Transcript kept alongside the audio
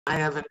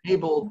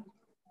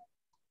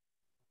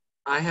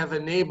I have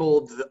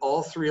enabled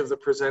all three of the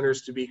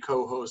presenters to be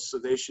co-hosts, so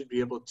they should be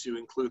able to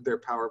include their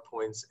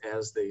PowerPoints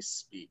as they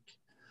speak.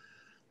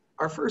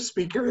 Our first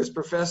speaker is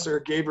Professor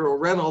Gabriel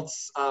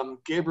Reynolds.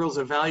 Gabriel's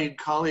a valued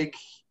colleague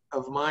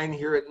of mine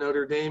here at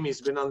Notre Dame.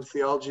 He's been on the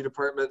theology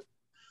department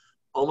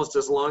almost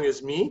as long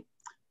as me.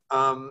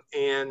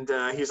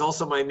 He's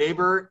also my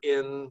neighbor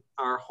in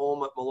our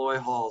home at Malloy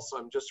Hall. So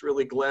I'm just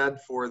really glad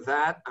for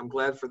that. I'm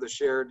glad for the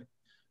shared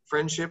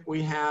friendship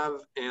we have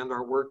and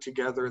our work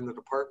together in the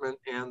department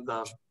and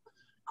the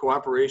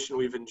cooperation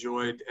we've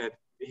enjoyed at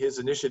his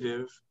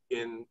initiative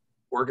in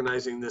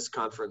organizing this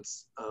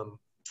conference.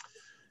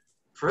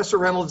 Professor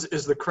Reynolds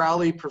is the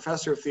Crowley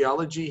Professor of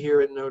Theology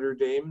here at Notre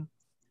Dame.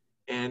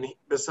 And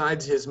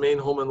besides his main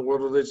home in the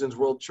World Religions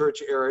World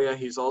Church area,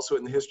 he's also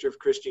in the history of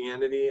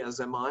Christianity,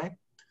 as am I.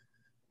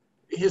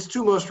 His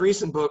two most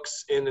recent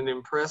books in an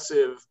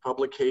impressive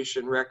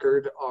publication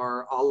record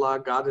are Allah,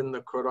 God in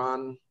the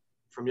Quran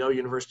from Yale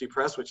University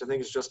Press, which I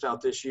think is just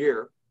out this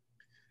year,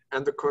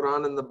 and The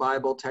Quran and the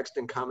Bible, Text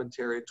and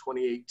Commentary,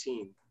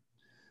 2018.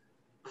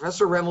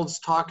 Professor Reynolds'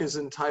 talk is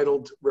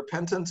entitled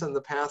Repentance and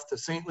the Path to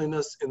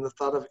Saintliness in the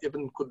Thought of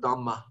Ibn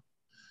Qudama.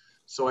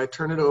 So I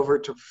turn it over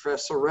to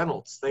Professor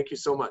Reynolds. Thank you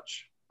so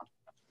much.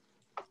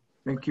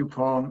 Thank you,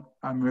 Paul.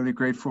 I'm really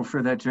grateful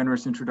for that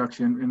generous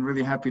introduction and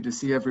really happy to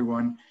see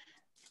everyone.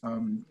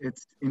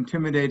 It's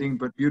intimidating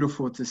but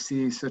beautiful to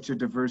see such a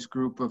diverse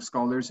group of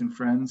scholars and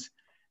friends,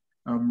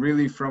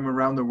 really from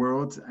around the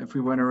world. If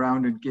we went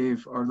around and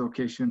gave our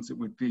locations, it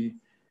would be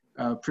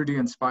pretty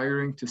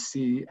inspiring to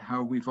see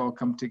how we've all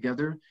come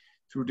together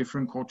through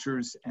different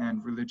cultures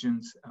and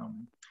religions.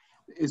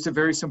 It's a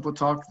very simple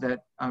talk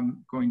that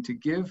I'm going to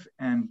give,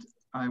 and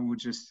I will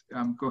just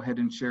go ahead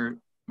and share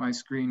my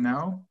screen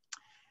now.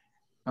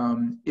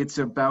 It's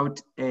about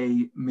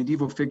a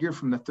medieval figure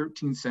from the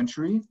 13th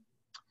century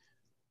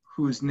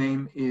whose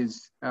name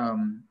is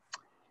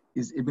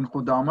Ibn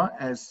Qudama,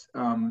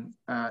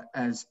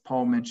 as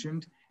Paul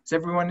mentioned. Is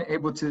everyone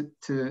able to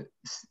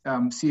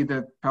see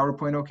the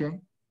PowerPoint okay?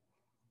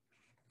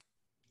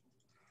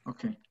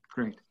 Okay,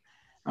 great.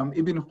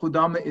 Ibn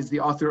Qudama is the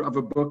author of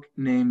a book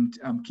named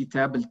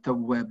Kitab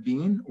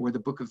al-Tawwabin, or the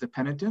Book of the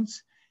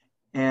Penitents.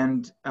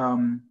 And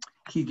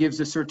he gives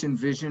a certain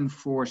vision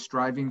for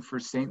striving for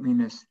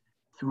saintliness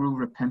through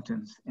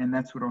repentance. And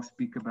that's what I'll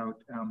speak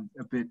about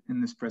a bit in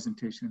this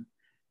presentation.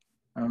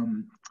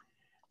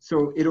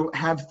 So it'll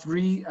have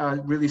three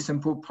really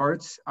simple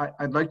parts.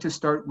 I'd like to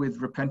start with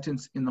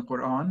repentance in the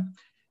Quran.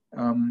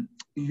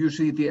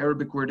 Usually the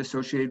Arabic word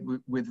associated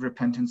with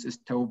repentance is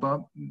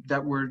tawbah.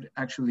 That word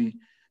actually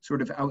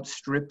sort of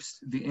outstrips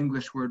the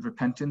English word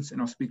repentance,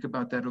 and I'll speak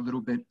about that a little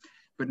bit,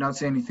 but not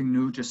say anything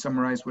new, just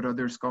summarize what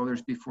other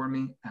scholars before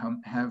me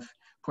have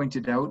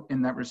pointed out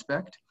in that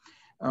respect.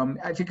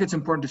 I think it's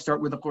important to start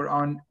with the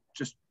Quran,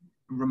 just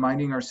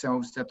reminding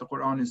ourselves that the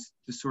Quran is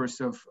the source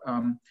of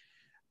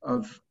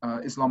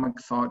Islamic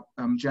thought,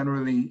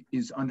 generally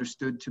is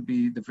understood to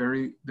be the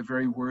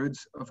very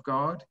words of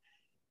God.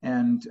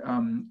 And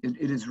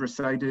it is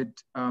recited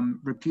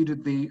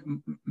repeatedly.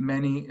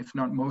 Many, if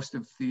not most,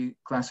 of the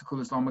classical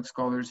Islamic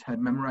scholars had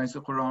memorized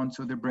the Quran,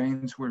 so their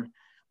brains were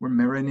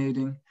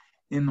marinating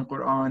in the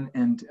Quran,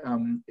 and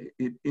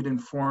it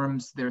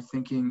informs their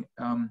thinking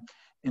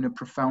in a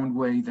profound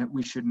way that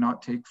we should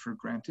not take for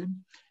granted.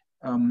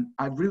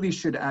 I really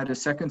should add a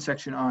second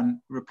section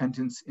on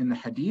repentance in the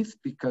Hadith,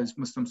 because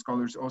Muslim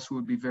scholars also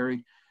would be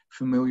very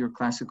familiar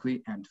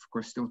classically, and of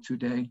course still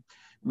today,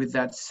 with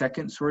that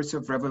second source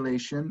of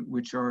revelation,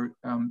 which are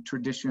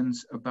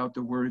traditions about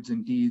the words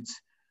and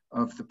deeds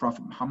of the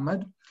Prophet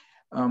Muhammad.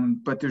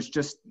 But there's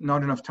just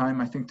not enough time,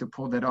 I think, to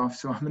pull that off.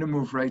 So I'm going to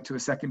move right to a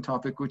second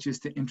topic, which is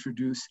to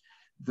introduce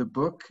the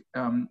book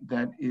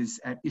that is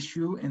at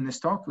issue in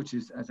this talk, which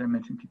is, as I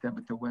mentioned, Kitab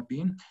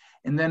al-Tawwabin.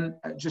 And then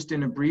just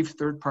in a brief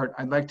third part,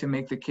 I'd like to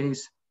make the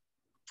case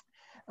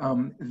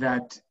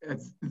that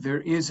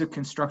there is a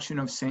construction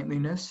of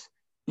saintliness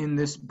in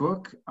this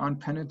book on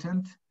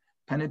penitence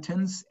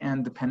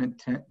and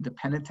the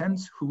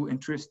penitents who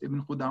interest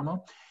Ibn Qudama,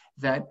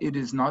 that it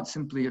is not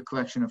simply a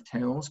collection of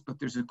tales, but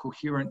there's a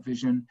coherent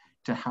vision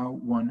to how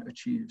one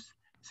achieves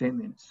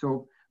saintliness.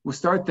 So we'll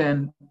start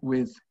then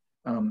with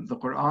the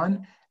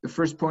Quran. The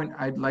first point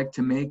I'd like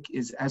to make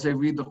is, as I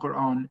read the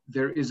Quran,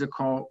 there is a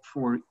call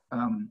for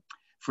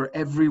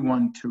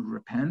everyone to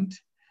repent.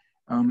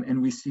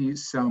 And we see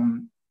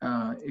some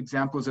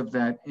examples of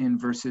that in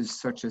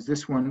verses such as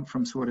this one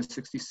from Surah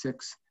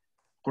 66.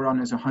 Quran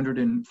has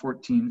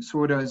 114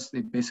 surahs.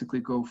 They basically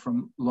go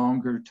from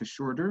longer to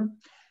shorter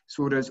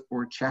surahs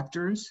or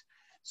chapters.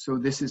 So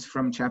this is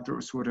from chapter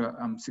or surah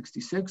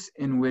 66,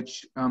 in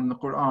which the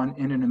Quran,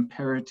 in an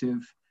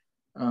imperative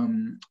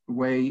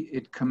way,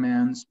 it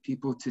commands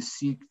people to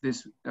seek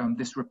this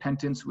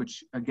repentance,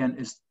 which again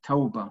is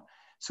tawbah.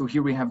 So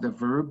here we have the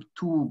verb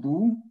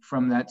tubu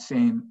from that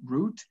same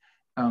root,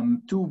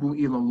 tubu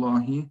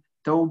ilallahi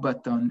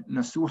tawbatan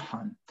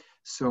nasuhan.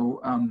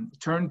 So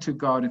turn to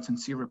God in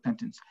sincere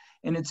repentance.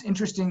 And it's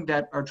interesting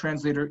that our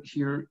translator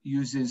here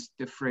uses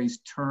the phrase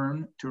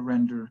turn to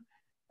render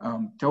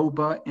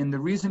tawbah. And the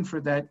reason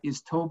for that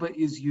is tawbah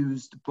is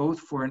used both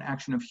for an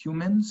action of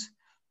humans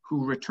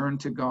who return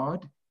to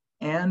God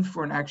and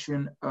for an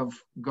action of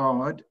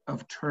God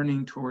of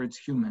turning towards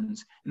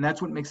humans. And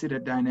that's what makes it a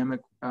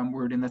dynamic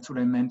word. And that's what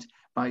I meant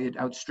by it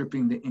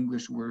outstripping the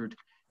English word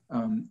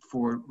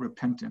for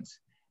repentance.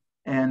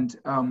 And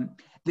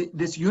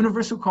this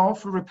universal call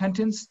for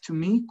repentance, to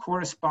me,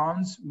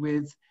 corresponds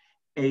with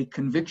a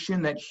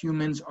conviction that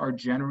humans are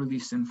generally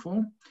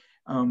sinful.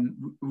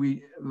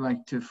 We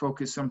like to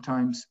focus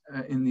sometimes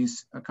in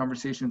these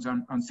conversations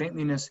on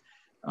saintliness,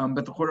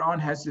 but the Quran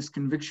has this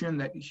conviction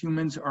that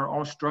humans are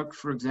all struck,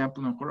 for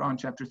example, in Quran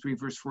chapter 3,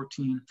 verse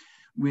 14,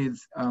 with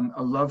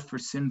a love for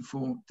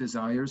sinful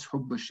desires,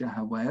 hubb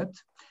shahawat.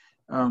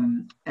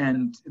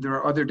 And there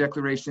are other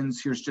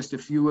declarations. Here's just a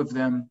few of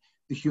them.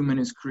 The human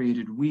is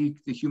created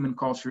weak. The human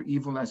calls for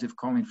evil as if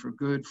calling for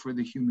good, for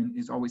the human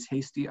is always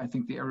hasty. I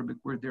think the Arabic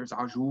word there is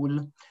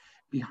ajul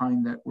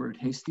behind that word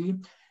hasty.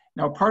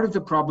 Now, part of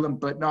the problem,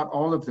 but not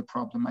all of the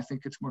problem, I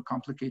think it's more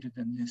complicated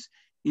than this,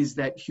 is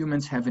that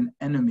humans have an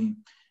enemy.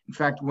 In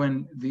fact,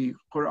 when the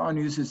Quran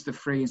uses the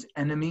phrase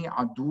enemy,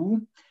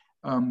 adu,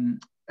 on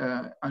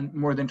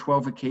more than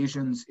 12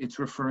 occasions, it's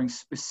referring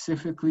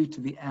specifically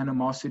to the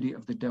animosity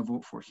of the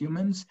devil for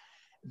humans.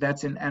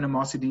 That's an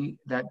animosity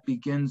that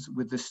begins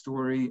with the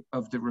story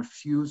of the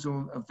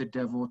refusal of the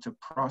devil to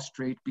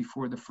prostrate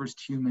before the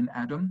first human,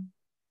 Adam.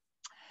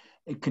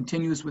 It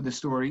continues with the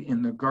story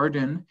in the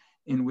garden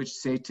in which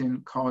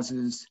Satan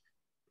causes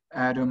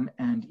Adam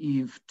and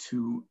Eve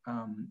to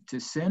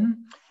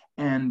sin.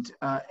 And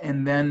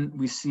then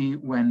we see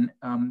when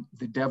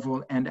the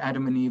devil and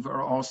Adam and Eve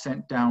are all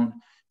sent down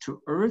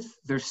to earth,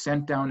 they're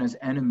sent down as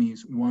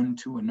enemies one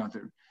to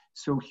another.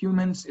 So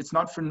humans, it's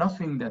not for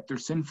nothing that they're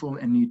sinful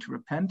and need to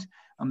repent.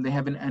 They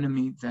have an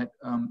enemy that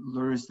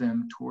lures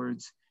them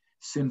towards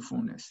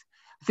sinfulness.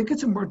 I think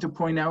it's important to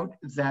point out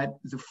that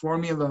the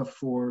formula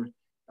for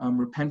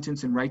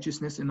repentance and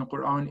righteousness in the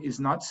Quran is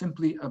not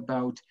simply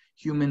about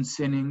humans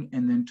sinning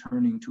and then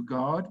turning to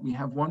God. We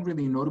have one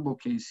really notable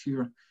case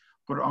here,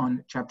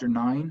 Quran chapter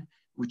 9,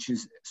 which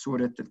is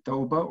Surah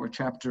At-Tawbah, or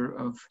chapter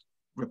of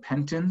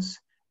repentance.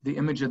 The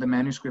image of the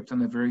manuscript on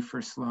the very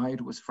first slide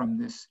was from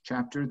this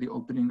chapter, the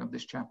opening of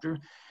this chapter.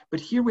 But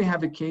here we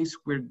have a case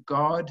where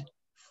God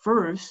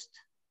first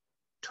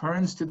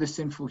turns to the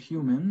sinful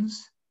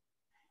humans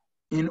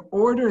in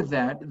order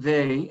that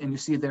they, and you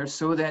see there,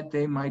 so that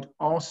they might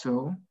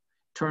also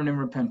turn in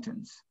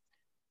repentance.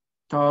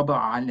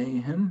 Taba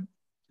alayhim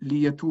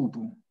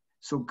liyatubu.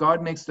 So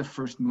God makes the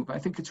first move. I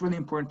think it's really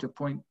important to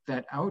point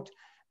that out.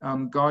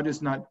 God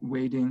is not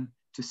waiting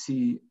to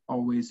see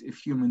always if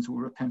humans will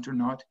repent or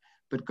not,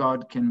 but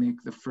God can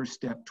make the first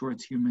step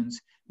towards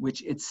humans,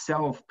 which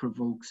itself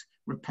provokes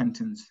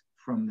repentance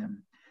from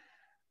them.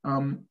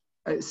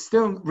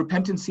 Still,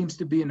 repentance seems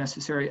to be a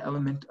necessary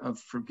element of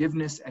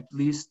forgiveness, at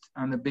least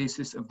on the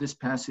basis of this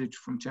passage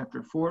from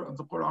chapter 4 of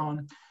the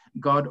Quran.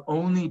 God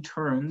only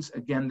turns,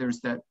 again,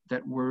 there's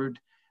that word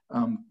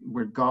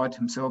where God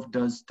himself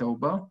does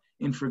tawbah,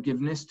 in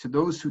forgiveness to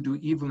those who do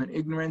evil in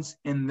ignorance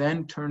and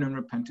then turn in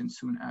repentance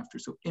soon after.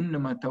 So,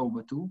 innama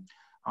tawbatu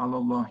ala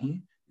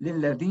Allahi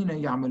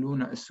lilladhina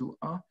ya'maluna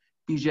as-su'a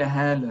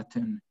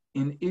bijahalatin,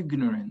 in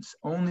ignorance,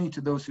 only to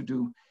those who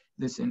do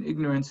this in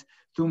ignorance,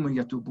 thumma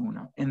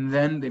yatubuna, and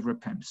then they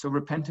repent. So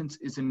repentance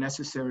is a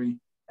necessary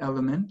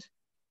element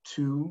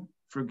to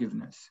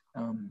forgiveness.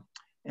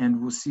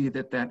 And we'll see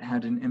that that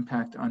had an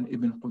impact on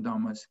Ibn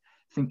Qudama's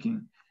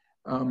thinking.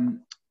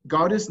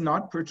 God is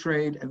not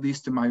portrayed, at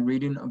least in my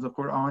reading of the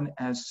Quran,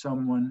 as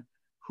someone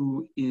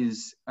who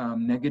is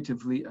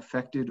negatively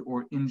affected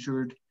or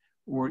injured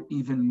or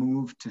even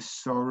moved to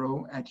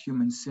sorrow at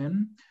human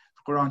sin.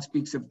 The Quran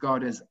speaks of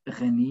God as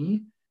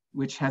ghani,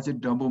 which has a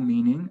double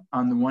meaning.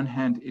 On the one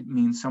hand, it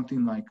means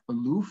something like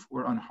aloof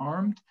or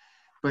unharmed,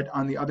 but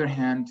on the other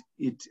hand,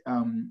 it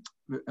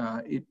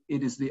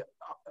is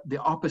the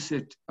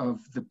opposite of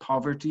the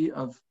poverty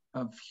of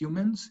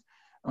humans,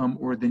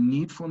 or the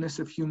needfulness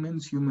of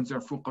humans. Humans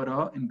are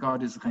fuqara, and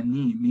God is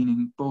ghani,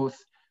 meaning both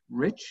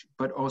rich,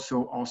 but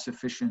also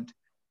all-sufficient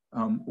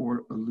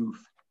or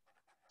aloof.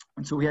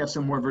 And so we have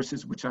some more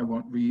verses, which I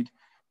won't read,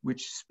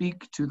 which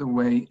speak to the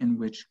way in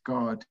which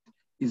God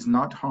is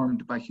not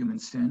harmed by human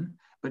sin,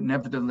 but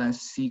nevertheless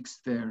seeks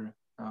the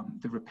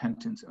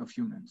repentance of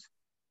humans.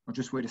 I'll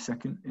just wait a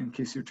second in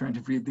case you're trying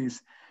to read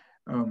these,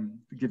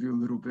 to give you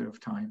a little bit of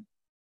time.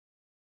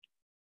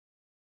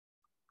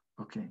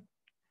 Okay.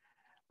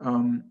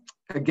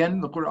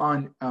 Again, the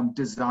Quran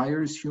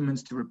desires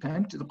humans to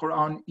repent. The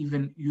Quran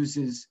even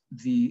uses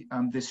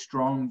this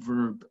strong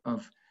verb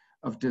of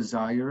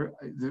desire.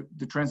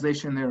 The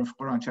translation there of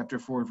Quran chapter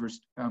 4,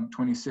 verse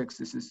 26,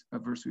 this is a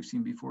verse we've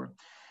seen before,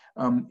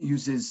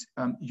 uses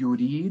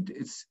yurid,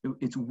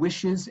 it's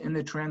wishes in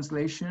the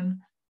translation,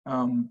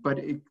 but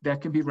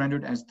that can be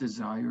rendered as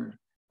desire.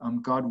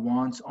 God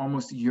wants,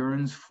 almost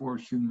yearns for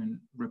human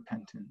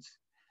repentance.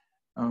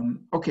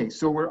 Okay,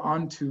 so we're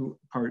on to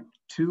part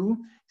 2,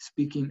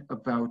 speaking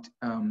about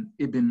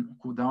Ibn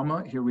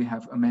Qudama. Here we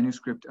have a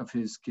manuscript of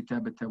his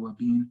Kitab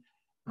al-Tawabin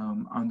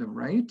on the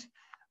right.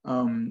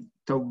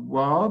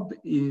 Tawab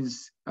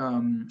is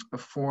a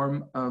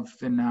form of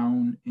the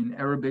noun in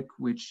Arabic,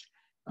 which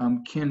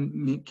can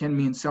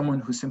mean someone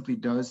who simply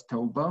does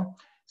tawbah,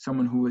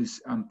 someone who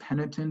is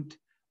penitent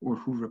or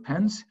who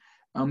repents.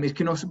 It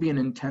can also be an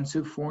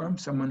intensive form,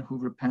 someone who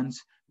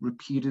repents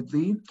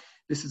repeatedly.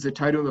 This is the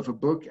title of a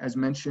book, as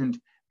mentioned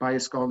by a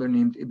scholar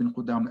named Ibn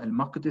Qudama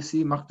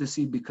al-Maqdisi.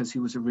 Maqdisi because he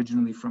was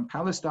originally from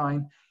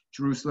Palestine.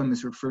 Jerusalem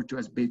is referred to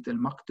as Bayt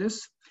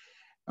al-Maqdis.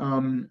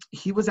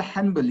 He was a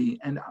Hanbali,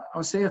 and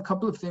I'll say a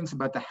couple of things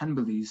about the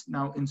Hanbalis.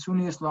 Now, in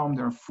Sunni Islam,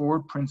 there are 4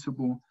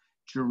 principal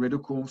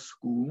juridical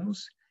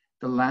schools,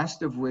 the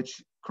last of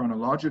which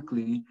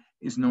chronologically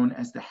is known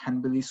as the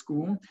Hanbali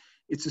school.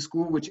 It's a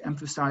school which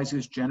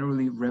emphasizes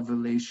generally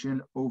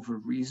revelation over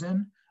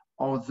reason,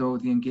 although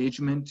the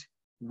engagement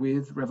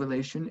with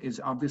revelation is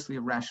obviously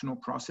a rational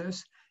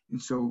process,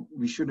 and so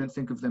we shouldn't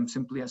think of them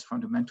simply as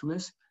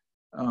fundamentalists,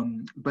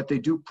 but they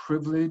do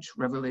privilege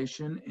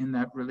revelation in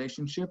that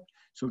relationship.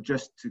 So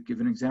just to give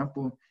an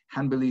example,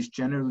 Hanbalis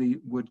generally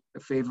would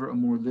favor a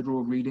more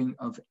literal reading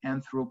of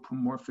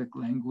anthropomorphic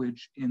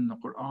language in the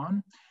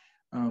Quran.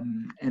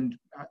 And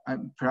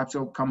perhaps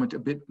I'll comment a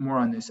bit more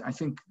on this. I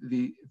think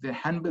the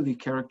Hanbali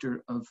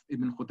character of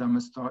Ibn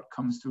Qudama's thought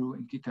comes through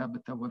in Kitab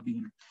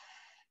al-Tawabin.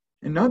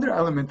 Another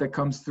element that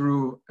comes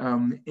through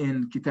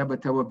in Kitab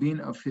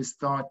al-Tawabin of his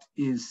thought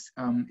is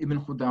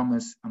Ibn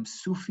Qudama's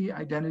Sufi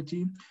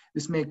identity.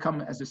 This may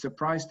come as a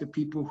surprise to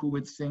people who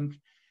would think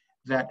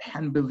that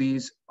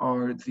Hanbalis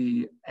are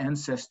the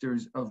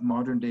ancestors of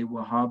modern-day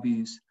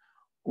Wahhabis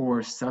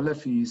or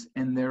Salafis,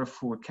 and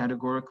therefore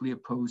categorically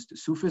opposed to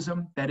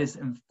Sufism. That is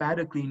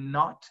emphatically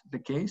not the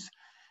case.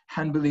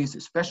 Hanbalis,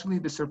 especially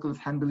the circle of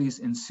Hanbalis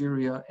in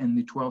Syria in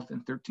the 12th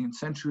and 13th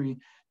century,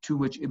 to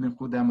which Ibn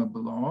Qudama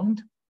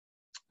belonged,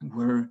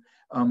 were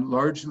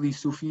largely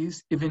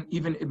Sufis. Even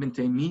Ibn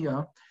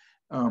Taymiyyah,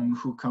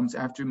 who comes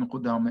after Ibn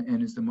Qudama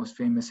and is the most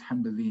famous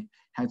Hanbali,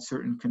 had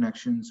certain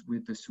connections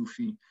with the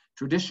Sufi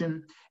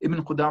tradition.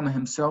 Ibn Qudama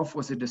himself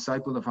was a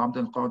disciple of Abd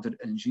al-Qadir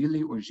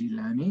al-Jili or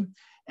Jilani,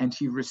 and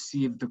he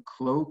received the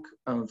cloak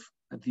of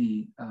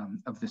the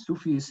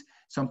Sufis,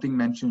 something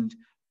mentioned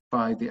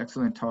by the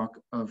excellent talk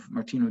of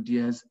Martino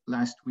Diaz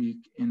last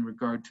week in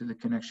regard to the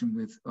connection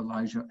with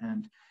Elijah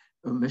and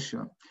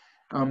Elisha.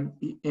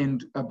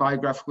 In a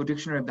biographical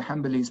dictionary of the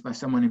Hanbalis by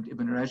someone named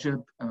Ibn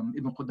Rajab,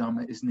 Ibn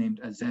Qudama is named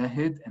a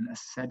Zahid, an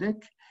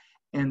ascetic,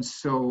 and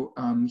so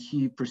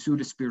he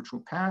pursued a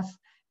spiritual path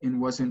and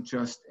wasn't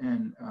just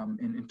an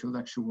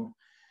intellectual.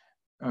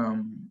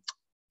 Ibn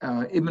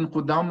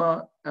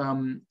Qudama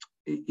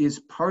is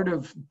part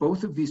of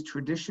both of these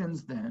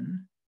traditions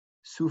then,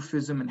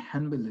 Sufism and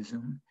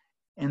Hanbalism,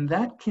 and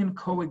that can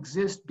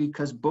coexist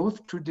because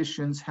both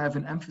traditions have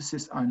an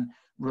emphasis on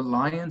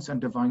reliance on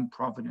divine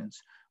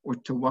providence or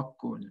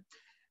tawakkul.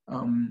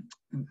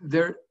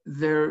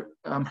 Their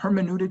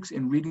hermeneutics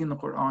in reading the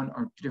Quran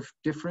are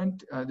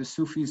different. The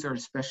Sufis are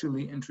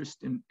especially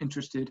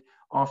interested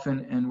often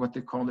in what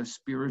they call a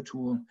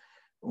spiritual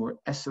or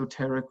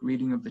esoteric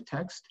reading of the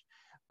text,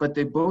 but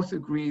they both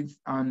agree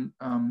on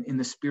in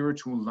the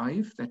spiritual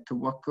life that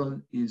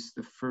tawakkul is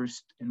the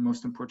first and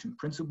most important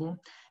principle,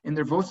 and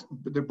they're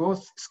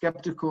both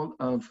skeptical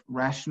of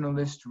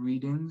rationalist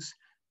readings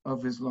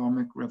of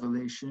Islamic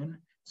revelation,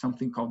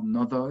 something called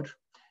nadar.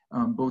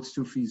 Both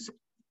Sufis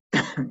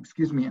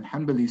excuse me, and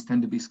Hanbalis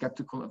tend to be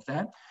skeptical of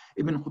that.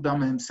 Ibn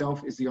Qudama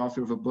himself is the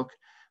author of a book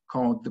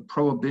called The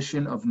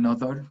Prohibition of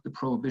Nadar, the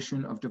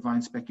Prohibition of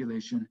Divine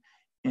Speculation,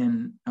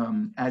 and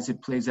as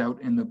it plays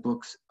out in the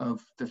books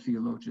of the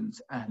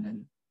theologians,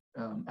 Ahl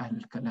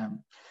al-Kalam.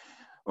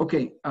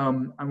 Okay,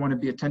 I want to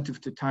be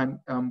attentive to time.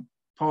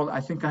 Paul,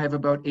 I think I have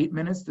about 8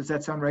 minutes. Does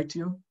that sound right to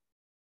you?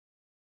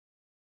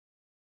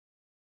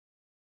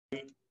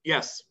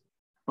 Yes.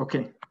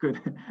 Okay,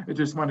 good. I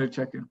just wanted to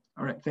check in.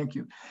 All right, thank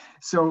you.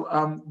 So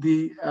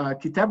the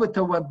Kitab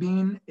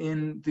al-Tawabin,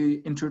 in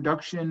the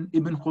introduction,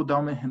 Ibn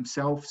Qudama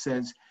himself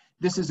says,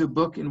 this is a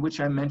book in which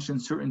I mention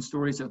certain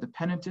stories of the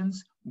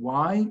penitents.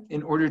 Why?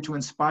 In order to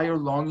inspire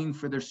longing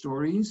for their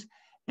stories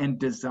and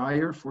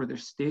desire for their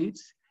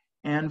states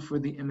and for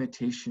the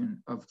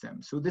imitation of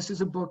them. So this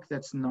is a book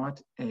that's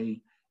not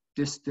a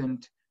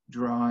distant,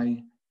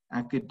 dry,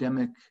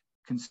 academic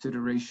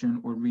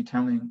consideration or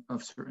retelling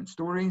of certain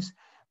stories,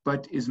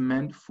 but is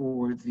meant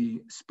for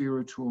the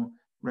spiritual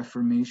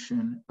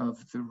reformation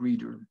of the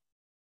reader.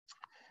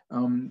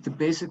 The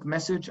basic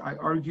message, I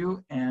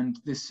argue, and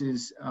this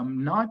is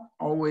not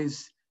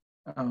always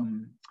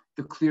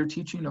the clear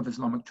teaching of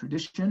Islamic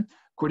tradition.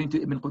 According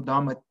to Ibn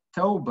Qudama,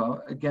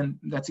 tawbah, again,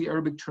 that's the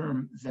Arabic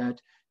term that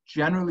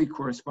generally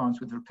corresponds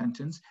with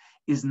repentance,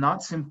 is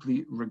not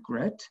simply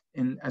regret.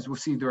 And as we'll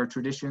see, there are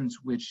traditions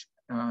which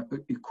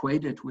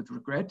equate it with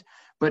regret,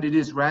 but it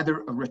is rather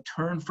a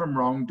return from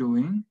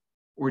wrongdoing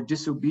or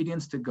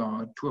disobedience to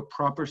God to a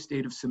proper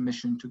state of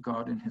submission to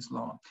God and his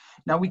law.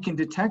 Now we can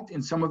detect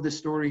in some of the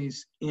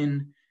stories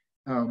in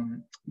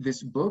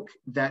this book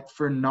that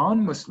for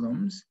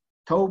non-Muslims,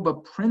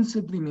 Tawbah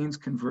principally means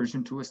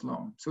conversion to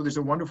Islam. So there's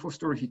a wonderful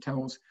story he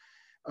tells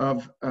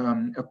of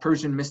a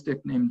Persian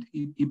mystic named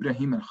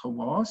Ibrahim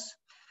al-Khawas,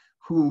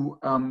 who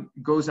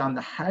goes on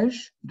the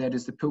Hajj, that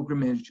is the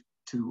pilgrimage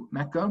to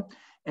Mecca,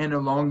 and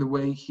along the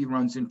way he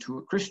runs into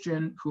a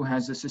Christian who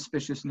has a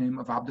suspicious name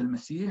of Abdul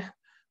Masih,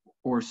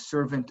 or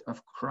servant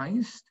of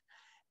Christ,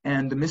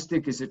 and the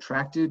mystic is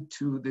attracted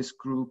to this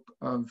group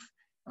of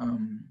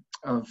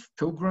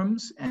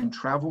pilgrims and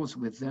travels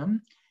with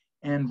them.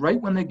 And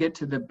right when they get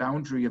to the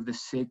boundary of the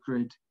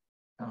sacred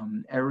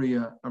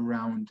area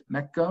around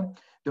Mecca,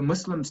 the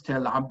Muslims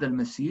tell Abdul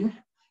Masih,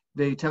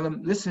 they tell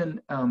him, listen,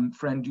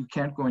 friend, you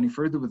can't go any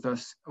further with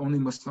us. Only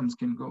Muslims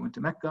can go into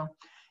Mecca.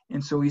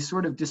 And so he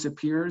sort of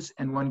disappears,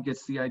 and one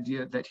gets the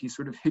idea that he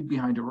sort of hid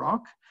behind a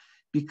rock,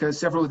 because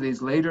several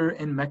days later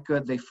in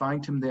Mecca, they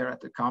find him there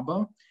at the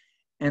Kaaba.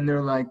 And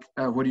they're like,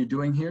 what are you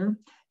doing here?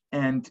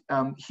 And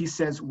he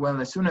says, well,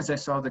 as soon as I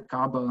saw the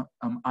Kaaba,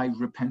 I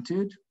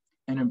repented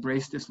and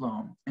embraced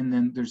Islam. And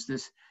then there's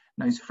this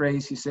nice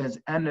phrase. He says,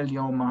 Ana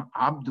al-yawma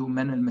abdu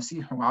man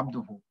al-masihu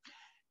abduhu.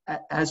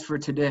 As for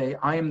today,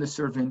 I am the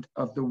servant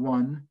of the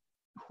one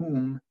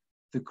whom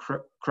the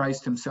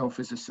Christ himself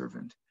is a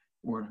servant,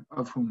 or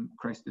of whom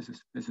Christ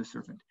is a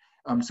servant.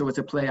 So it's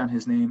a play on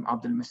his name,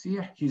 Abdul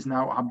Masih. He's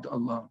now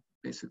Abdullah,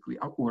 basically,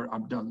 or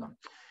Abdullah.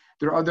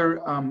 There are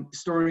other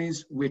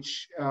stories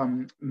which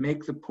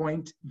make the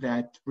point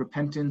that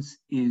repentance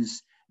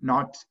is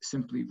not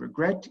simply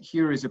regret.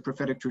 Here is a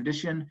prophetic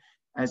tradition,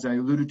 as I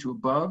alluded to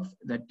above,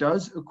 that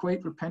does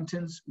equate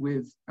repentance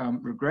with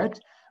regret.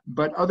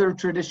 But other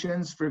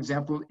traditions, for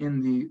example,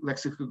 in the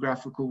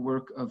lexicographical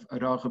work of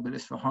Raghib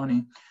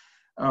al-Isfahani,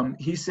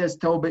 he says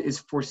Tawbah is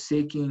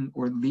forsaking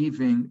or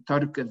leaving,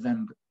 tark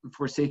al-dhanb,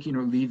 forsaking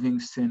or leaving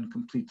sin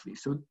completely.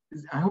 So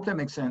I hope that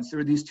makes sense. There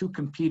are these two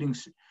competing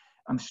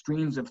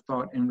streams of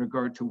thought in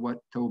regard to what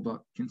Tawbah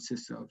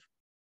consists of.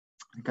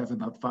 I think I have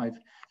about 5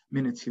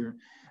 minutes here.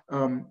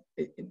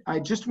 I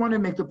just want to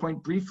make the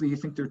point briefly, I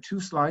think there are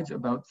 2 slides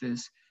about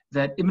this,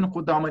 that Ibn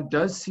Qudama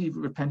does see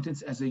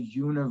repentance as a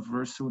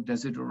universal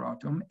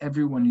desideratum.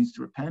 Everyone needs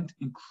to repent,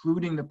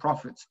 including the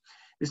prophets.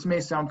 This may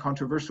sound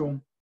controversial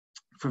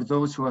for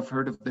those who have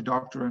heard of the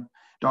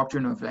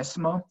doctrine of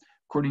Esma,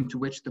 according to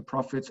which the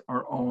prophets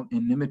are all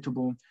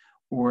inimitable,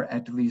 or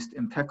at least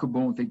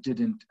impeccable. They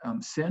didn't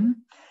sin.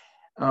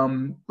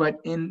 But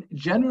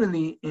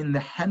generally in the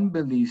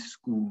Hanbali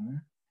school,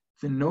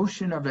 the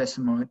notion of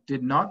Esma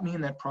did not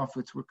mean that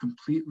prophets were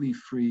completely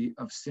free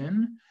of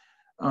sin,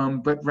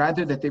 but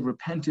rather that they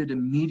repented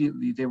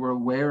immediately. They were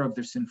aware of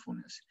their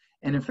sinfulness.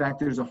 And in fact,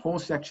 there's a whole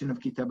section of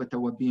Kitab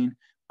at-Tawabin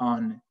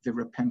on the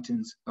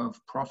repentance of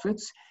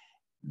prophets.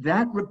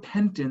 That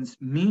repentance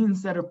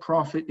means that a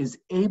prophet is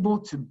able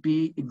to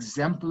be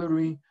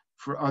exemplary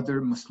for other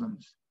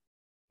Muslims.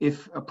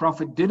 If a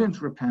prophet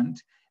didn't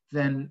repent,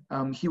 then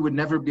he would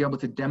never be able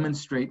to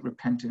demonstrate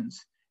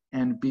repentance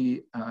and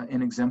be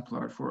an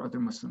exemplar for other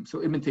Muslims.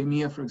 So Ibn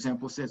Taymiyyah, for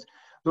example, says,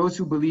 those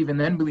who believe and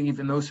then believe,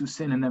 and those who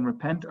sin and then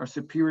repent are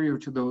superior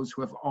to those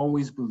who have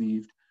always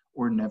believed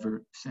or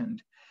never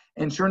sinned.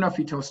 And sure enough,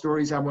 he tells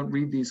stories. I won't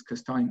read these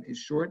because time is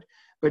short,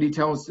 but he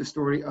tells the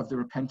story of the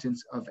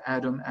repentance of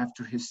Adam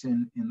after his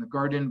sin in the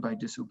garden by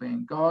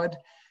disobeying God.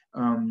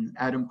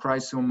 Adam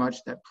cries so much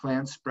that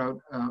plants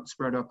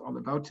sprout up all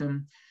about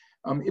him.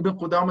 Ibn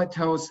Qudama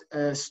tells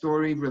a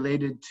story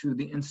related to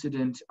the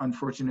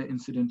unfortunate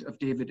incident of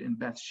David and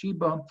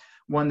Bathsheba,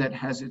 one that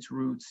has its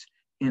roots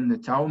in the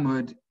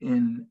Talmud,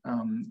 in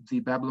the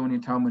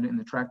Babylonian Talmud, in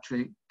the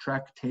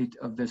tractate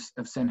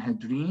of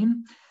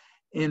Sanhedrin,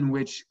 in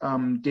which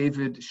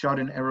David shot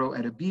an arrow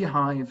at a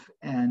beehive,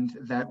 and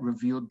that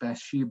revealed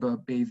Bathsheba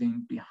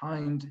bathing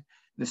behind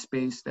the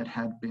space that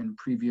had been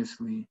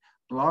previously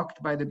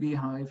blocked by the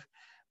beehive.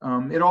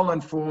 It all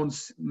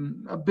unfolds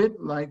a bit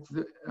like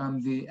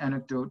the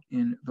anecdote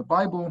in the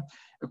Bible,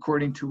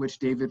 according to which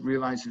David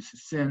realizes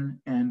his sin,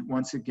 and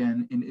once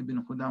again, in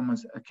Ibn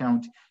Qudama's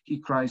account, he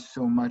cries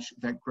so much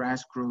that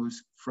grass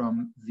grows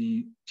from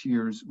the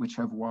tears which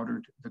have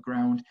watered the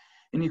ground.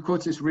 And he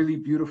quotes this really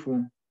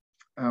beautiful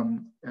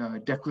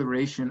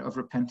declaration of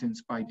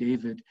repentance by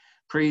David.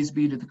 Praise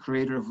be to the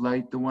Creator of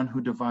light, the one who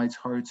divides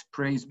hearts.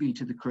 Praise be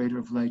to the Creator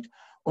of light.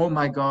 Oh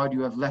my God,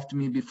 you have left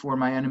me before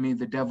my enemy,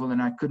 the devil,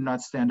 and I could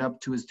not stand up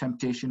to his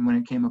temptation when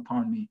it came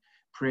upon me.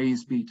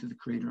 Praise be to the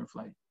Creator of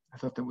light. I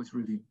thought that was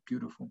really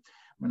beautiful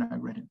when I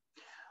read it.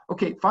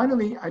 Okay,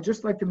 finally, I'd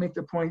just like to make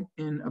the point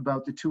in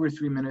about the 2 or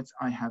 3 minutes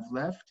I have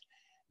left,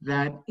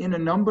 that in a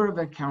number of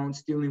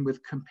accounts dealing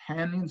with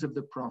companions of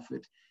the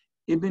Prophet,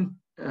 Ibn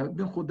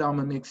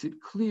Qudama makes it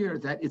clear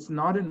that it's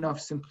not enough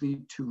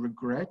simply to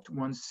regret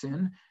one's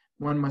sin.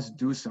 One must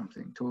do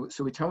something.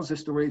 So he tells a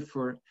story,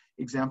 for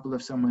example,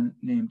 of someone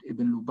named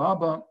Ibn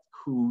Lubaba,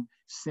 who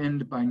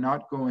sinned by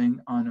not going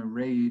on a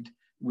raid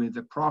with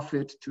the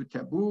Prophet to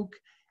Tabuk,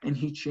 and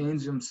he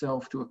chains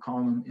himself to a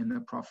column in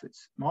the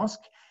Prophet's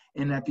mosque.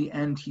 And at the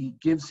end, he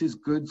gives his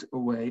goods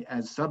away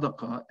as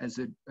sadaqah, as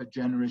a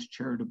generous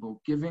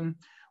charitable giving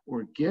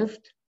or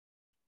gift.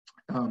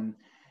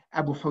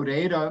 Abu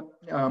Huraira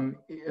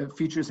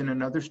features in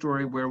another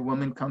story where a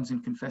woman comes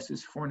and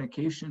confesses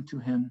fornication to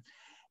him,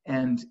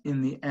 and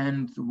in the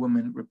end, the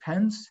woman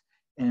repents.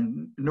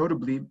 And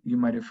notably, you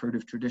might have heard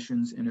of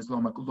traditions in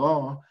Islamic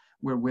law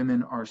where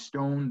women are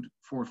stoned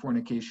for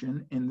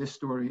fornication. In this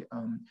story,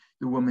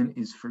 the woman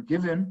is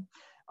forgiven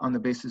on the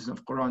basis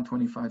of Quran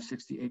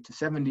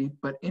 25:68-70,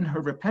 but in her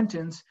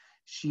repentance,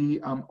 she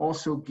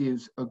also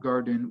gives a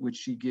garden, which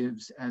she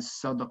gives as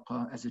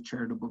sadaqah, as a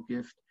charitable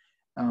gift.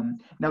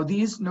 Now,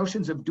 these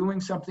notions of doing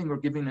something or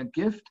giving a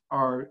gift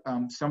are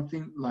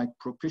something like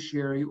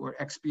propitiatory or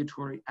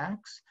expiatory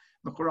acts.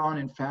 The Quran,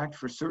 in fact,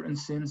 for certain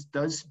sins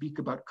does speak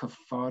about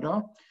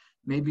kafara,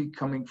 maybe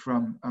coming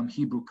from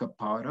Hebrew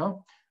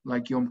kapara,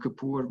 like Yom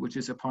Kippur, which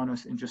is upon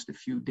us in just a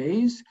few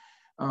days.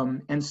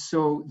 And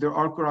so there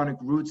are Quranic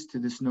roots to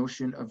this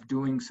notion of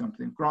doing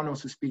something. Quran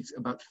also speaks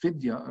about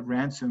fidya, a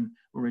ransom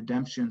or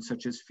redemption,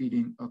 such as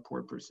feeding a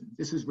poor person.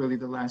 This is really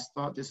the last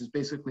thought. This is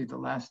basically the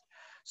last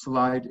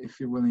slide, if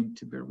you're willing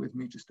to bear with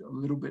me just a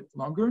little bit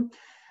longer.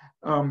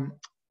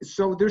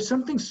 So there's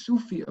something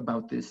Sufi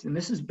about this, and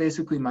this is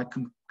basically my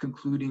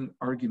concluding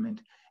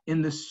argument.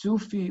 In the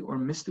Sufi or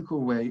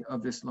mystical way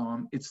of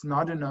Islam, it's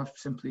not enough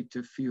simply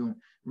to feel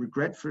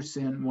regret for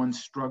sin. One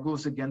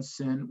struggles against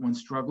sin. One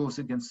struggles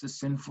against the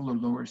sinful or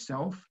lower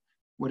self,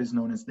 what is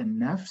known as the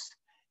nafs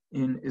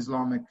in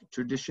Islamic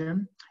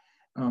tradition.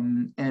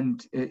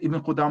 And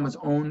Ibn Qudama's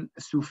own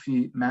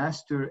Sufi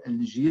master,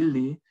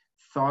 Al-Jili,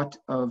 thought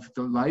of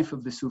the life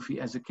of the Sufi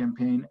as a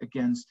campaign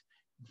against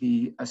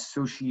the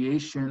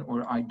association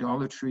or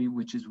idolatry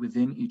which is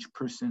within each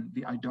person,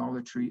 the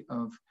idolatry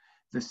of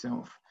the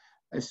self.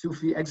 A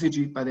Sufi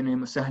exegete by the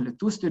name of Sahl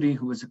al-Tustari,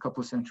 who was a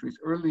couple centuries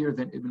earlier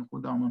than Ibn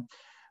Qudama,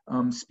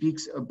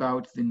 speaks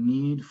about the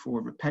need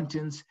for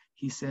repentance.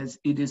 He says,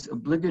 it is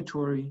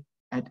obligatory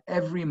at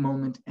every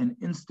moment and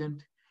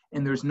instant,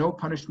 and there's no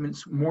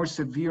punishments more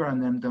severe on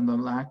them than the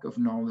lack of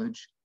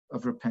knowledge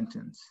of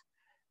repentance.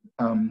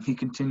 He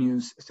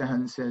continues,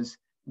 Sahl says,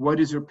 what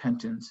is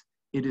repentance?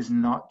 It is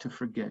not to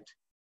forget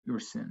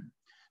your sin.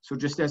 So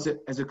just as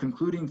a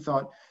concluding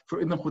thought, for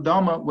Ibn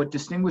Qudama, what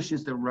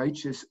distinguishes the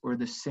righteous or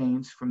the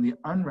saints from the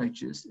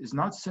unrighteous is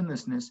not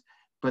sinlessness,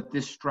 but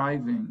this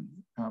striving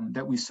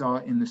that we saw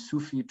in the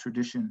Sufi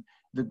tradition,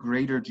 the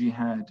greater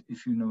jihad,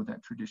 if you know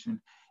that tradition.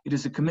 It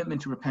is a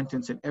commitment to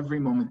repentance at every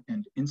moment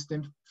and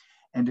instant.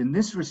 And in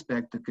this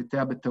respect, the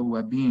Kitab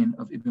al-Tawwabin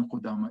of Ibn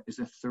Qudama is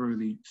a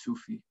thoroughly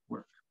Sufi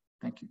work.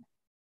 Thank you.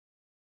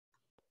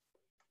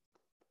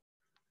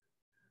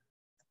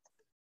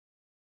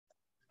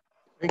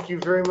 Thank you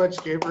very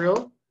much,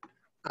 Gabriel.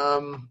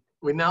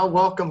 We now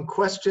welcome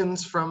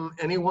questions from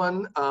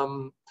anyone.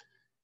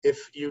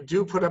 If you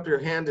do put up your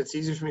hand, it's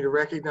easy for me to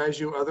recognize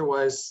you.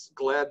 Otherwise,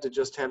 glad to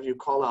just have you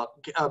call out.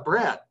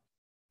 Brad.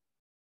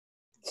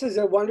 This is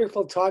a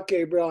wonderful talk,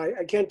 Gabriel.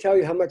 I can't tell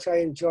you how much I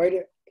enjoyed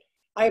it.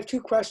 I have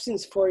two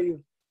questions for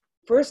you.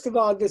 First of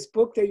all, this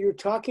book that you're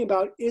talking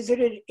about, is it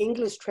an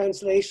English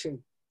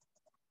translation?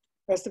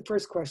 That's the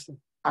first question.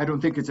 I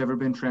don't think it's ever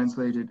been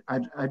translated,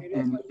 as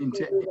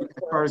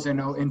far as I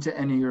know, into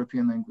any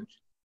European language.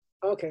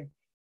 Okay.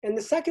 And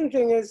the second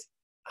thing is,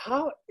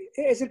 how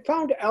is it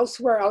found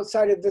elsewhere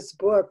outside of this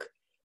book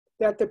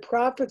that the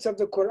prophets of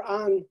the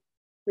Quran,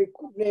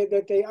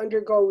 that they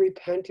undergo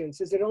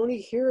repentance? Is it only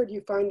here, or do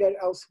you find that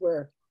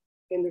elsewhere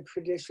in the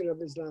tradition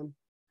of Islam?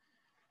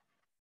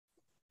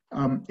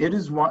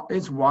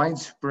 It's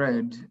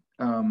widespread,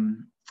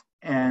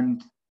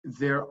 and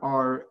there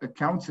are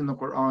accounts in the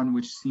Quran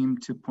which seem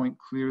to point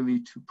clearly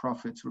to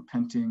prophets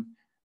repenting.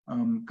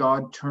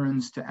 God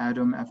turns to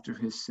Adam after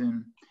his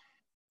sin.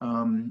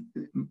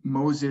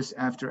 Moses,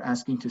 after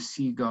asking to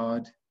see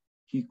God,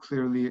 he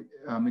clearly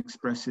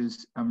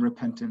expresses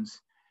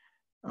repentance.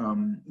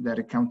 That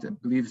account, I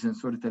believe, is in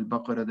Surah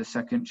Al-Baqarah, the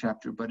 2nd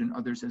chapter, but in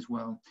others as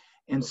well.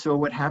 And so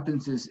what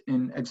happens is,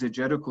 in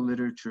exegetical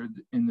literature,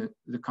 in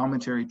the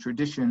commentary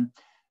tradition,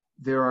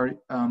 there are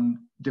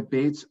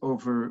debates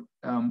over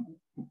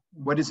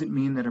what does it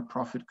mean that a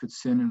prophet could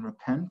sin and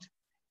repent?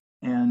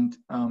 And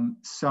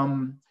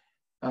some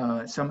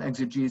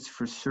exegetes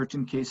for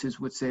certain cases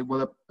would say,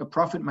 well, a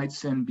prophet might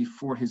sin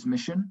before his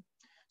mission,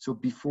 so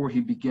before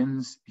he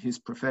begins his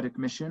prophetic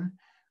mission,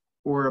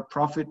 or a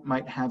prophet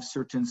might have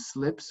certain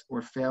slips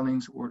or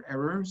failings or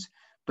errors,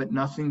 but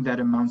nothing that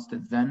amounts to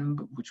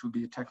dhanb, which would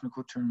be a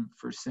technical term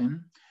for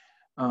sin.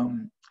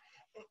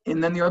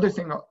 And then the other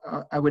thing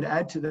I would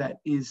add to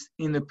that is,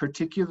 in the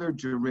particular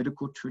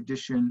juridical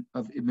tradition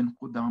of Ibn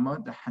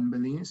Qudama, the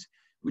Hanbalis,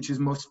 which is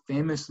most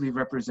famously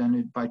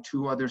represented by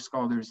two other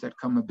scholars that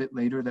come a bit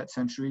later that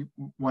century.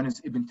 One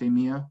is Ibn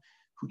Taymiyyah,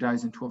 who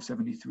dies in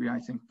 1273, I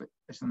think, but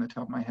it's on the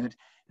top of my head.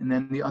 And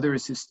then the other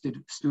is his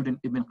student,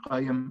 Ibn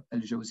Qayyim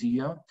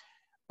al-Jawziyah.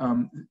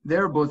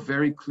 They're both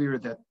very clear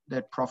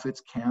that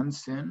prophets can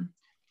sin.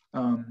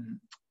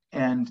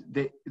 And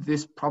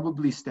this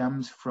probably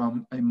stems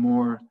from a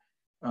more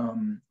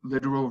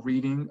literal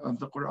reading of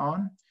the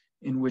Quran,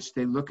 in which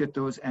they look at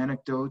those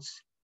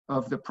anecdotes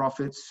of the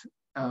prophets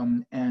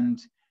and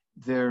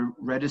they're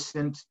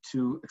reticent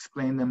to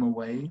explain them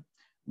away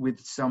with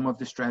some of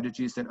the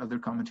strategies that other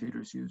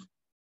commentators use.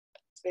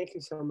 Thank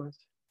you so much.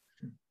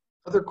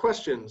 Other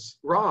questions?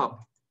 Rob?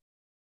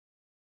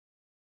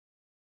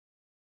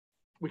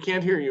 We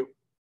can't hear you.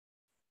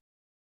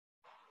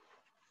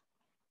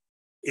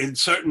 In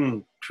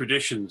certain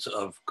traditions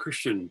of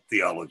Christian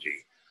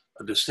theology,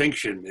 a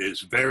distinction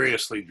is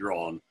variously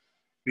drawn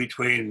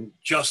between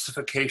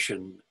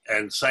justification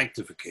and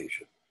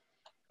sanctification.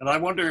 And I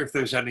wonder if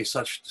there's any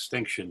such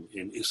distinction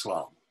in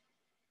Islam.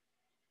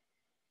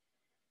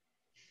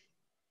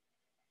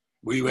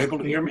 Were you able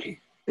to hear me?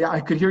 Yeah,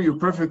 I could hear you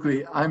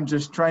perfectly. I'm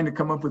just trying to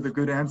come up with a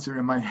good answer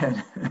in my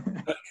head.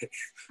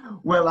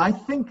 Well, I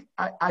think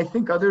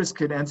others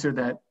could answer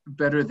that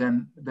better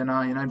than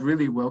I, and I'd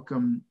really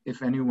welcome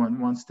if anyone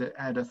wants to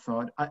add a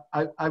thought.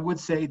 I would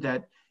say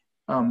that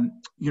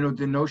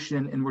the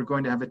notion, and we're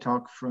going to have a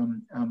talk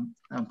from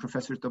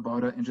Professor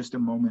Tabbara in just a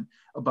moment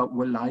about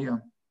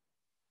Walaya.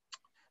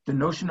 The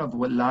notion of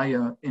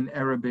Walaya in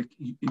Arabic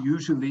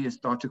usually is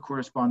thought to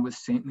correspond with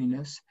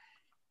saintliness.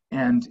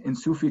 And in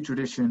Sufi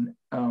tradition,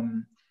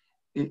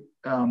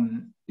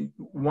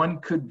 one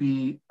could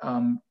be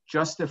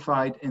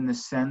justified in the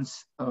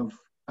sense of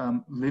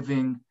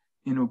living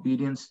in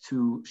obedience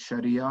to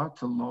Sharia,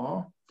 to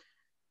law,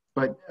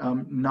 but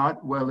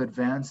not well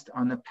advanced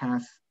on the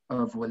path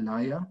of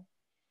Walaya.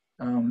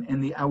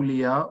 And the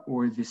awliya,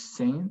 or the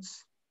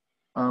saints,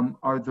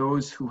 are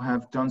those who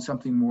have done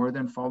something more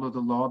than follow the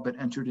law, but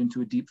entered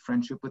into a deep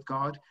friendship with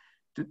God.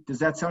 Does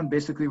that sound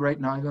basically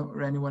right, Nayla,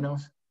 or anyone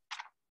else?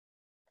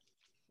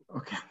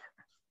 Okay.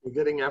 We're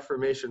getting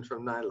affirmation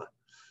from Nayla.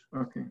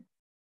 Okay.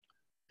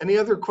 Any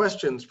other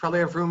questions? Probably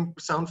have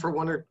time for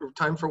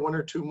one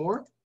or two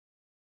more.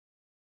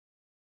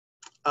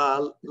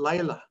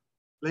 Layla,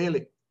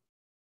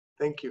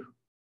 thank you.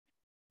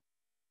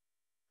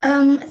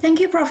 Thank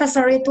you,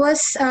 Professor. It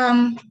was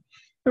a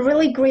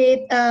really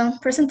great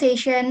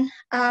presentation.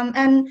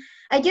 And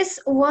I just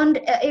wonder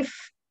if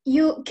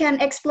you can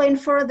explain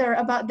further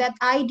about that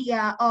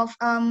idea of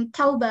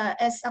Tawbah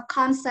as a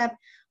concept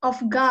of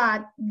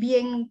God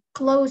being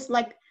close,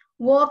 like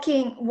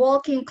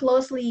walking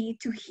closely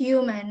to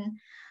human,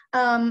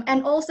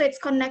 and also its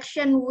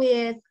connection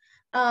with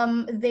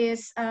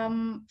this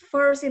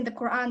verse in the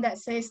Quran that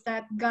says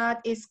that God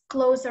is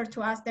closer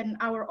to us than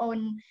our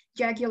own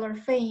jugular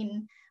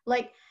vein.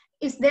 Like,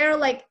 is there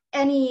like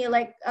any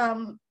like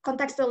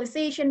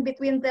contextualization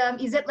between them?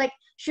 Is it like,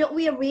 should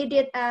we read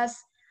it as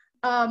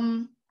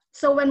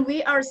so when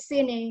we are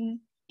sinning,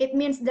 it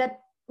means that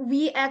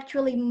we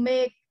actually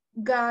make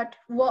God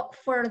walk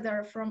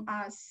further from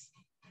us,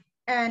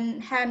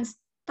 and hence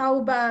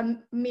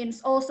Tawbah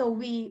means also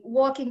we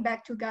walking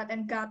back to God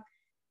and God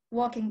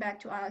walking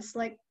back to us.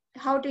 Like,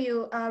 how do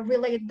you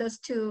relate those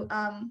two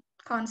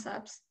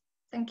concepts?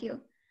 Thank you.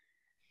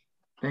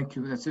 Thank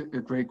you. That's a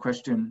great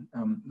question,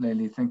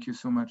 Layli. Thank you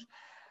so much.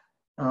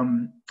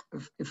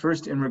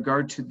 First, in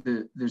regard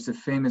to there's a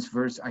famous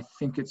verse, I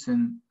think it's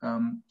in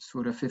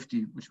Surah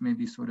 50, which may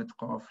be Surah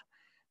Qaf,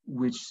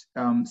 which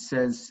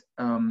says,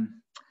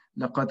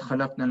 لَقَدْ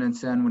خَلَقْنَا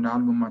الْإِنسَانَ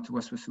وَنَعْلَمُ مَا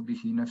تُوَسْوِسُ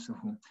بِهِ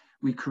نَفْسُهُ.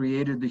 We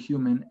created the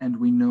human and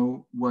we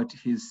know what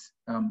his,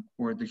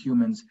 or the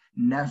human's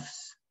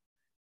nafs,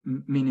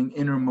 meaning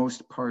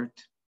innermost part,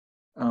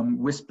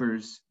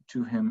 whispers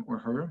to him or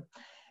her,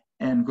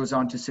 and goes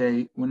on to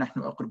say, وَنَحْنُ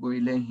أَقْرَبُ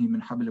إِلَيْهِ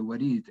مِنْ حَبْلِ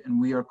الْوَرِيدِ, and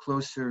we are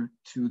closer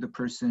to the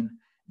person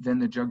than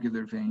the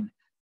jugular vein.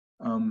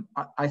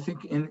 I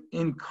think in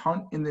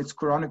its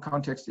Quranic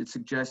context, it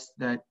suggests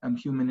that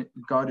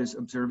God is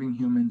observing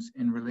humans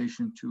in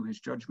relation to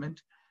his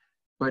judgment.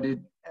 But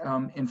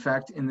in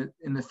fact, in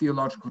the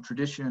theological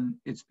tradition,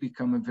 it's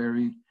become a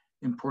very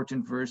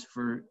important verse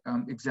for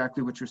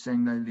exactly what you're saying,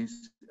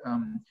 Layli's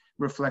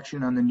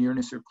reflection on the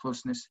nearness or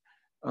closeness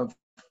of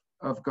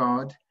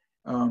God.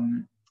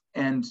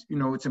 And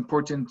it's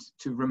important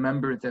to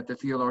remember that the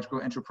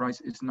theological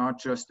enterprise is not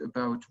just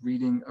about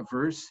reading a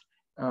verse,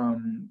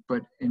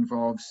 but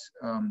involves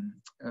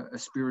a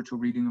spiritual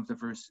reading of the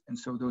verse. And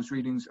so those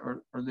readings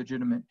are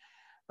legitimate.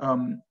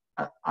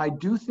 I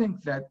do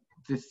think that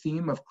the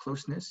theme of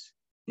closeness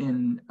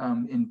in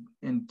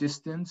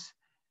distance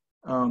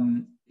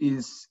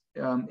is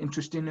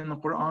interesting in the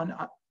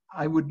Quran.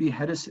 I would be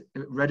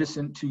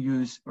reticent to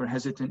use or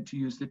hesitant to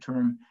use the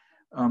term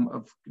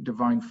of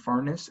divine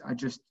farness.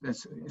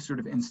 That's sort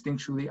of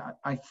instinctually,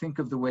 I think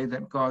of the way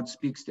that God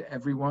speaks to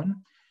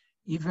everyone,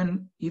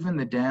 even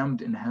the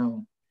damned in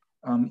hell,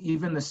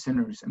 even the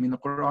sinners. I mean, the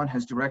Quran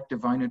has direct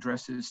divine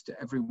addresses to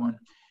everyone,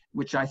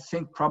 which I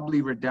think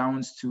probably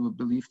redounds to a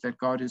belief that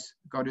God is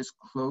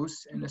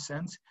close in a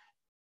sense.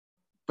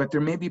 But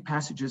there may be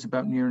passages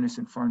about nearness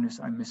and farness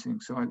I'm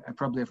missing, so I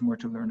probably have more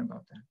to learn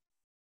about that.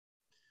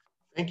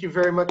 Thank you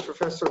very much,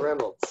 Professor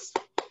Reynolds.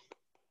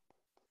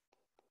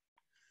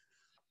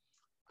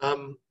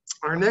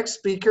 Our next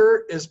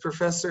speaker is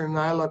Professor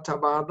Nayla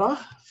Tabbara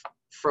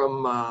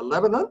from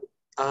Lebanon.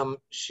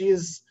 She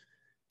is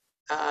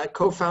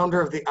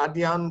co-founder of the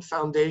Adyan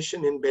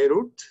Foundation in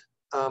Beirut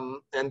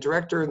and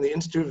director in the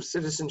Institute of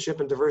Citizenship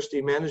and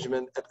Diversity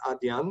Management at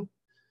Adyan.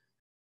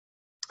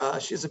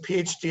 She has a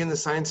PhD in the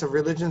science of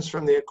religions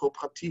from the École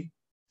pratique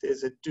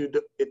des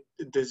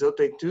hautes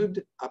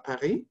études à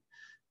Paris.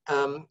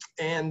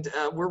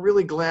 We're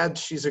really glad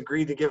she's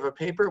agreed to give a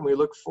paper, and we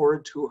look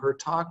forward to her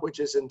talk, which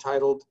is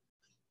entitled,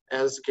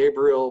 as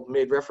Gabriel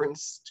made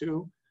reference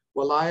to,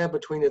 Walaya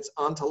between its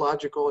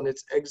ontological and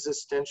its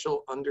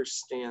existential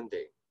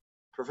understanding.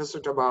 Professor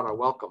Tabbara,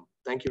 welcome.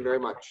 Thank you very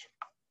much.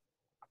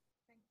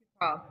 Thank you,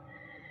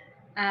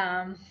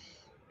 Paul.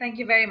 Thank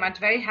you very much.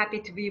 Very happy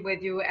to be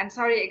with you. And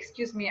sorry,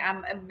 excuse me,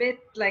 I'm a bit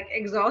like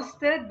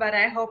exhausted, but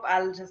I hope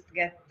I'll just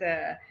get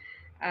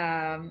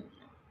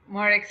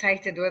more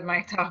excited with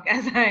my talk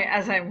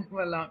as I move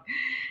along.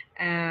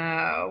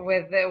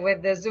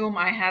 With the Zoom,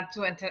 I had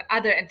two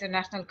other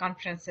international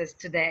conferences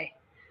today.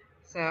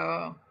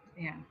 So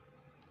yeah.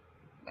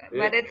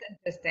 But it's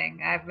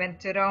interesting. I've been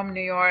to Rome,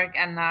 New York,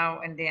 and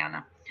now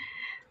Indiana.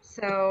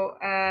 So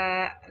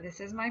this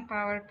is my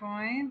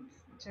PowerPoint.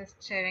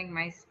 Just sharing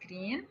my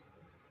screen.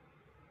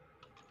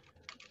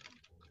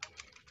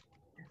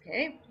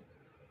 Okay.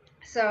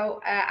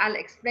 So I'll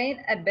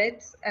explain a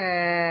bit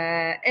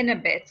in a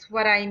bit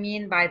what I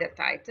mean by the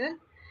title.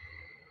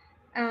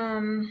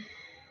 Sorry.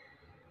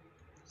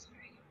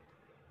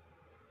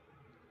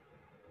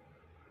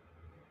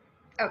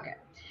 Okay.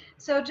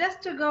 So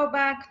just to go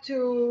back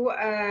to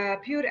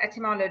pure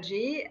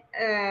etymology,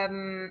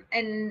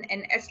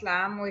 in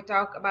Islam, we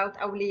talk about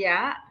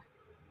awliya,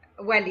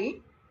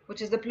 wali,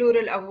 which is the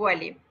plural of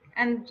wali.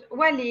 And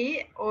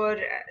wali or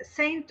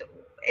saint,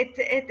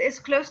 it is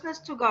closeness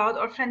to God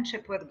or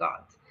friendship with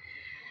God.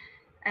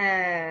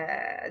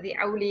 The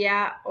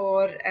awliya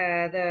or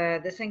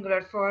the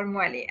singular form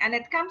wali. And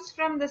it comes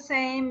from the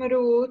same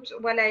root,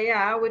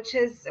 walaya, which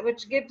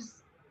gives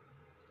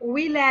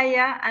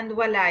wilaya and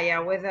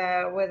walaya with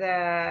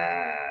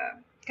a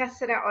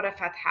kasra or a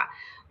fatha.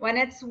 When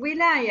it's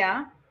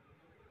wilaya,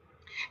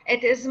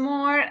 it is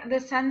more the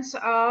sense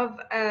of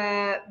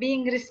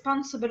being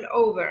responsible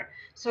over.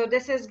 So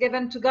this is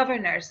given to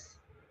governors.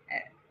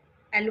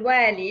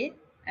 Al-wali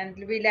and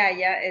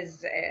wilaya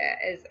is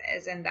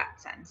in that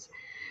sense.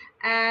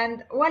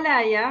 And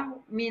walaya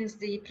means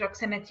the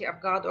proximity of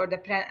God or the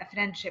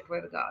friendship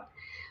with God.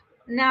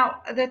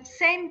 Now, the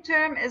same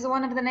term is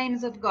one of the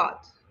names of God.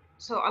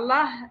 So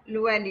Allah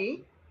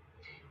al-Wali,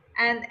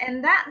 and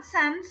in that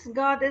sense,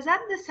 God is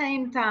at the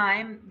same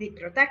time the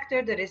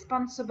protector, the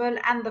responsible,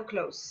 and the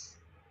close.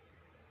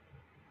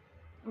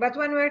 But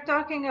when we're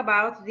talking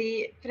about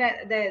the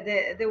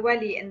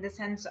Wali in the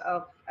sense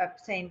of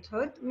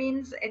sainthood,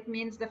 it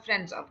means the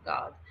friends of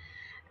God.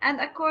 And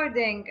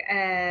according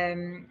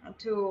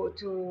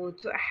to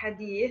a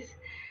hadith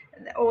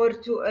or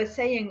to a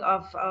saying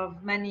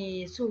of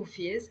many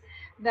Sufis,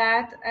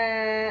 that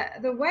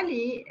the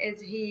Wali is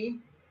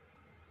he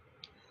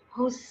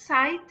whose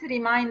sight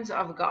reminds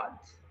of God.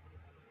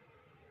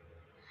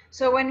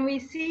 So when we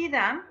see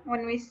them,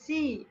 when we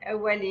see a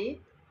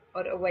wali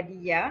or a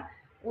waliya,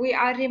 we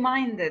are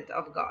reminded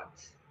of God.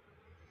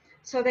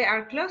 So they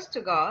are close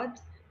to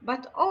God,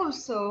 but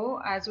also,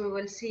 as we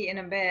will see in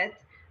a bit,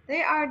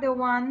 they are the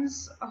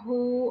ones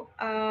who,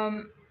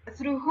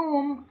 through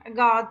whom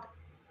God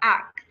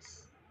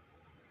acts.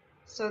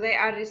 So they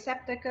are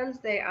receptacles,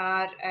 they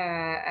are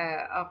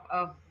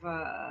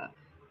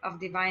of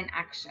divine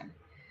action.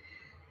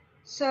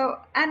 So,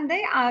 and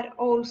they are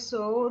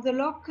also the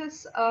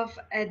locus of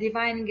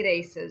divine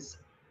graces.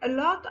 A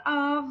lot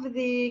of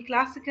the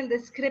classical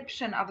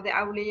description of the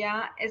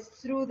awliya is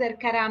through their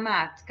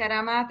karamat.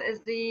 Karamat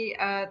is the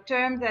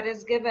term that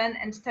is given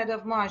instead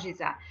of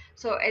mu'jiza.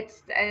 So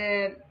it's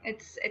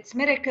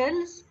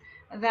miracles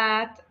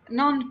that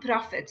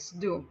non-prophets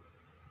do.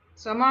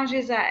 So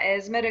mu'jiza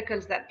is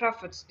miracles that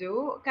prophets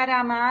do.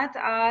 Karamat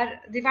are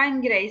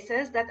divine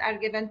graces that are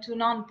given to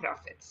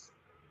non-prophets.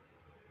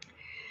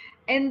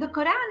 In the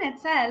Quran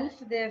itself,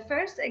 the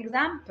first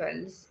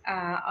examples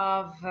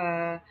of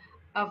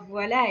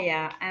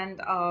walaya and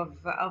of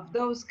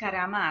those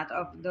karamat,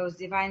 of those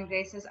divine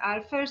graces,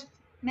 are first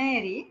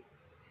Mary,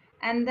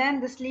 and then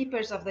the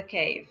sleepers of the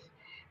cave.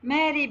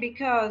 Mary,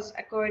 because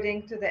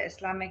according to the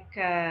Islamic,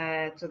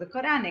 to the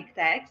Quranic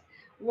text,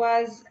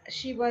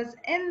 she was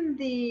in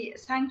the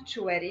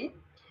sanctuary,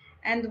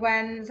 and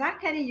when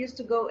Zachary used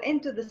to go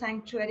into the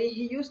sanctuary,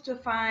 he used to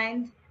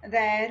find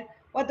there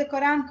what the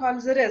Quran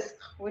calls rizq,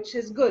 which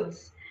is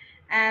goods,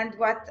 and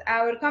what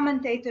our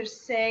commentators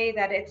say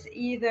that it's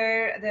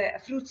either the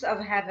fruits of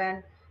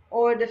heaven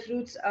or the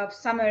fruits of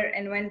summer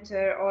and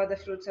winter or the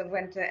fruits of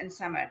winter and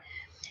summer.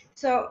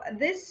 So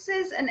this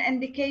is an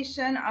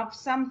indication of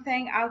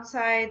something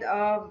outside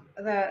of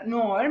the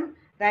norm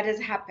that is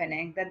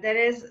happening, that there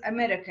is a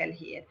miracle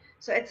here.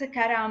 So it's a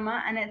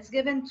karama, and it's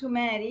given to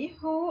Mary,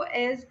 who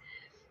is,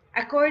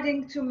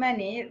 according to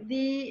many,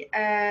 the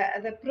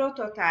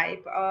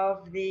prototype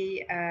of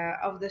the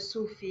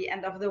Sufi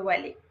and of the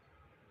Wali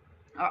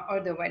or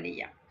the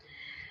Waliya.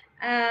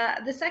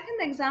 The second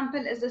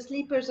example is the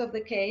sleepers of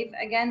the cave.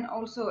 Again,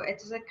 also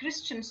it is a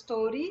Christian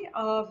story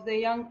of the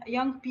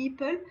young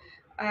people.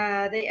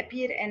 They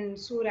appear in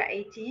Surah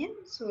 18,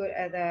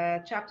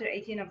 the chapter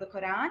 18 of the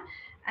Quran,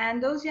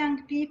 and those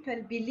young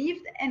people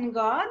believed in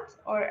God,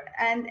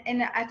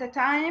 at a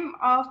time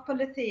of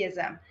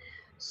polytheism.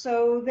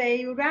 So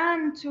they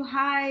ran to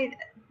hide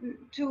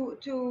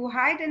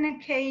in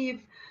a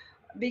cave,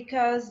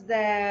 because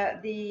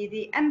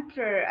the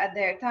emperor at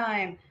their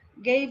time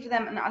gave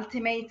them an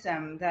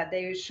ultimatum that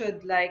they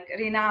should like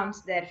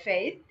renounce their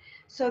faith.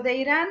 So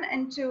they ran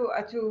into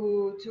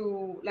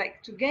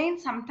to gain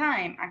some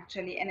time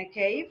actually in a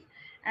cave,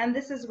 and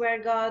this is where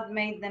God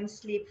made them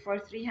sleep for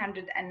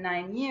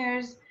 309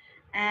 years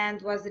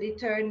and was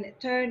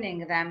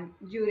turning them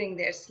during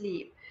their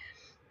sleep.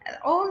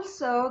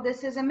 Also,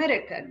 this is a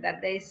miracle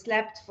that they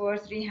slept for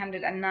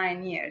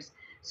 309 years.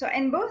 So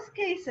in both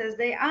cases,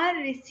 they are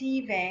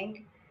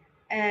receiving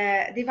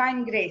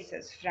divine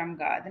graces from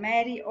God,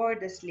 Mary or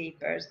the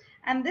sleepers.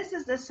 And this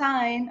is the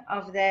sign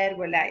of their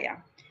Walaya.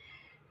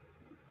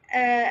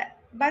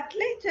 But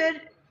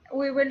later,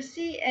 we will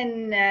see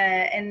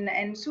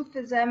in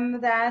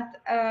Sufism that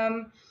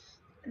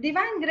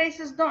divine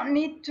graces don't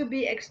need to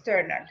be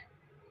external.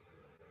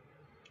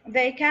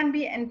 They can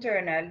be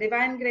internal.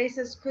 Divine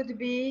graces could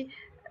be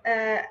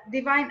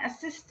divine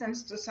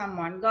assistance to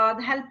someone,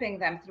 God helping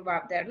them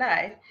throughout their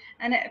life.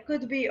 And it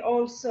could be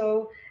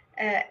also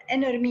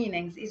inner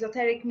meanings,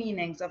 esoteric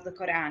meanings of the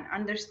Quran,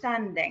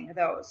 understanding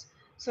those.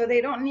 So they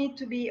don't need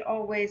to be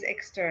always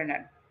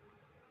external.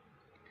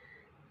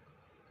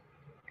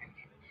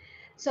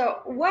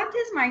 So what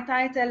is my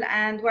title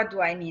and what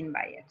do I mean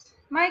by it?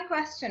 My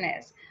question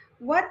is,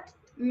 what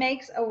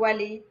makes a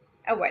wali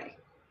a wali?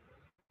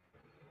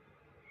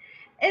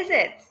 Is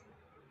it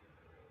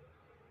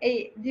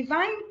a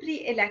divine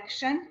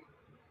pre-election,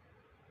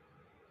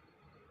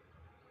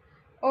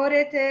 or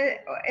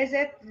is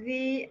it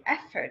the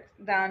effort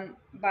done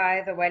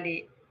by the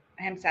wali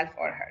himself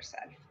or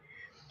herself?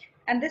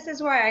 And this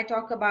is why I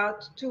talk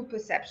about two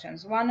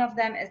perceptions. One of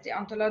them is the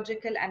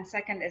ontological and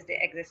second is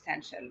the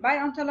existential. By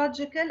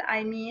ontological,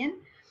 I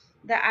mean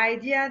the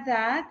idea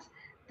that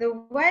the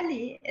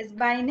wali is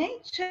by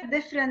nature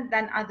different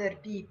than other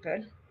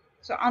people.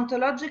 So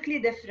ontologically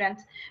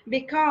different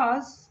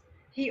because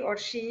he or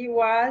she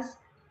was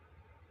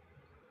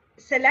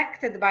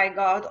selected by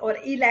God or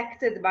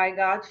elected by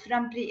God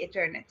from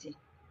pre-eternity.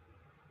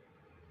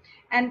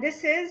 And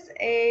this is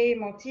a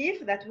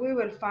motif that we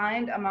will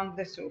find among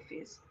the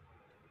Sufis.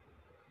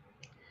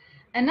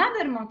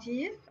 Another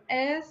motif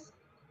is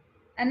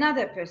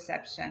another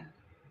perception,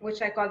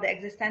 which I call the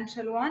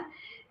existential one,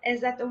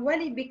 is that a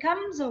wali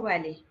becomes a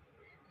wali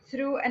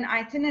through an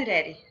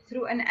itinerary,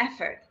 through an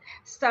effort,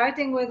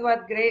 starting with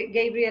what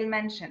Gabriel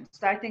mentioned,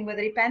 starting with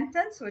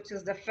repentance, which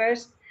is the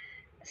first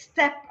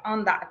step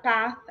on that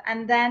path,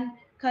 and then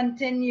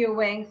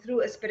continuing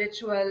through a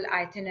spiritual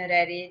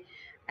itinerary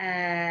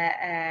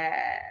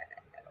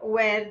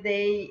where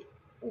they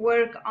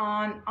work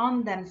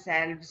on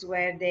themselves,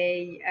 where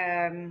they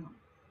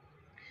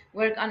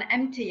work on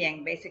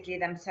emptying basically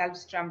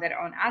themselves from their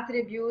own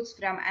attributes,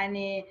 from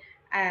any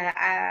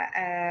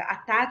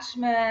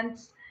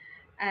attachments,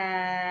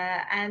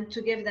 and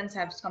to give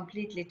themselves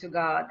completely to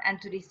God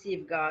and to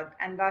receive God,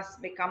 and thus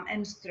become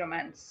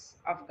instruments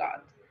of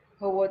God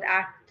who would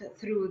act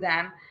through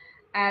them,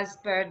 as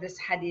per this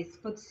hadith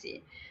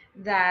Qudsi,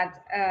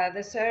 that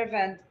the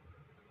servant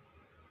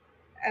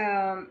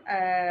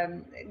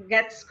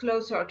gets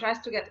closer or tries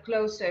to get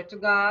closer to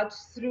God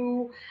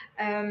through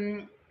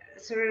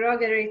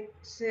surrogatory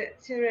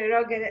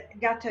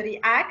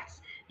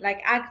acts,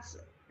 like acts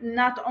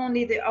not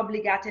only the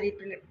obligatory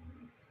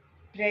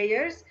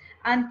prayers,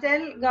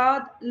 until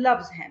God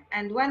loves him.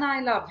 And when I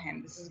love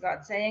him, this is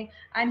God saying,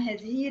 I'm his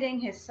hearing,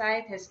 his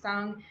sight, his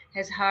tongue,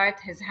 his heart,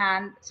 his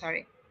hand.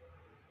 Sorry.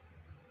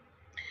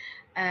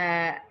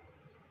 I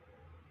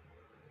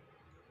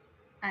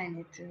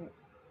need to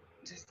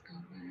just go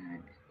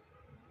back.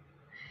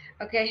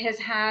 Okay,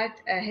 his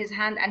heart, his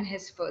hand, and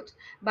his foot.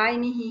 By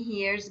me he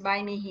hears,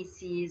 by me he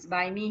sees,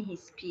 by me he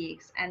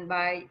speaks, and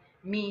by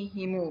me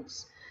he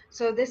moves.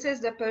 So this is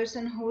the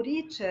person who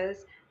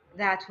reaches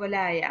that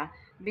walaya,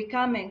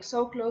 becoming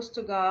so close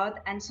to God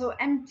and so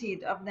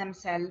emptied of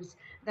themselves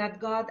that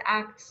God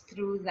acts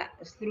through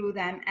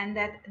them, and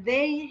that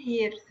they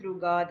hear through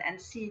God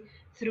and see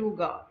through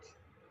God.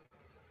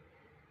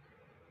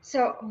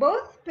 So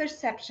both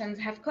perceptions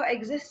have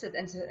coexisted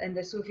in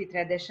the Sufi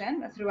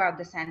tradition throughout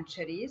the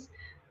centuries.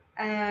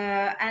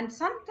 And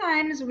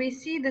sometimes we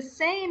see the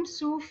same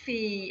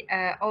Sufi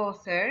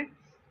author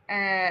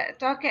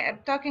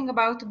talking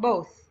about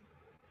both.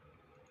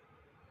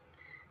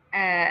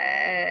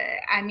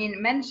 I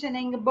mean,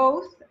 mentioning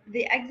both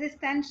the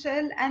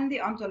existential and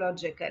the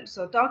ontological.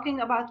 So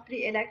talking about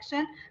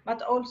pre-election,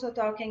 but also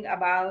talking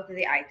about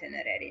the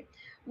itinerary.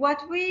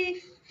 What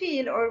we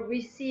feel, or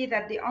we see,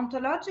 that the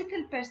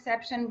ontological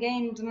perception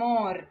gained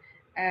more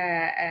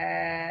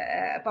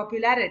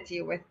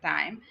popularity with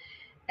time.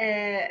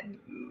 And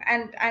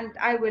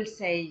I will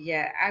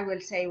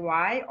say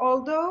why.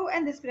 Although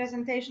in this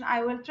presentation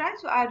I will try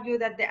to argue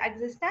that the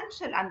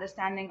existential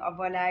understanding of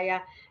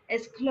walaya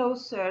is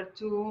closer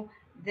to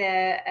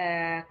the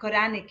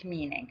Quranic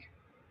meaning.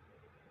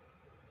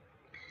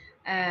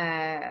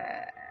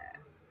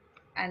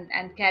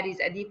 and carries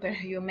a deeper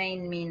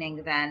humane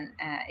meaning than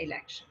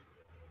election.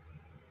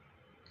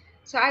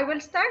 So I will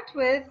start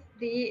with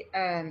the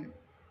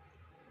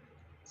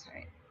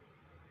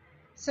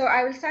So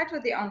I will start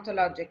with the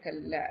ontological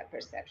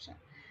perception.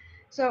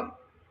 So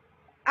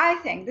I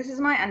think, this is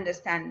my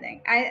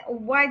understanding,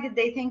 why did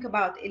they think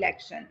about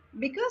election?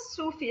 Because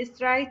Sufis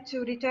try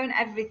to return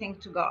everything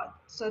to God.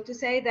 So to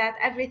say that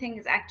everything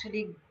is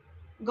actually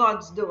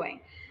God's doing.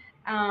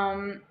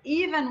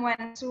 Even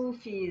when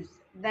Sufis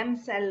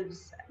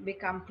themselves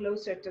become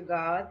closer to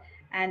God,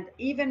 and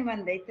even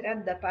when they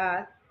tread the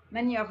path,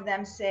 many of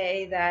them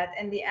say that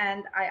in the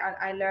end,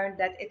 I learned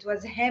that it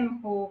was Him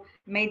who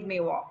made me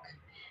walk.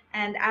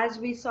 And as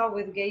we saw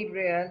with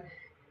Gabriel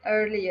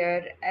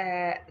earlier,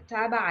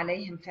 Taba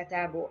alayhim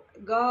fatabu,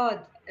 God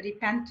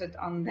repented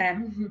on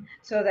them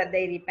so that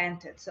they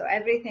repented. So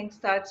everything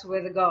starts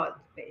with God,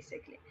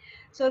 basically.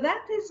 So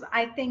that is,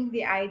 I think,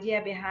 the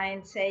idea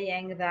behind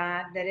saying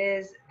that there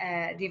is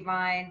a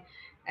divine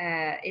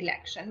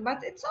election.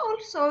 But it's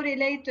also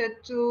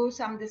related to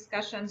some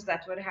discussions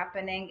that were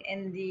happening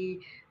in the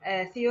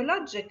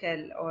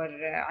theological or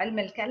ilm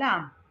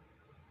al-kalam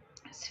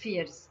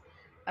spheres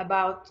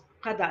about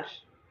qadar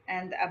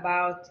and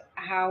about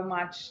how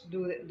much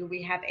do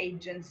we have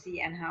agency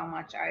and how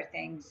much are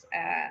things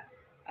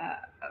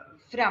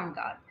from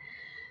God.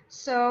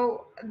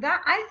 So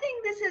that, I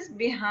think, this is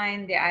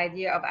behind the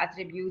idea of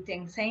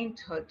attributing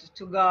sainthood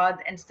to God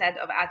instead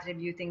of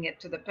attributing it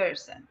to the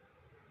person.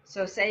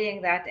 So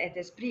saying that it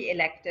is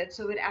pre-elected,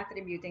 so we're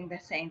attributing the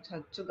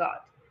sainthood to God.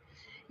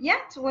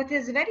 Yet what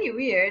is very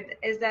weird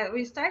is that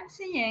we start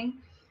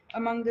seeing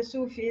among the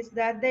Sufis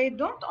that they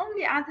don't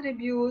only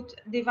attribute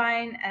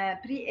divine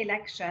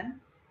pre-election,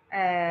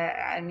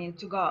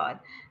 to God,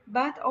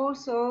 but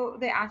also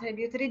they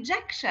attribute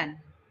rejection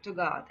to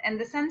God, in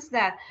the sense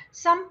that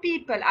some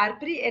people are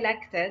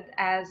pre-elected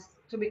as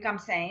to become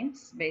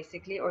saints,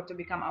 basically, or to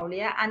become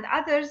awliya, and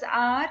others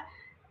are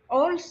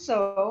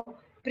also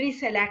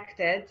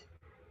pre-selected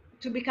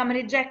to become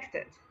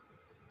rejected,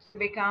 to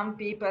become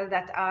people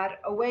that are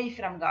away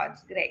from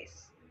God's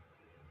grace.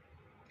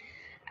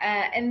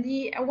 In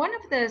one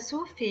of the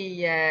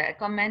Sufi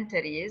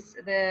commentaries,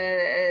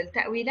 the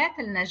Ta'wilat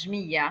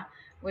al-Najmiya,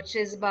 which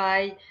is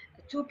by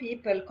two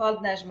people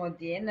called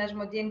Najmuddin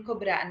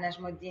Kubra and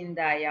Najmuddin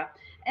Daya,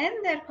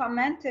 in their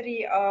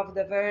commentary of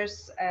the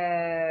verse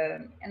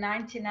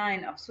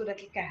 99 of Surah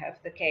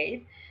Al-Kahf, the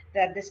cave,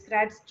 that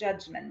describes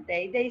Judgment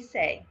Day, they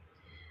say,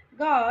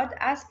 God,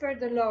 as per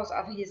the laws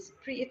of his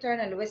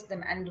pre-eternal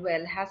wisdom and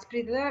will, has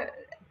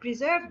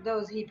preserved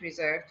those he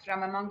preserved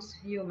from amongst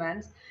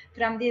humans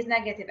from these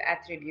negative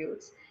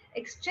attributes,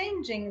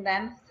 exchanging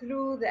them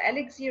through the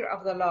elixir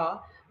of the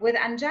law with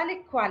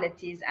angelic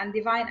qualities and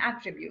divine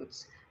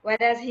attributes,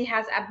 whereas he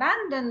has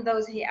abandoned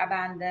those he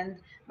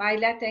abandoned by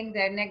letting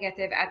their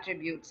negative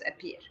attributes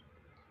appear.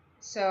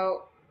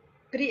 So,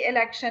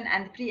 pre-election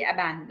and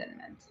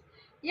pre-abandonment.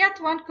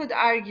 Yet one could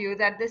argue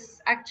that this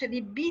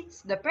actually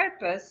beats the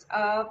purpose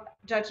of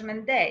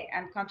Judgment Day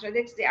and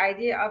contradicts the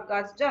idea of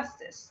God's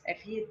justice.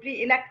 If he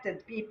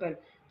pre-elected people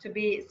to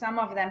be, some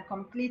of them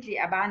completely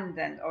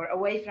abandoned or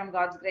away from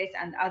God's grace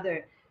and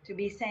other to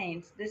be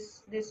saints,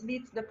 this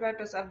beats the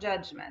purpose of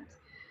judgment.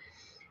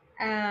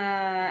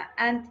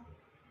 And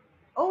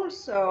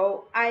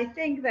also, I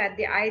think that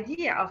the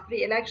idea of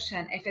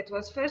pre-election, if it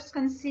was first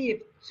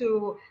conceived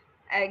to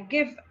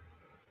give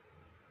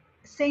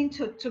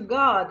sainthood to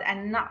God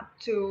and not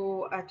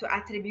to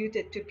attribute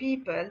it to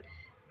people,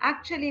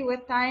 actually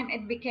with time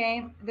it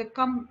became the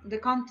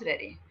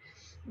contrary,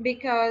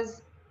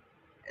 because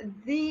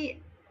the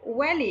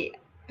wali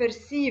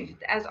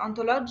perceived as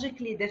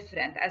ontologically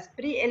different, as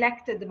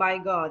pre-elected by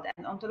God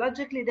and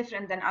ontologically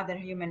different than other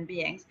human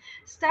beings,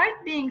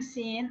 start being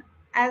seen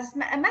as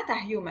a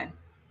meta-human.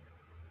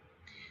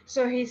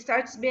 So he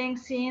starts being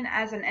seen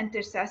as an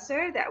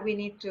intercessor that we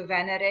need to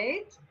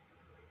venerate,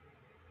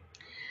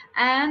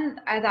 and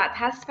that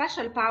has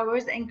special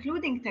powers,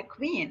 including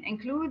takween,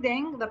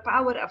 including the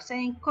power of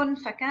saying kun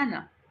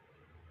fakana.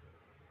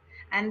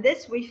 And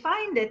this, we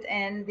find it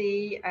in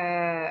the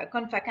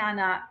kun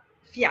fakana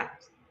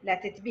fiat,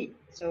 let it be.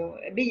 So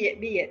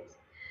be it.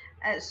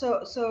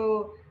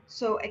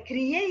 So a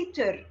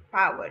creator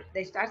power,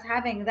 they start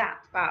having that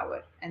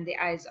power in the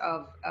eyes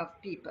of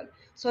people.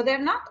 So they're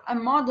not a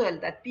model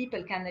that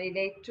people can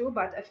relate to,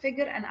 but a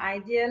figure, an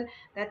ideal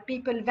that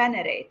people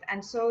venerate.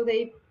 And so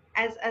they,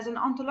 as an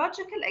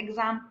ontological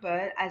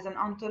example, as an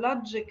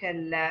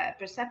ontological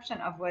perception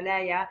of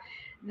walaya,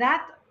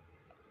 that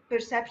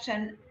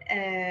perception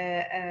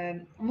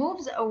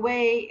moves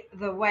away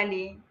the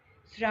wali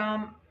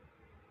from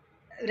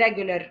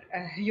regular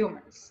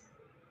humans.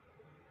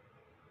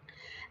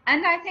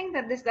 And I think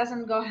that this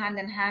doesn't go hand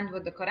in hand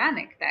with the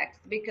Quranic text,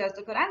 because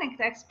the Quranic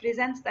text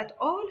presents that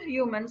all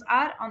humans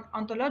are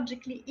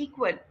ontologically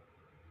equal.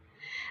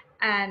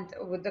 And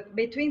with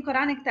between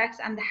Quranic text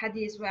and the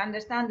Hadith, we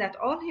understand that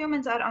all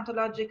humans are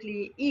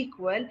ontologically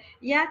equal,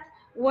 yet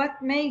what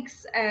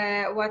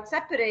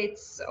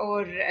separates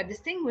or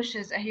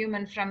distinguishes a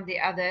human from the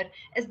other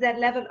is their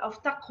level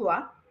of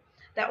taqwa,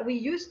 that we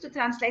used to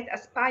translate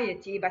as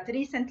piety, but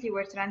recently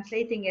we're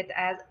translating it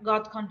as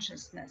God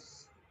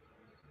consciousness.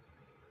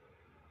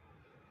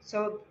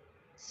 So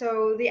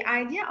the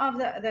idea of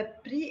the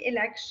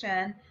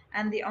pre-election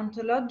and the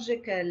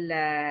ontological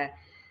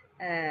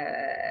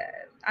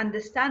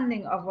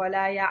understanding of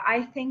Walaya,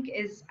 I think,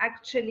 is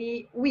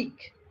actually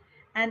weak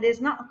and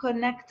is not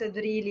connected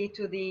really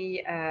to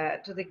the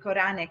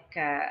Quranic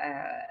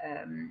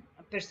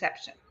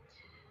perception.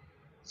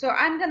 So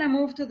I'm going to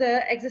move to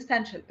the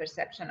existential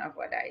perception of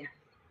Walaya.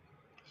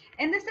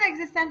 In this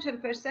existential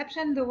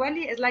perception, the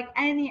wali is like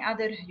any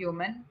other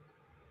human.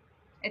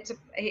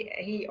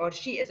 He or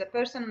she is a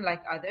person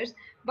like others,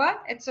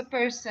 but it's a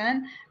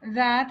person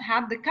that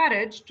had the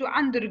courage to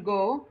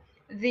undergo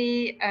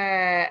the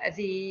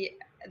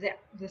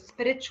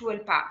spiritual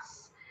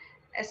path.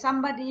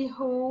 Somebody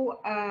who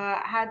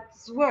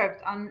has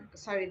worked on,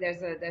 sorry,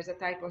 there's a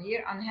typo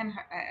here, on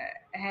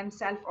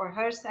himself or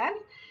herself,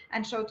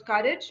 and showed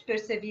courage,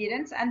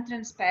 perseverance, and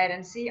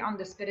transparency on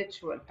the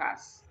spiritual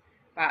path.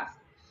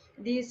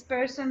 These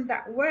persons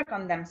that work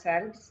on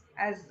themselves,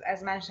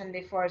 as mentioned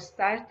before,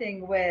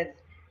 starting with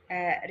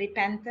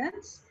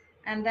repentance,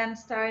 and then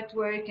start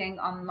working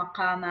on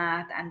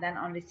maqamat, and then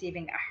on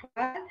receiving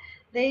ahwal,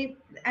 they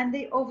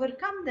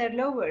overcome their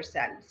lower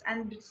selves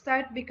and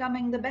start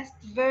becoming the best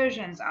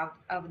versions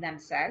of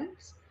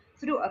themselves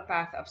through a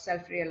path of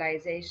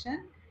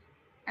self-realization,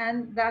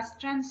 and thus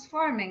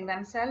transforming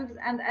themselves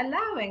and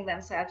allowing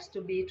themselves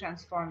to be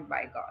transformed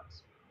by God.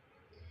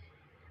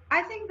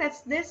 I think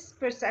that this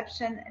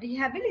perception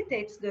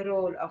rehabilitates the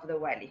role of the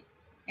wali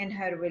in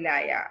her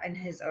wilaya, in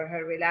his or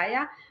her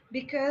wilaya,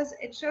 because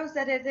it shows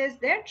that it is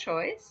their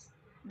choice,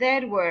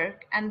 their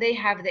work, and they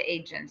have the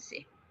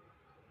agency.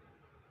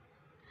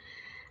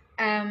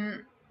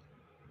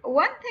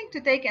 One thing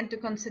to take into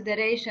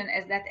consideration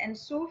is that in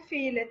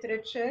Sufi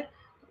literature,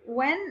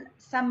 when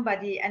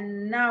somebody,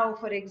 and now,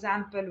 for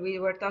example, we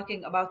were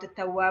talking about the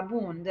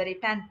tawabun, the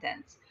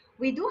repentance,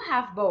 we do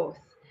have both.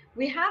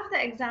 We have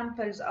the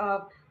examples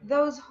of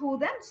those who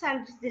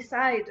themselves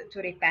decide to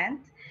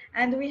repent,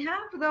 and we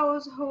have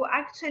those who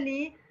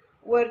actually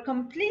were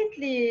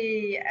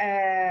completely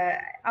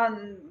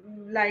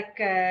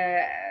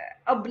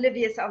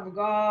oblivious of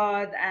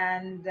God,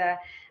 and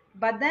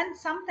but then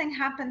something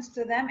happens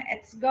to them.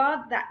 It's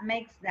God that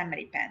makes them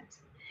repent.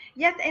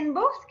 Yet in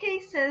both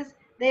cases,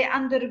 they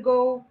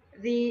undergo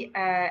the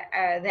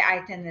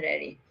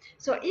itinerary.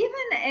 So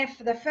even if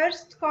the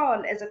first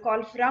call is a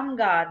call from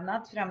God,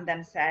 not from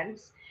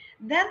themselves,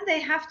 then they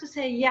have to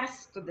say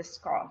yes to this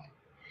call.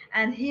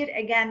 And here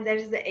again,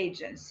 there's the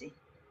agency.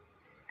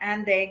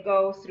 And they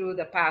go through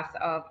the path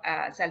of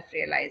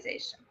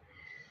self-realization.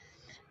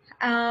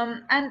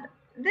 And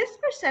this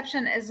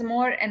perception is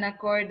more in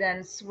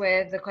accordance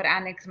with the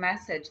Quranic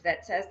message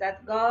that says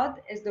that God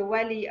is the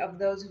wali of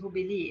those who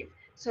believe.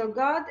 So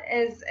God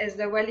is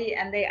the wali,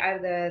 and they are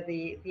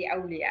the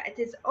awliya. It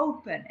is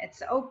open.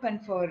 It's open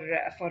for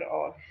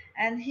all.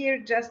 And here,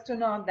 just to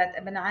note that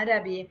Ibn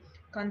Arabi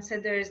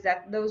considers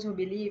that those who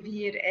believe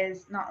here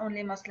is not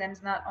only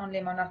Muslims, not only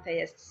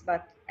monotheists,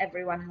 but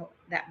everyone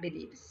that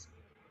believes.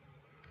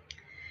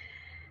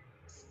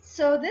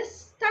 So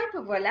this type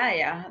of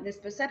walaya, this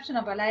perception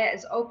of walaya,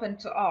 is open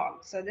to all.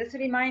 So this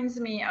reminds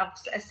me of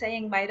a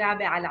saying by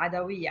Rabi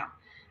al-Adawiyya.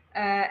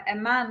 A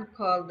man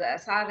called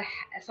Salih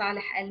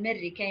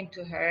al-Mirri came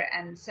to her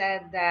and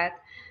said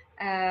that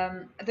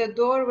the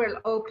door will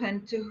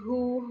open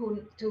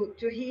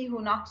to he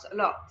who knocks a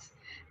lot.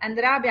 And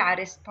Rabi'a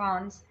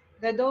responds,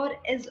 the door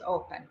is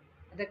open.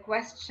 The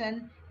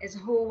question is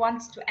who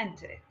wants to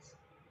enter it.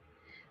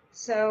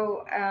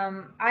 So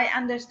I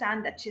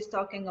understand that she's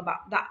talking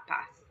about that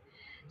path.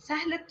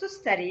 Sahl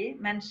al-Tustari,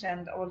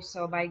 mentioned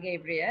also by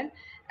Gabriel,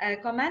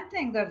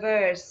 commenting the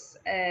verse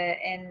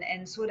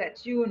in Surah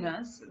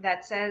Yunus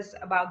that says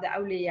about the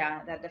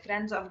awliya, that the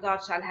friends of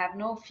God shall have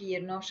no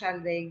fear, nor shall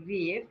they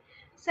grieve,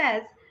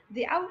 says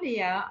the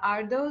awliya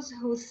are those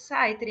whose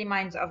sight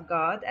reminds of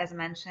God, as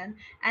mentioned,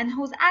 and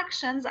whose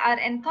actions are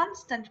in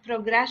constant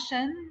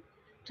progression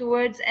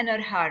towards inner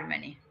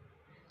harmony.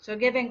 So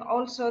giving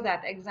also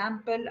that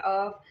example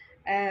of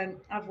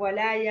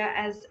walaya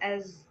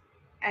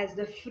as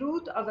the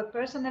fruit of a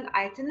personal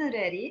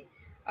itinerary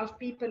of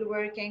people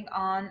working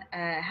on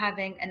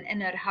having an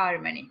inner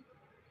harmony.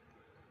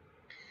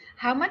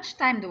 How much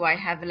time do I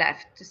have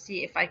left to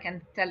see if I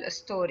can tell a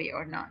story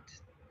or not?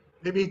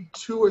 Maybe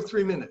 2 or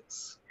 3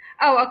 minutes.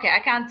 Oh, okay. I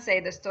can't say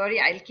the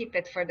story. I'll keep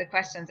it for the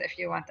questions if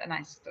you want a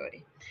nice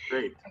story.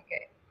 Great.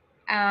 Okay.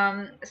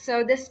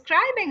 So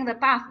describing the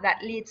path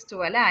that leads to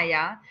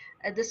walaya,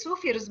 the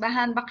Sufi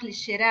Rusbahan Baqli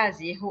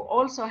Shirazi, who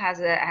also has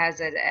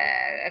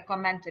a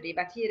commentary,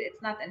 but here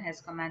it's not in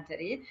his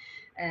commentary,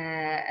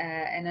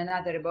 in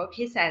another book,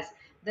 he says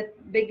the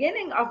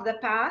beginning of the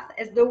path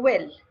is the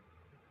will.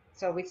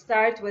 So we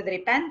start with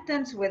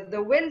repentance, with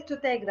the will to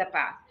take the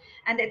path,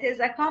 and it is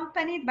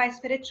accompanied by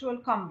spiritual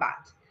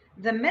combat.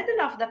 The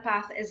middle of the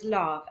path is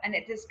love, and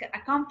it is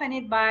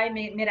accompanied by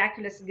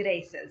miraculous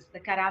graces, the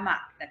karamat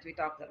that we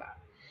talked about.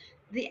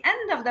 The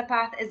end of the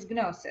path is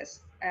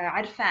gnosis,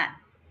 arfan.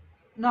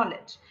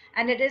 knowledge,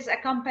 and it is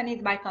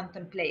accompanied by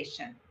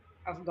contemplation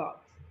of God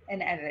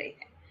in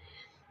everything.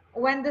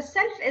 When the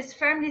self is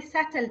firmly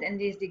settled in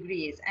these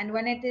degrees, and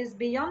when it is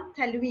beyond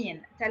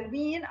talween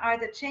are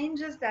the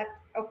changes that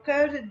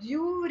occur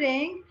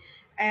during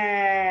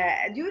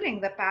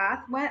the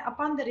path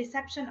upon the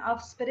reception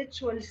of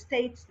spiritual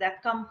states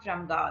that come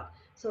from God.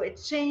 So it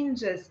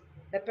changes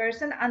the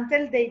person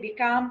until they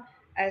become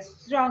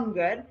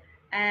stronger,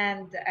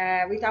 and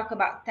we talk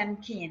about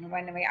tamkeen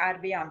when we are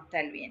beyond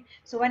talween.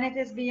 So when it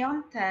is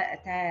beyond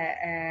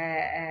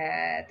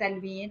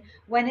talween,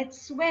 when it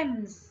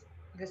swims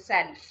the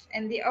self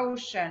in the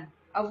ocean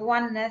of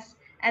oneness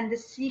and the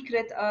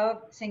secret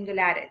of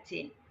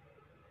singularity,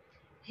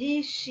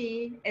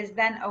 she is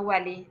then a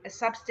wali, a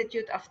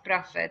substitute of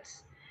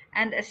prophets,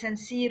 and a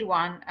sincere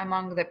one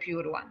among the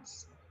pure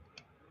ones.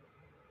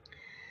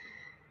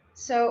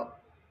 So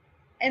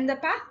in the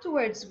path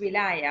towards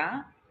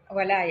walaya,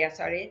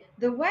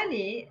 the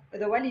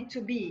wali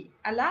to be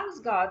allows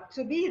God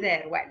to be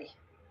their wali.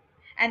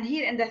 And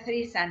here in the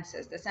three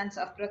senses, the sense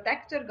of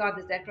protector, God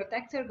is their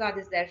protector, God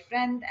is their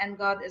friend, and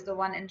God is the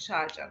one in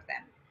charge of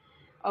them,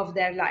 of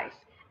their life.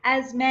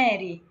 As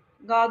Mary,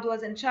 God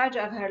was in charge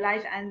of her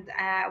life, and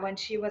when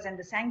she was in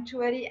the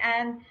sanctuary,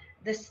 and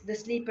the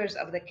sleepers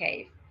of the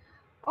cave.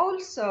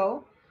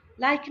 Also,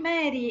 like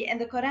Mary in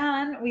the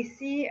Quran, we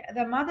see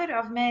the mother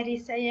of Mary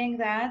saying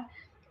that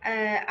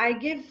I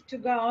give to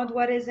God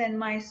what is in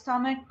my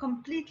stomach,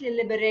 completely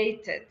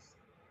liberated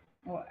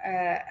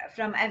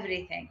from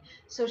everything.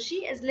 So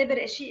she is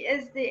liberated. She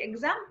is the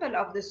example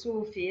of the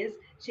Sufis.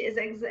 She is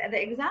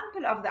the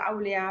example of the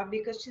awliya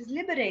because she's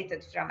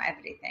liberated from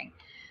everything.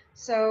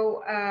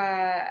 So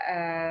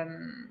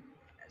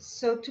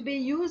so to be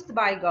used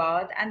by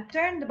God and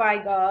turned by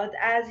God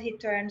as he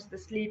turns the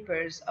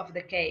sleepers of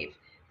the cave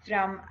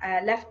from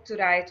left to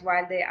right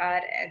while they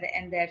are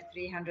in their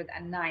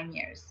 309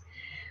 years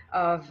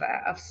of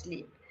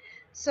sleep.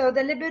 So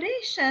the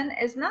liberation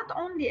is not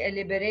only a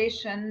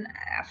liberation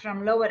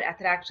from lower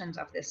attractions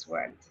of this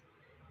world,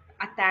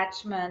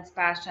 attachments,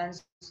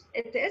 passions.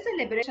 It is a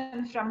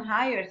liberation from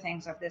higher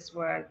things of this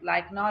world,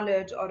 like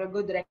knowledge or a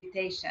good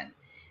reputation.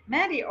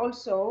 Mary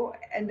also,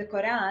 in the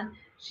Quran,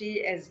 she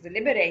is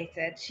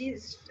liberated. She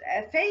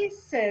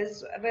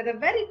faces with a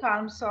very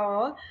calm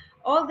soul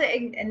all the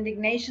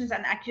indignations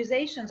and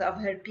accusations of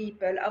her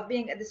people of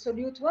being a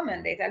dissolute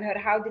woman. They tell her,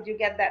 how did you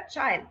get that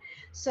child?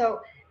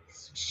 So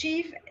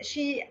she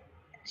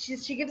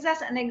gives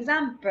us an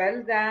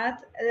example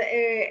that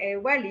a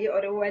wali or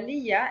a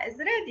waliya is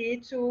ready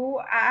to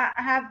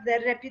have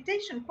their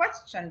reputation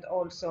questioned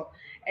also.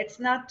 It's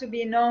not to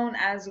be known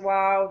as,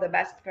 wow, the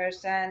best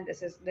person,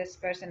 this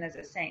person is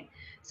a saint.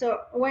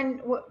 So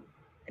when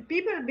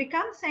people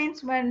become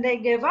saints when they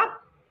give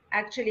up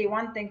actually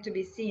wanting to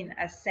be seen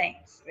as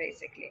saints,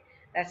 basically.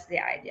 That's the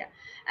idea.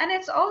 And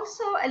it's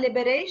also a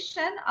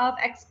liberation of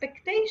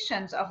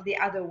expectations of the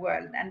other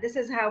world. And this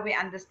is how we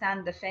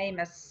understand the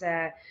famous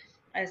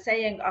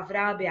saying of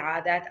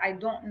Rabi'a, that I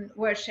don't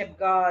worship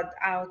God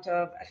out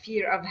of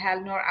fear of hell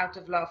nor out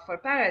of love for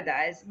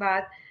paradise,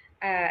 but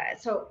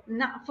so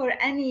not for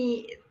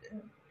any,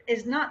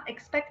 is not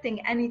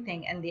expecting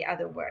anything in the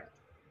other world.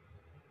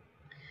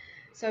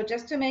 So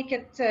just to make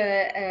it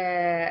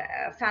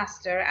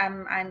faster,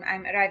 I'm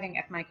arriving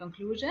at my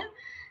conclusion.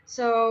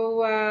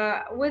 So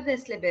with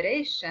this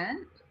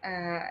liberation,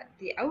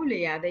 the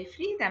awliya, they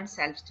free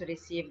themselves to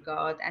receive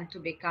God and to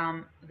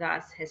become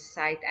thus his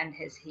sight and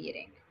his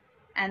hearing,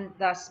 and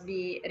thus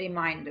be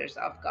reminders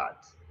of God.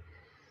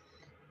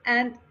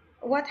 And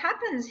what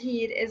happens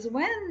here is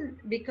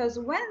because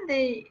when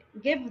they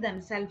give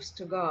themselves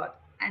to God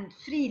and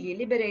freely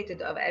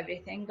liberated of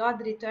everything, God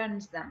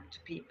returns them to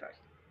people.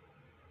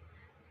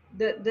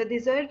 The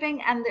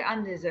deserving and the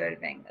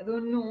undeserving.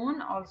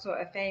 Dhunnun, also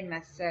a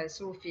famous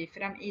Sufi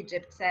from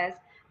Egypt, says,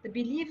 the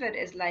believer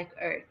is like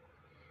earth.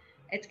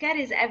 It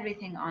carries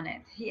everything on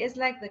it. He is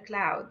like the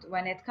cloud.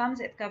 When it comes,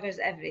 it covers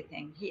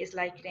everything. He is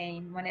like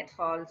rain. When it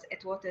falls,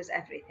 it waters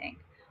everything,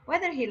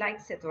 whether he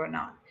likes it or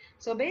not.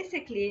 So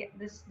basically,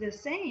 the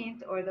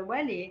saint or the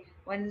wali,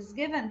 when it's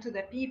given to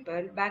the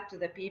people, back to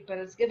the people,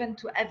 is given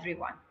to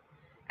everyone.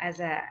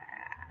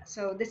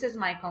 So this is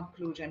my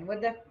conclusion. With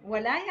the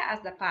walaya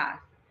as the path,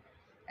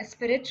 a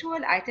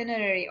spiritual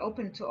itinerary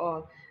open to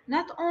all,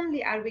 not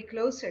only are we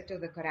closer to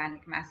the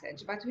Quranic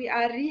message, but we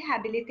are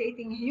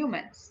rehabilitating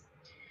humans.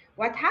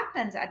 What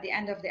happens at the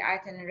end of the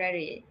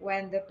itinerary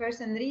when the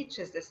person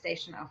reaches the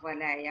station of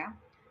walaya,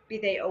 be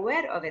they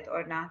aware of it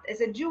or not,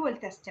 is a dual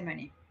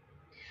testimony.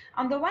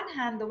 On the one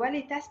hand, the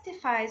wali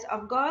testifies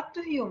of God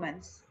to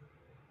humans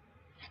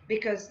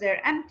because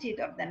they're emptied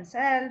of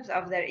themselves,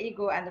 of their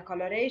ego and the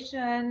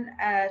coloration,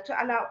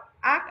 to allow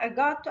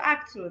God to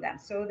act through them.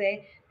 So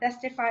they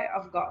testify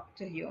of God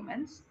to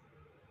humans,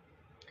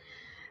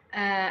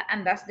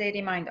 and thus they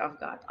remind of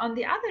God. On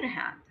the other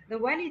hand, the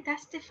wali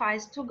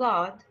testifies to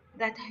God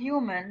that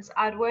humans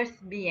are worth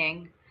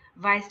being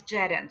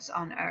vicegerents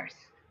on earth,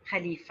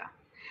 Khalifa,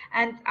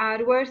 and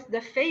are worth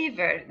the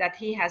favor that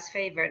he has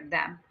favored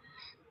them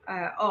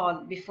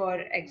all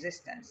before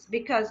existence.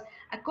 Because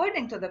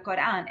according to the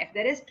Quran, if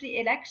there is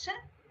pre-election,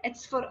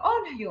 it's for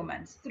all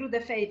humans through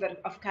the favor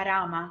of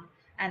karama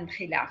and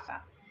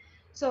khilafa.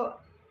 So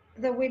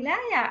the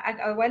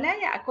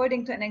walaya,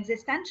 according to an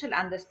existential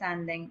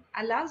understanding,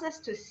 allows us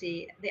to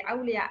see the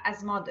awliya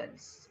as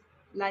models,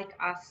 like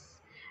us,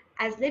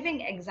 as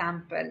living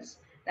examples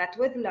that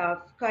with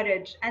love,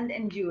 courage, and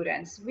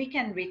endurance, we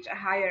can reach a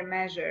higher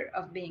measure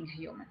of being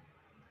human.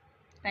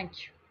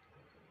 Thank you.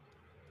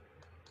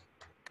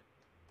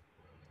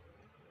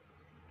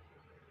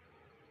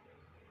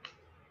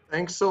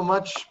 Thanks so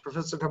much,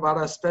 Professor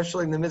Tabbara,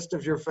 especially in the midst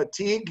of your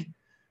fatigue,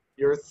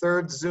 your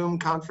third Zoom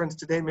conference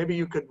today. Maybe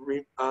you could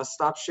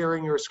stop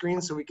sharing your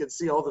screen so we could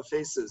see all the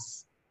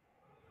faces.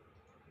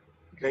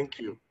 Thank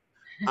you.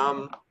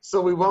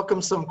 So we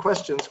welcome some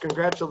questions.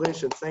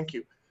 Congratulations, thank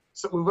you.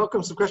 So we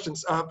welcome some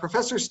questions.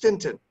 Professor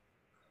Stinton.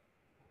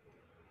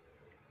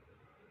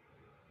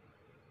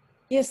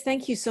 Yes,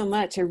 thank you so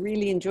much. I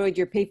really enjoyed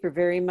your paper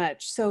very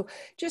much. So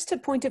just a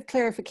point of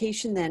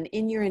clarification then,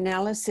 in your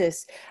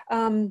analysis,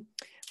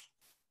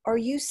 are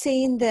you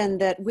saying then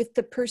that with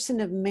the person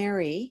of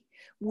Mary,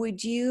 would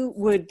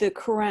the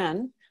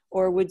Quran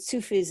or would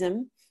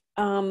Sufism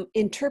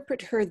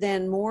interpret her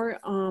then more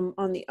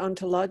on the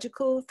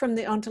ontological, from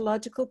the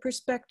ontological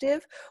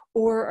perspective,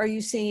 or are you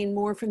saying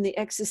more from the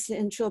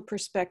existential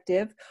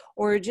perspective?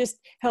 Or just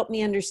help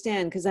me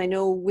understand, because I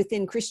know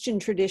within Christian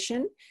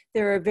tradition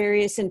there are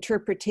various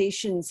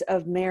interpretations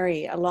of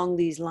Mary along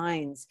these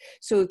lines.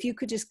 So if you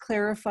could just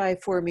clarify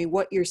for me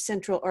what your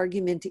central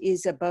argument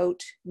is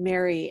about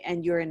Mary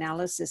and your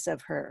analysis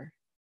of her.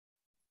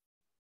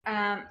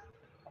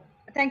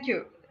 Thank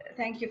you.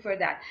 Thank you for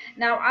that.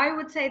 Now, I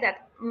would say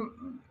that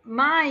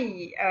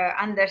my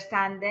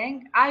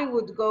understanding, I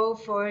would go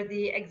for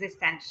the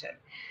existential.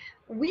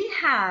 We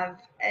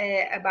have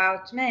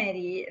about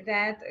Mary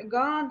that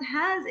God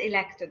has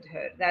elected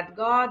her, that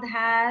God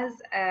has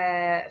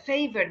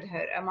favored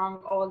her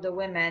among all the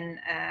women,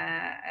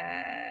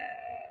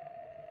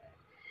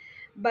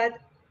 but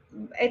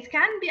it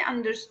can be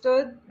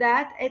understood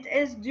that it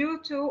is due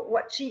to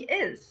what she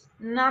is,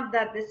 not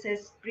that this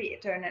is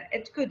pre-eternal.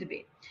 It could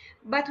be.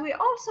 But we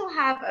also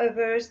have a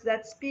verse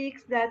that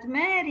speaks that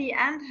Mary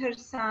and her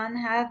son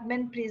have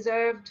been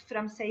preserved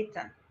from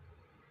Satan.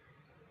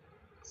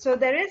 So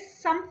there is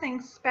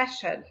something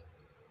special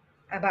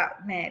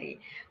about Mary.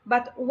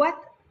 But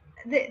what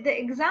the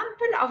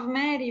example of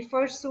Mary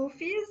for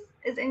Sufis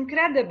is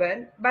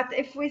incredible. But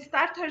if we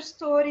start her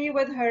story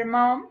with her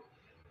mom,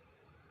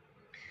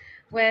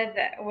 with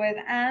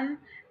Anne,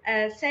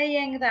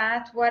 saying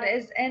that what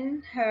is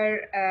in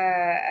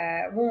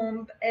her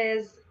womb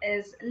is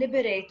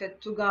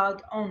liberated to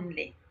God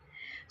only.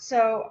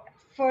 So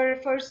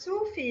for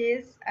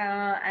Sufis,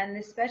 and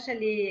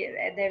especially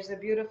there's a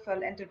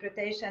beautiful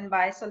interpretation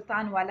by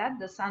Sultan Walad,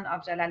 the son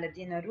of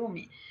Jalaluddin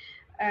Rumi.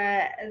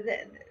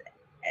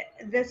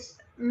 This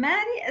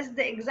Mary is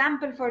the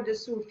example for the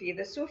Sufi.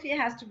 The Sufi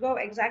has to go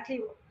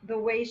exactly the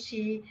way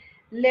she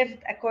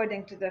lived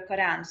according to the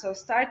Quran. So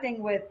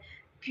starting with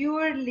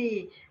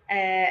purely,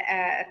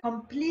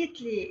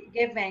 completely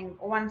giving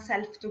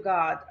oneself to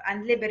God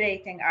and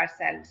liberating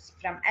ourselves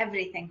from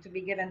everything to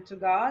be given to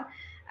God,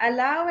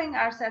 allowing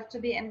ourselves to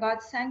be in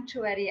God's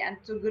sanctuary and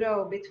to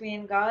grow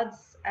between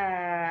God's,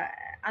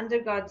 under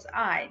God's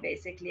eye,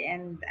 basically.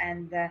 And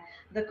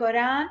the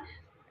Quran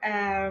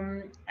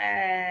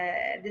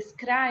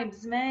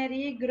describes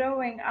Mary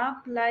growing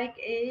up like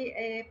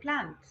a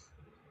plant,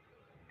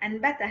 and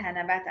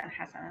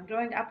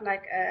growing up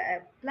like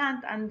a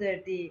plant under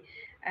the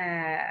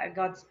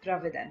God's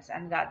providence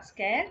and God's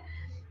care,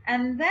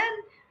 and then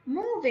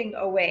moving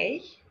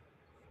away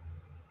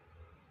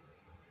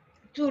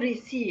to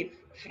receive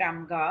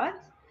from God,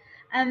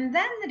 and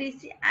then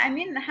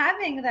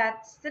having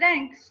that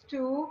strength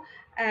to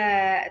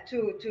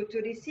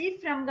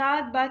receive from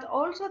God, but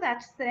also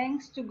that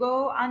strength to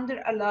go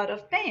under a lot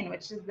of pain,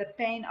 which is the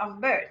pain of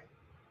birth.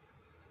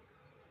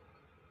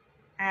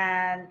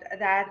 And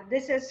that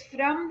this is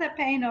from the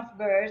pain of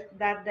birth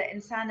that the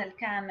insan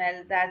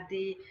al-kamil, that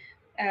the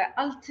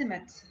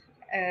ultimate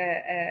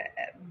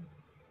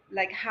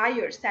like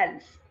higher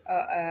self,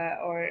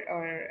 or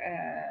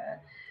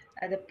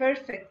the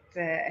perfect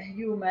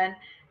human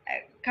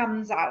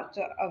comes out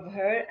of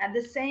her. And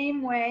the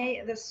same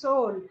way the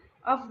soul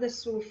of the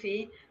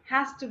Sufi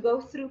has to go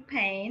through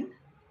pain,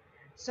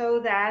 so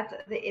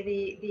that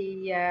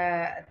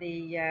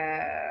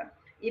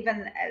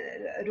even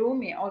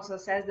Rumi also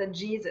says that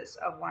Jesus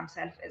of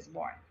oneself is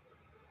born,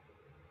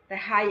 the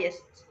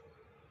highest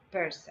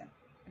person,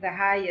 the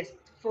highest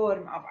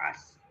form of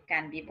us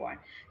can be born.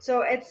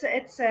 So it's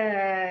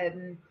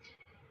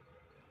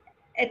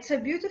a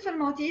beautiful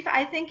motif.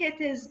 I think it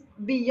is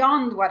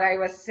beyond what I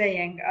was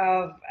saying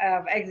of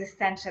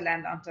existential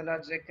and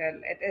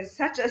ontological. It is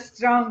such a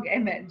strong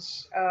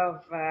image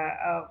of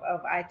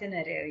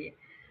itinerary.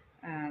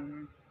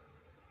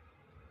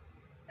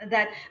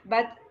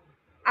 But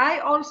I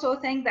also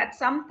think that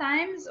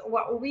sometimes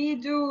what we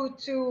do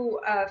to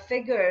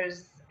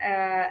figures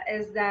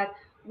is that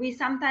we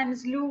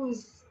sometimes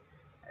lose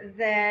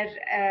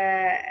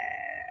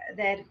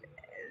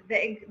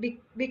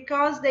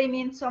because they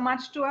mean so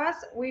much to us,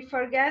 we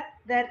forget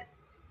that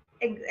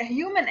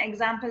human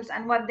examples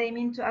and what they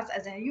mean to us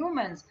as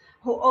humans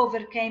who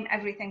overcame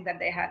everything that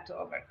they had to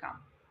overcome.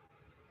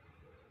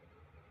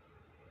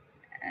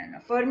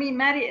 And for me,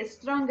 Mary is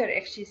stronger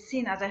if she's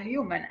seen as a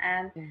human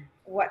and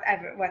what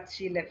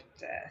she lived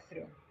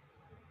through.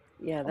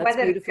 Yeah, that's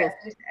whether beautiful.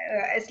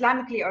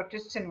 Islamically or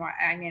Christian,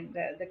 I mean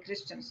the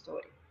Christian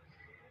story.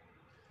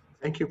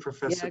 Thank you,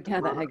 Professor.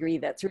 Yeah, I agree.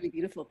 That's really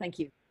beautiful. Thank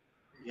you.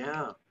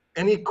 Yeah.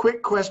 Any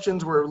quick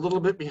questions? We're a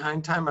little bit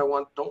behind time. I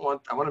want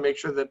to make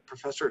sure that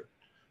Professor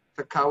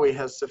Takawi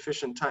has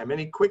sufficient time.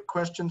 Any quick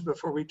questions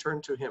before we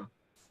turn to him?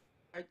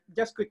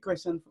 Just quick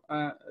question.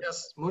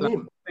 Yes,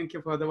 Munim. Thank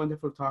you for the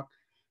wonderful talk.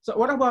 So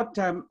what about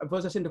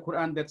verses in the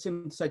Quran that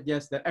seem to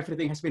suggest that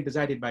everything has been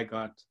decided by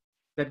God?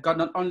 That God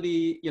not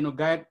only,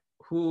 guide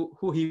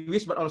who he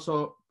wished, but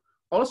also,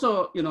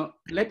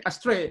 led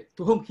astray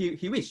to whom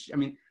he wished. I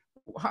mean,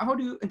 how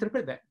do you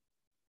interpret that?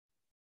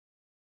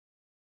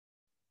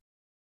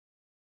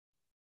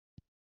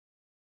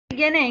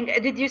 Beginning,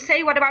 did you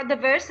say what about the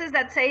verses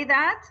that say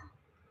that?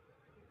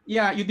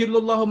 Yeah,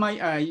 yudillullahu ma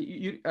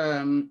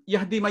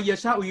yahdi ma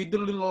yasha wa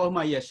yudillullahu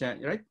ma yasha,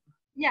 right?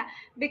 Yeah,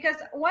 because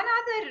one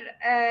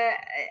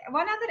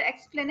other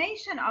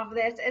explanation of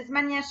this is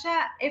man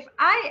yasha. If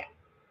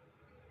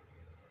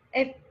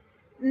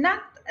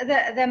not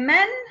the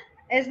man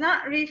is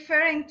not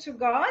referring to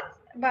God,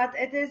 but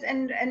it is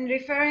in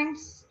referring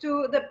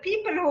to the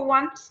people who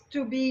want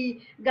to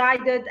be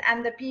guided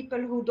and the people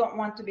who don't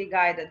want to be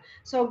guided.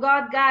 So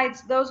God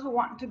guides those who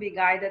want to be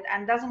guided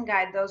and doesn't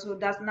guide those who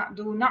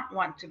do not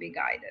want to be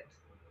guided.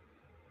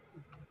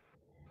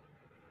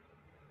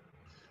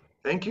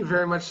 Thank you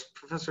very much,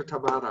 Professor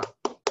Tabbara.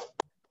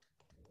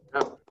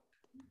 Yeah.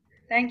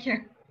 Thank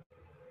you.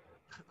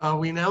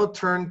 We now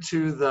turn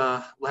to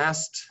the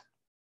last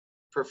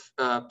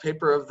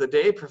paper of the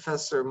day.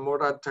 Professor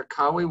Mourad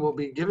Takawi will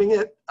be giving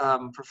it.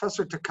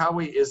 Professor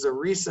Takawi is a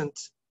recent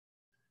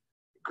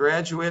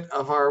graduate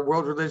of our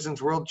World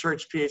Religions, World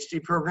Church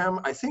PhD program.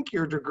 I think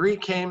your degree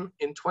came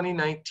in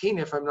 2019,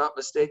 if I'm not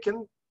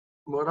mistaken,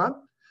 Mourad.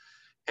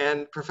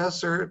 And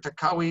Professor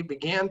Takawi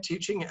began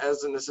teaching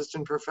as an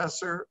assistant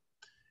professor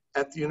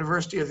at the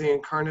University of the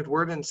Incarnate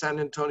Word in San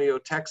Antonio,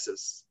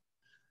 Texas.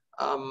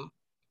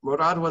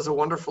 Mourad was a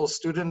wonderful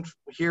student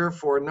here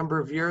for a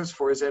number of years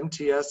for his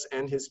MTS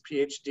and his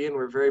PhD, and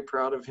we're very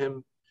proud of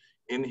him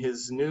in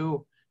his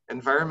new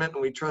environment,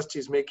 and we trust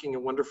he's making a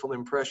wonderful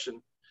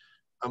impression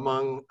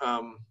among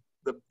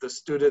the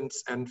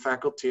students and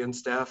faculty and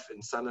staff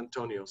in San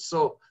Antonio.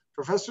 So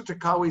Professor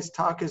Takawi's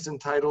talk is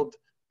entitled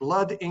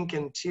Blood, Ink,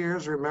 and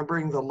Tears,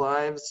 Remembering the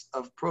Lives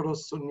of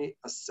Proto-Sunnī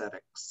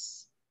Ascetics.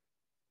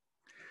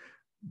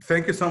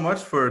 Thank you so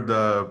much for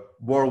the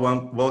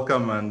warm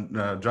welcome and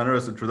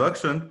generous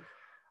introduction.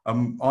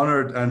 I'm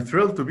honored and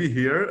thrilled to be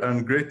here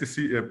and great to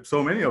see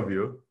so many of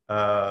you.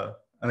 And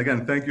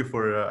again, thank you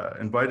for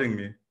inviting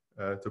me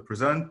to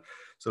present.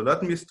 So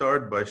let me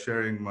start by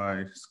sharing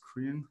my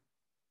screen.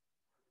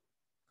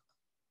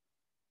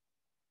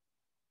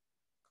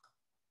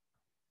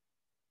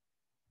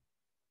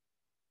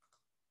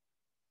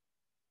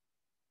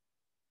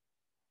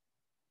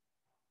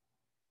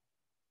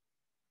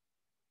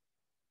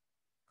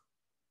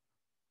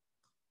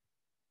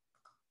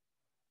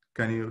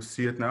 Can you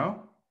see it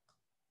now?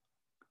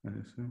 Can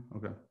you see?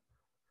 Okay.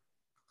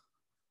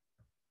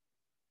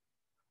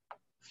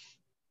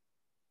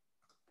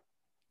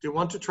 Do you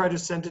want to try to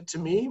send it to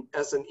me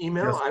as an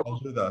email? Yes, I'll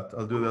do that.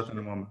 I'll do that in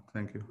a moment.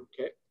 Thank you.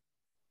 Okay.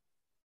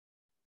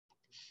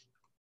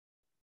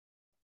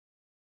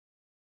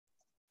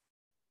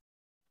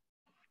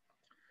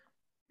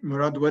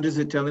 Mourad, what is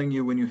it telling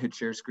you when you hit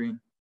share screen?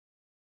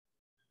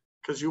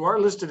 Because you are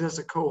listed as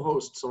a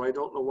co-host, so I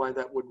don't know why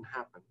that wouldn't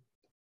happen.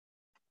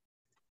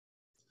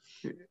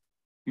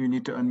 You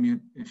need to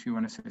unmute if you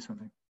want to say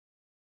something.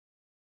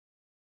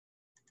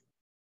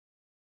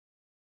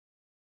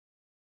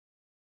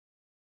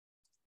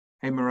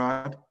 Hey,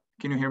 Mourad,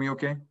 can you hear me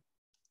okay?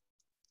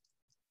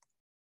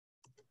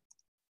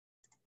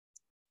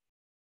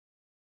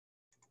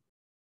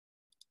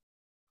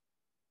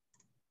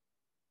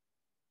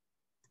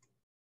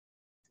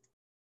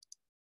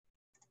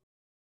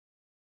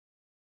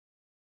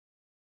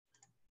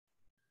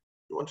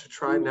 You want to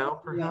try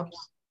now,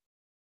 perhaps?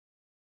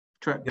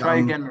 Try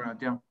again, Mourad.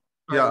 Yeah.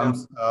 Yeah.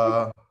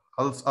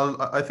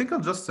 I think I'll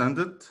just send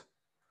it.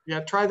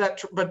 Yeah, try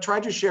that, but try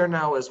to share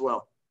now as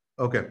well.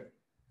 Okay.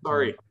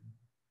 Sorry.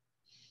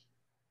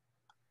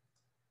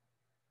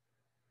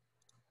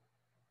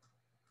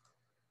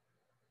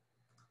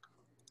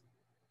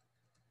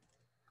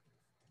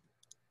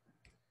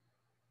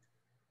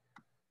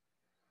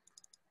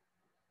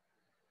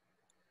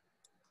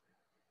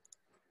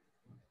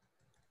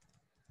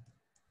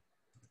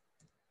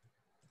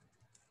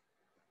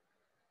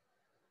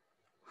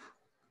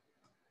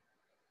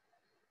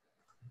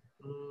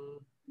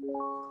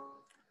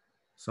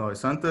 So I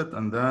sent it,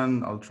 and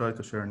then I'll try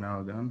to share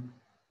now again.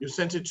 You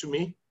sent it to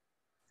me?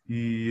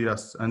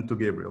 Yes, and to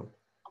Gabriel.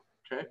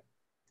 Okay.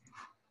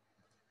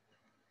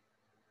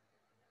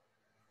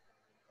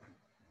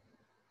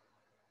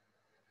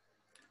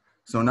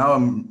 So now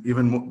I'm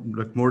even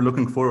more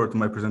looking forward to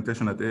my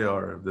presentation at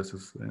AR, if this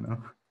is,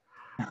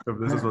 if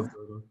this is what's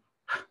going on.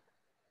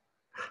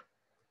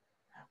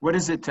 What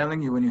is it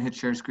telling you when you hit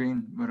share screen,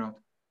 Mourad?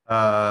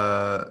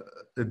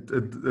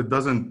 It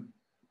doesn't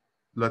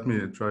let me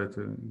try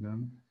to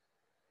again.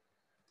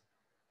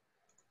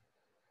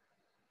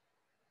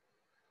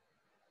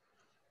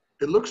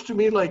 It looks to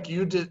me like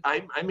you did.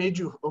 I made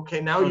you.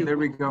 Okay, now you. There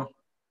we go.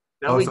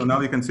 Now we so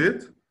now you can see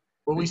it?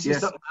 Well, we see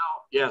something now.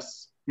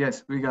 Yes.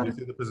 Yes, we got it.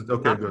 See the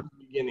okay, Not good.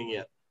 the beginning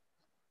yet.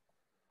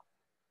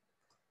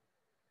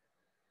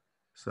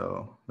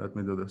 So let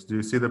me do this. Do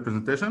you see the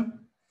presentation?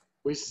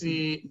 We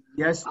see.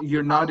 Yes,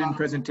 you're not in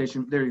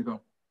presentation. There you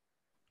go.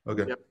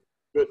 Okay. Yep.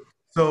 Good.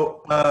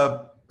 So,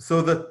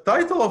 so the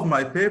title of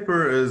my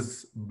paper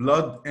is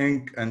Blood,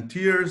 Ink, and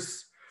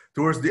Tears.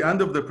 Towards the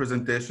end of the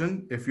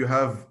presentation, if you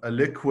have a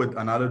liquid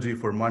analogy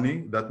for money,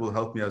 that will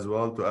help me as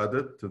well to add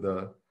it to the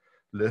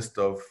list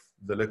of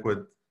the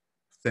liquid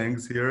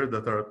things here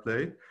that are at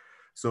play.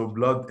 So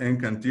blood, ink,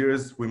 and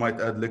tears, we might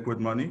add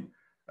liquid money.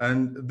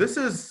 And this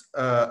is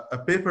a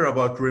paper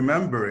about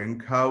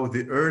remembering how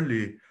the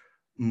early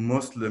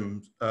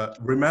Muslims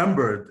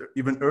remembered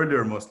even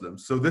earlier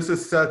Muslims. So this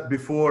is set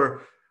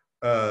before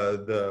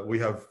we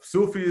have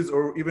Sufis,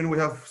 or even we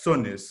have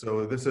Sunnis.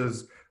 So this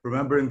is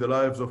remembering the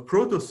lives of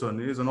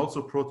Proto-Sunnis and also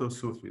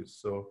Proto-Sufis.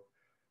 So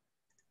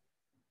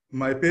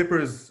my paper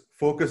is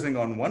focusing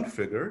on one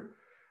figure,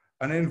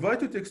 and I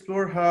invite you to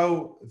explore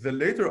how the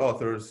later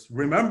authors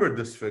remembered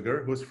this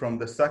figure, who's from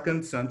the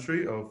 2nd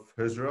century of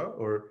Hijrah,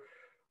 or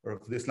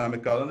of the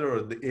Islamic calendar,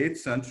 or the 8th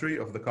century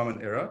of the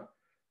Common Era,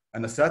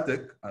 an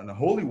ascetic and a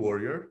holy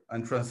warrior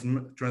and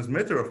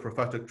transmitter of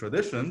prophetic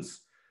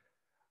traditions,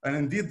 and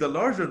indeed the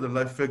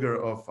larger-than-life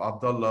figure of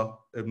Abdullah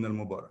ibn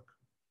al-Mubarak.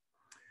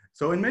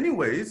 So in many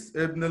ways,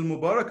 Ibn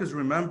al-Mubarak is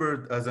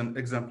remembered as an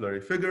exemplary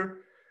figure.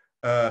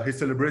 He's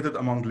celebrated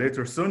among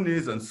later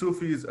Sunnis and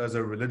Sufis as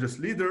a religious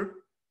leader,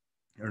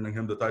 earning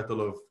him the title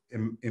of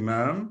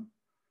Imam,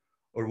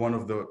 or one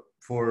of the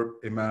 4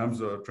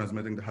 Imams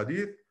transmitting the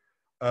Hadith,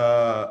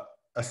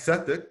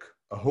 ascetic,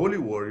 a holy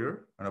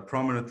warrior, and a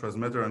prominent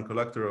transmitter and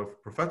collector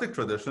of prophetic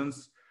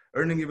traditions,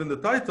 earning even the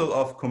title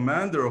of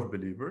Commander of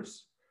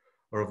Believers,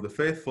 or of the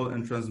faithful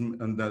in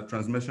the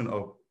transmission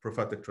of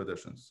prophetic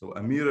traditions. So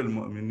Amir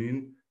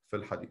al-Mu'minin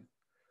fil Hadith.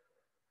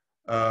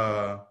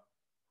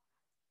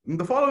 In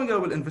the following, I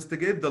will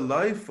investigate the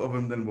life of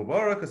Ibn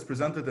al-Mubarak as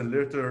presented in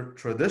later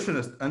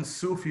traditionist and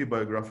Sufi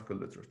biographical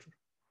literature.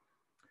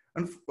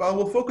 And I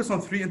will focus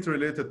on 3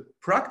 interrelated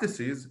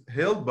practices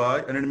held by,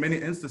 and in many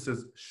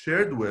instances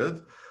shared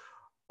with,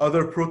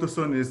 other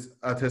Proto-Sunnis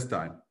at his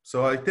time.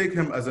 So I take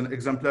him as an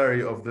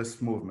exemplary of this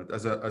movement,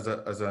 as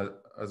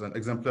an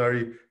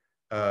exemplary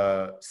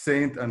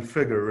saint and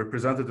figure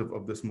representative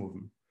of this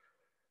movement,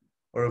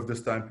 or of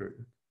this time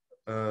period.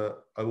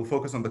 I will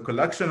focus on the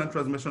collection and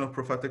transmission of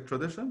prophetic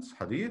traditions,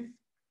 hadith,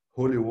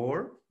 holy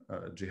war,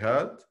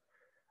 jihad,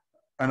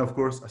 and of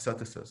course,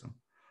 asceticism,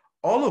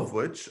 all of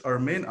which are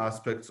main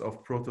aspects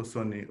of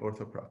Proto-Sunni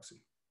orthopraxy.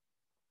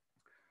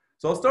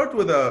 So I'll start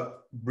with a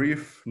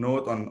brief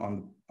note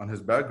on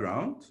his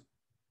background.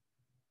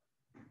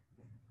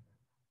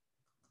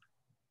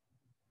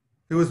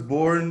 He was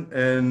born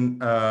in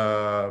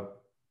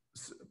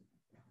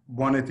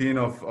 118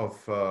 of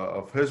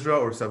Hijrah,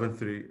 or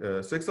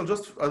 736.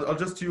 I'll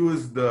just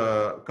use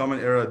the common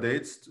era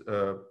dates.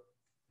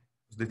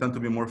 They tend to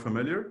be more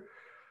familiar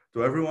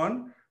to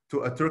everyone.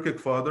 To a Turkic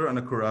father and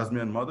a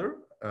Khwarezmian mother,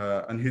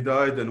 and he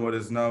died in what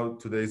is now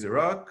today's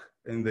Iraq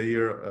in the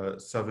year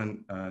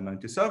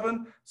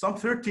 797, some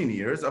 13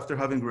 years after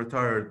having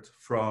retired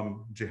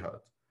from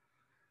jihad.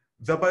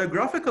 The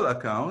biographical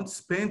accounts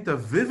paint a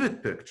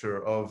vivid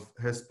picture of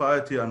his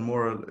piety and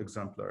moral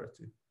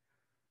exemplarity.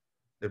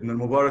 Ibn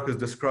al-Mubarak is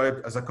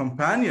described as a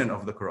companion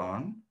of the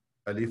Quran,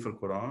 Alif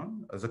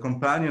al-Quran, as a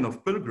companion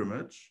of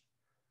pilgrimage,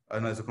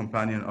 and as a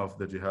companion of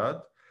the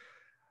jihad,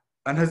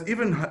 and has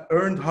even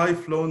earned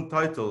high-flown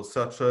titles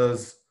such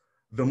as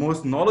the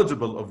most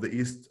knowledgeable of the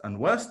East and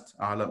West,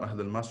 A'lam Ahl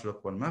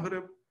al-Mashriq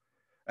wal-Maghrib,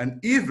 and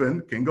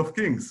even King of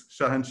Kings,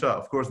 Shahanshah,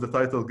 of course, the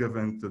title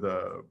given to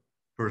the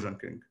Persian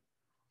king,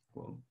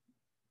 well,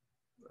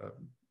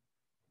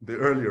 the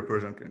earlier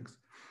Persian kings.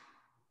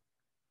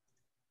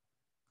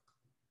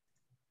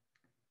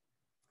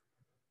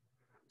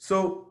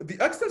 So the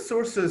extant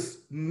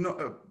sources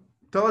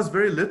tell us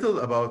very little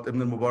about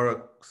Ibn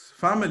al-Mubarak's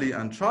family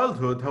and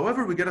childhood.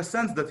 However, we get a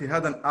sense that he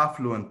had an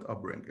affluent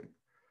upbringing.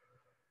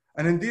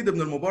 And indeed,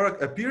 Ibn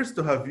al-Mubarak appears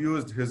to have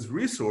used his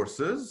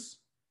resources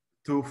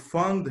to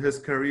fund his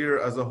career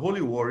as a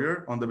holy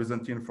warrior on the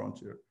Byzantine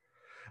frontier,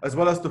 as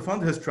well as to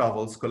fund his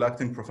travels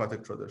collecting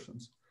prophetic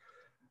traditions.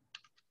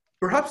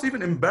 Perhaps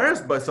even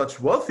embarrassed by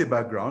such wealthy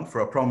background for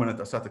a prominent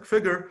ascetic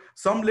figure,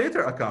 some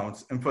later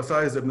accounts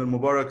emphasize Ibn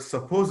al-Mubarak's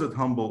supposed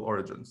humble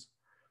origins.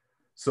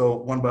 So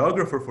one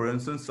biographer, for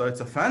instance, cites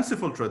a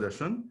fanciful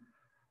tradition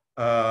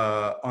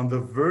on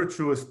the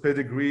virtuous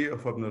pedigree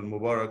of Ibn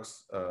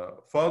al-Mubarak's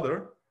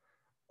father,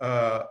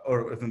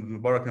 or Ibn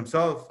al-Mubarak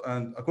himself.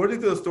 And according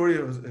to the story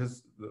of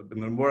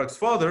Ibn al-Mubarak's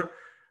father,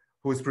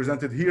 who is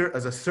presented here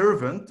as a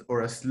servant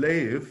or a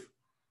slave,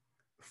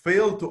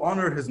 failed to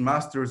honor his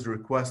master's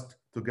request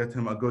to get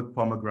him a good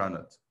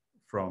pomegranate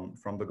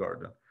from the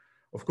garden.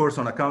 Of course,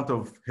 on account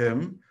of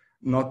him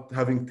not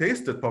having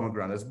tasted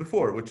pomegranates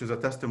before, which is a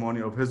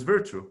testimony of his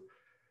virtue.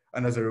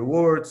 And as a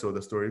reward, so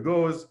the story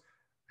goes,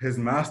 his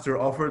master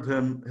offered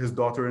him his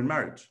daughter in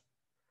marriage.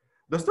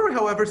 The story,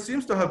 however,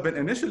 seems to have been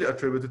initially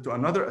attributed to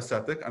another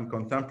ascetic and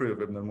contemporary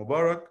of Ibn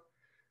al-Mubarak,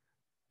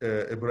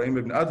 Ibrahim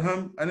ibn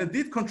Adham, and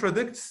indeed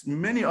contradicts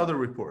many other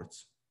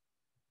reports.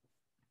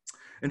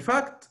 In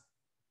fact,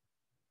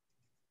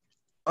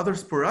 other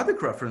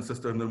sporadic references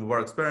to Ibn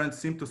al-Mubarak's parents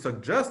seem to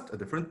suggest a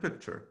different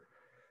picture.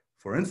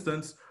 For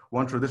instance,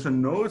 one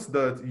tradition notes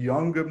that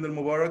young Ibn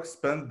al-Mubarak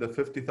spent the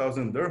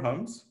 50,000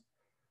 dirhams,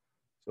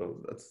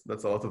 so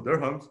that's a lot of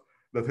dirhams,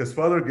 that his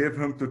father gave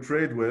him to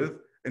trade with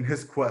in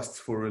his quests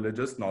for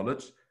religious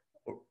knowledge.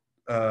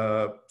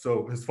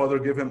 So his father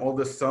gave him all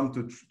this sum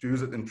to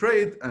use it in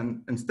trade,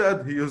 and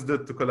instead he used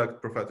it to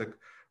collect prophetic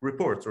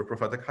reports or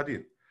prophetic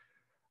hadith.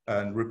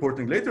 And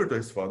reporting later to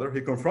his father,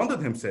 he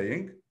confronted him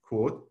saying,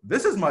 quote,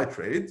 "This is my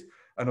trade."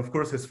 And of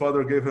course, his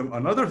father gave him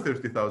another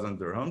 30,000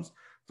 dirhams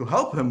to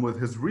help him with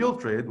his real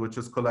trade, which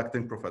is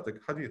collecting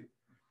prophetic hadith.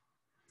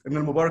 Ibn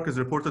al-Mubarak is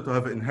reported to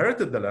have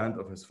inherited the land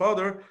of his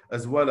father,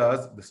 as well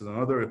as, this is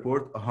another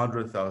report,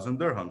 100,000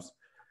 dirhams.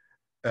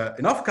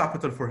 Enough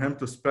capital for him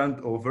to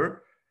spend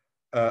over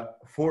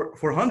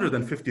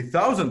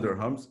 450,000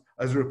 dirhams,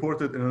 as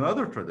reported in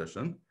another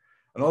tradition.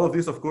 And all of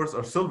these, of course,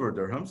 are silver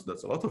dirhams.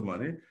 That's a lot of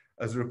money,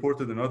 as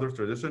reported in another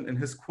tradition, in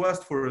his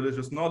quest for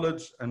religious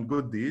knowledge and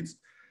good deeds,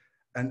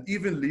 and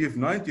even leave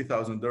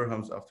 90,000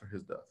 dirhams after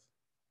his death.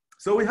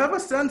 So we have a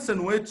sense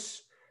in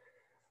which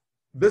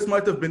this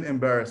might have been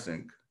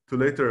embarrassing to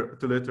later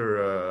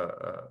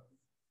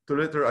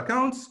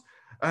accounts.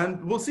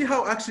 And we'll see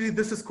how actually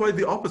this is quite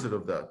the opposite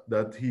of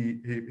that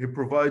he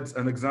provides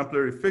an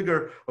exemplary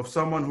figure of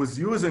someone who's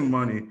using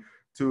money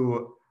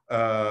to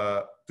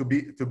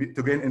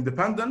gain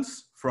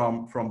independence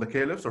from the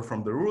caliphs or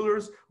from the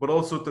rulers, but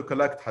also to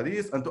collect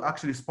hadith and to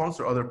actually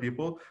sponsor other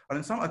people. And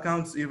in some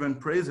accounts even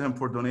praise him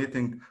for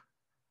donating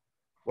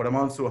what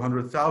amounts to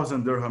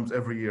 100,000 dirhams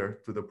every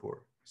year to the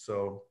poor.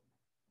 So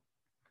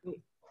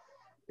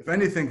if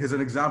anything, he's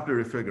an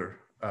exemplary figure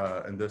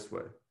in this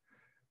way.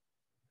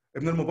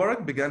 Ibn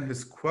al-Mubarak began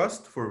his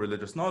quest for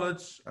religious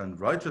knowledge and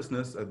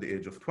righteousness at the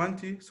age of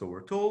 20, so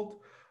we're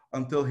told,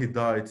 until he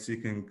died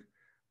seeking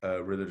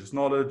religious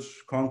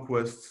knowledge,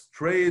 conquests,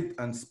 trade,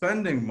 and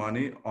spending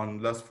money on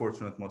less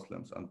fortunate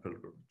Muslims and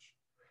pilgrimage.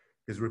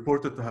 He's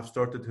reported to have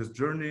started his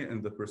journey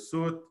in the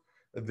pursuit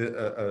in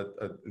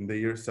the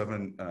year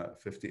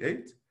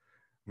 758,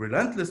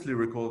 relentlessly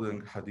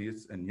recording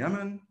hadiths in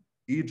Yemen,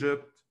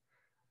 Egypt,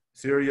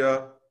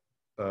 Syria,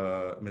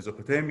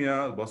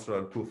 Mesopotamia, Basra,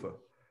 and Kufa.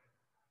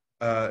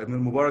 Ibn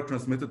al-Mubarak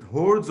transmitted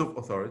hordes of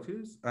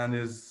authorities and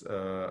is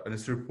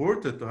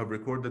reported to have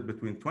recorded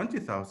between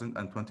 20,000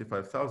 and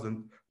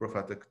 25,000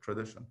 prophetic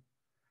tradition.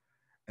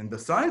 In the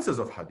sciences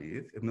of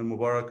hadith, Ibn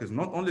al-Mubarak is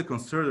not only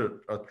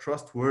considered a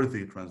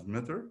trustworthy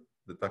transmitter,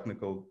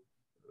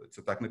 it's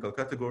a technical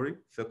category,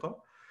 thiqa,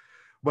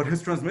 but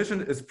his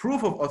transmission is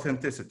proof of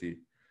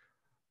authenticity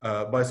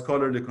by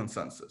scholarly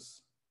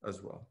consensus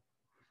as well.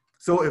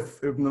 So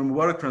if Ibn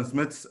al-Mubarak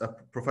transmits a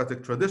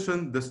prophetic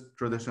tradition, this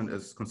tradition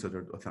is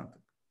considered authentic.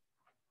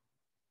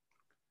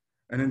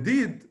 And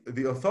indeed,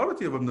 the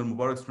authority of Ibn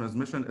al-Mubarak's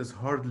transmission is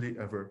hardly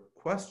ever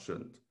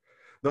questioned.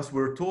 Thus,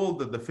 we're told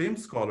that the famed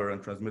scholar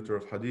and transmitter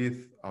of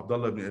hadith,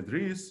 Abdullah ibn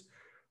Idris,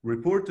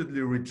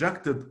 reportedly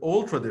rejected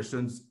all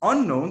traditions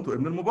unknown to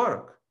Ibn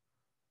al-Mubarak.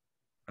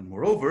 And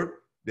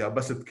moreover, the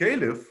Abbasid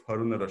Caliph,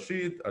 Harun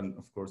al-Rashid, and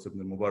of course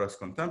Ibn al-Mubarak's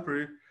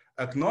contemporary,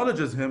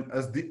 acknowledges him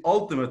as the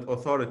ultimate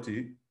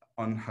authority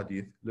on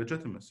hadith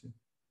legitimacy.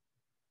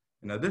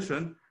 In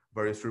addition,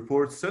 various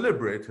reports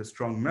celebrate his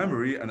strong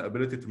memory and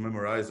ability to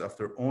memorize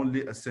after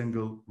only a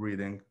single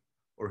reading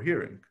or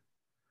hearing.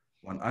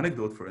 One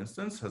anecdote, for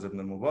instance, has Ibn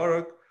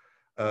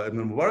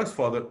al-Mubarak's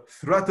father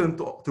threatened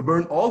to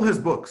burn all his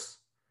books,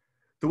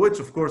 to which,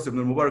 of course, Ibn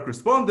al-Mubarak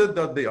responded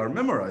that they are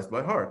memorized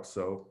by heart,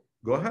 so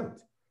go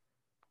ahead.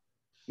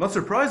 Not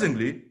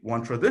surprisingly,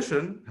 one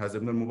tradition has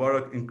Ibn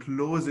al-Mubarak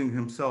enclosing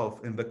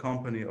himself in the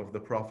company of the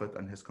Prophet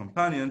and his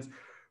companions,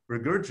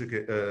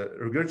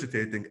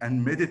 regurgitating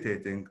and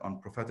meditating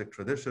on prophetic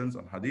traditions,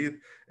 on hadith,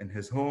 in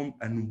his home,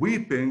 and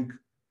weeping,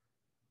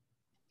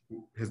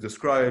 is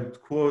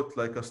described, quote,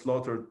 like a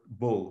slaughtered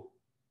bull,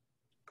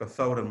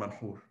 كالثور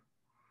المنحور,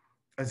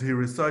 as he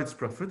recites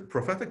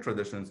prophetic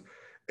traditions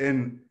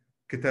in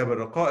Kitab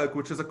al-Raqa'iq,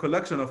 which is a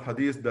collection of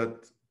hadith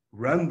that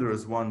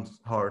renders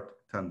one's heart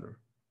tender.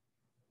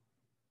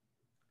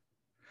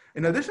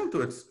 In addition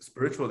to its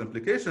spiritual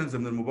implications,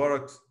 Ibn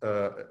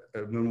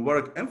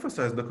al-Mubarak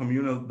emphasized the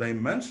communal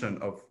dimension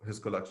of his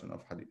collection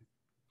of hadith.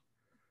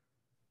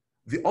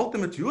 The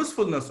ultimate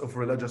usefulness of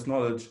religious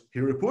knowledge, he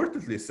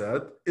reportedly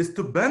said, is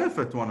to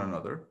benefit one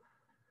another.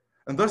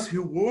 And thus he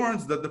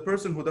warns that the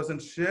person who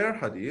doesn't share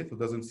hadith, who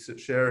doesn't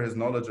share his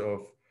knowledge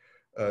of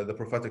the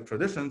prophetic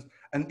traditions,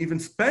 and even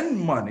spend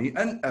money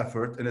and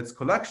effort in its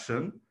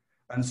collection,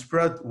 and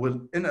spread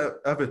will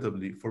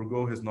inevitably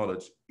forego his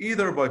knowledge,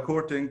 either by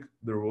courting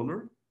the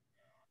ruler,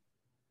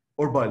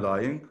 or by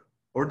lying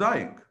or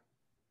dying.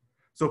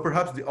 So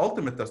perhaps the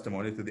ultimate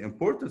testimony to the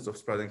importance of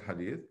spreading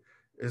hadith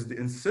is the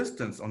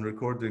insistence on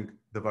recording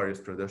the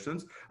various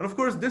traditions. And of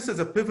course, this is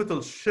a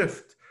pivotal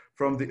shift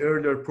from the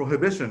earlier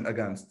prohibition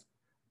against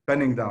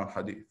penning down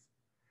hadith.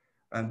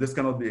 And this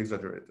cannot be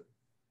exaggerated.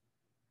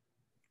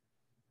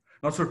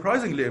 Not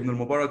surprisingly, Ibn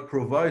al-Mubarak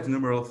provides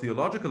numerous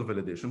theological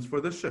validations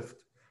for this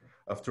shift.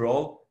 After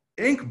all,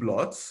 ink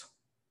blots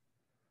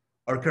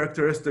are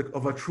characteristic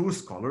of a true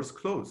scholar's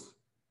clothes,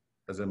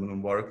 as Ibn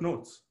al-Mubarak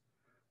notes.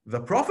 The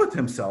Prophet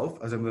himself,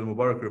 as Ibn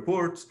al-Mubarak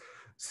reports,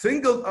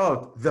 singled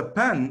out the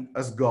pen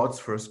as God's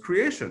first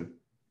creation,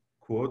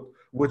 quote,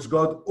 which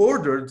God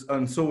ordered,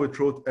 and so it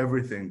wrote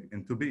everything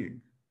into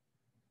being.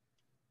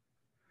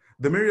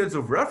 The myriads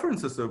of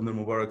references to Ibn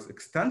al-Mubarak's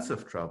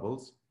extensive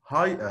travels,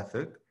 high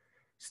ethic,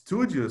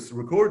 studious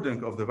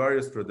recording of the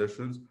various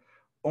traditions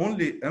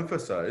only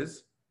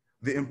emphasize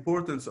the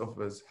importance of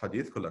his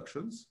hadith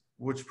collections,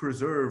 which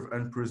preserve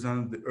and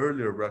present the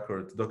earlier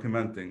record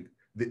documenting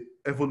the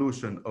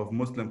evolution of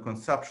Muslim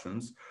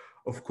conceptions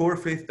of core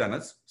faith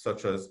tenets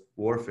such as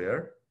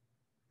warfare,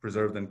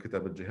 preserved in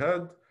Kitab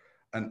al-Jihad,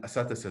 and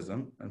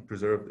asceticism, and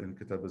preserved in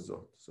Kitab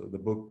al-Zuhd. So the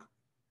book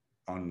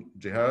on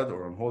jihad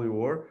or on holy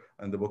war,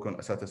 and the book on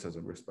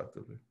asceticism,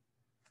 respectively.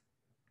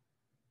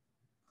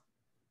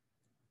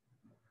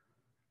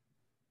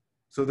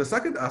 So the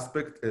second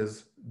aspect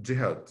is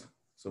jihad.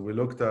 So we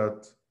looked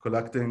at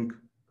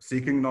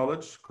seeking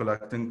knowledge,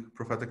 collecting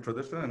prophetic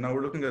tradition, and now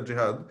we're looking at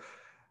jihad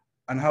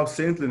and how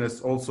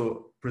saintliness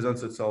also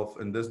presents itself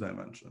in this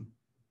dimension.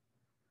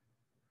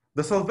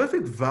 The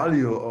salvific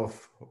value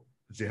of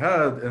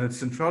jihad and its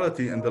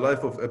centrality in the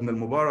life of Ibn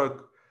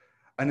al-Mubarak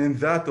and in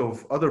that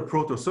of other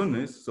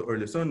proto-Sunnis, so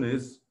early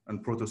Sunnis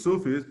and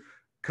proto-Sufis,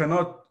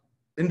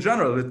 in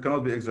general, it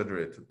cannot be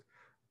exaggerated.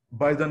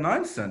 By the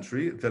 9th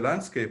century, the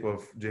landscape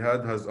of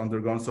jihad has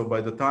undergone, so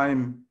by the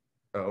time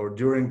or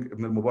during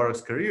Ibn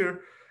al-Mubarak's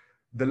career,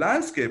 the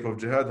landscape of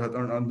jihad had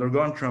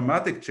undergone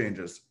dramatic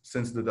changes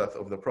since the death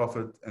of the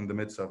Prophet in the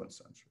mid-7th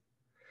century.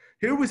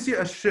 Here we see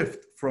a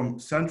shift from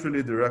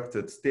centrally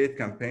directed state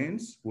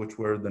campaigns, which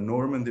were the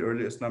norm in the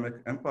early Islamic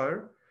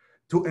empire,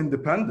 to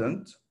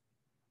independent,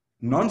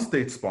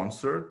 non-state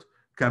sponsored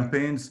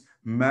campaigns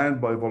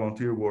manned by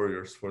volunteer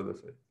warriors for the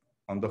faith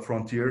on the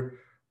frontier,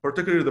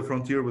 particularly the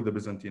frontier with the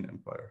Byzantine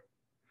Empire.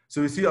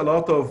 So we see a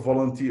lot of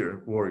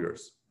volunteer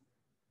warriors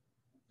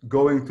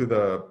going to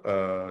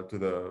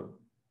the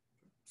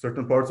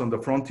certain parts on the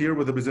frontier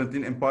with the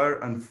Byzantine Empire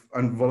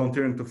and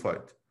volunteering to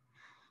fight.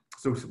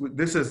 So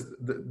this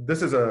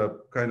is a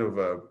kind of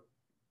a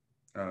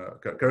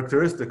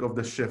characteristic of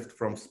the shift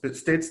from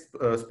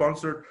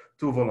state-sponsored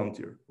to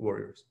volunteer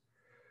warriors.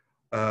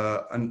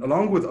 And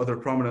along with other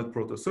prominent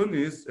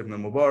proto-Sunnis, Ibn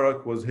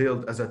al-Mubarak was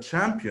hailed as a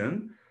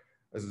champion,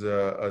 as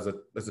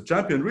a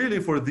champion really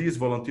for these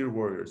volunteer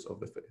warriors of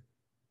the faith.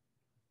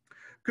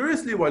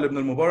 Curiously, while Ibn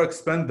al-Mubarak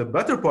spent the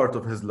better part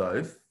of his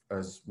life,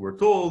 as we're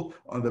told,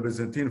 on the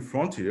Byzantine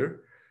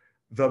frontier,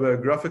 the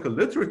biographical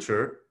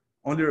literature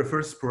only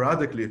refers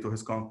sporadically to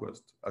his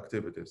conquest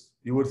activities.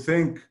 You would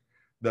think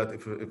that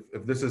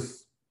if this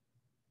is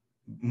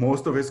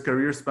most of his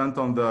career spent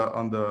on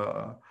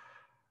the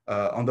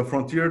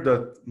frontier,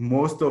 that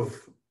most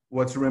of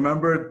what's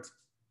remembered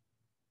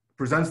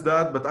presents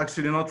that, but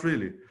actually not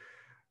really.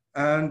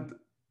 And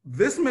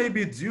this may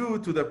be due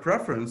to the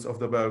preference of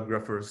the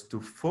biographers to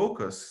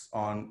focus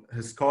on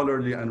his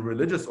scholarly and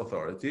religious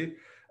authority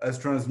as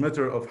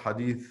transmitter of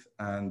hadith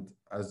and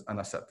as an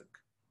ascetic,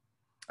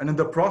 and in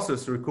the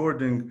process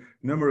recording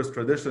numerous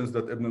traditions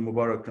that Ibn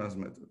al-Mubarak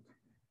transmitted.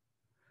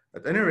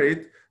 At any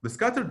rate, the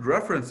scattered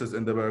references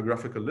in the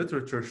biographical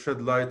literature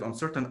shed light on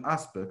certain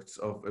aspects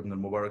of Ibn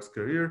al-Mubarak's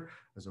career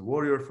as a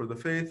warrior for the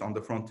faith on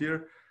the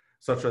frontier,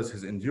 such as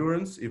his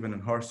endurance, even in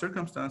harsh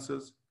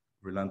circumstances,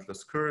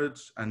 relentless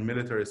courage, and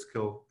military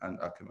skill and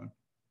acumen.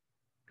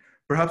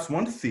 Perhaps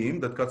one theme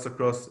that cuts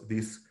across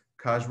these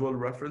casual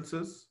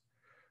references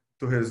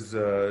to his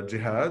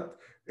jihad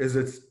is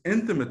its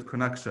intimate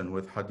connection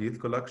with hadith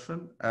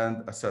collection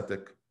and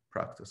ascetic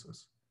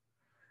practices.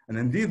 And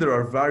indeed, there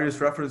are various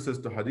references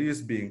to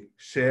hadith being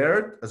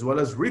shared as well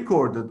as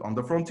recorded on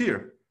the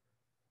frontier.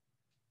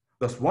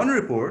 Thus, one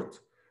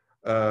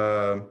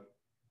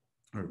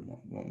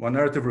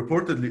narrative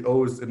reportedly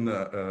owes Ibn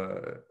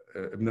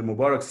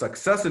al-Mubarak's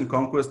success in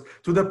conquest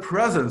to the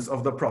presence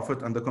of the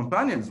Prophet and the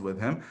companions with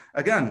him.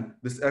 Again,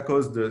 this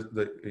echoes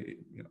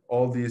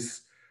all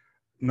these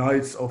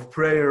nights of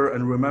prayer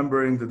and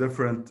remembering the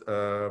different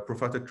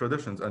prophetic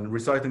traditions and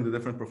reciting the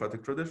different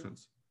prophetic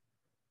traditions.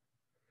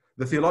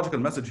 The theological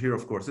message here,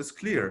 of course, is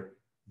clear.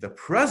 The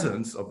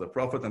presence of the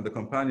Prophet and the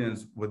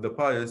companions with the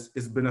pious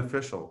is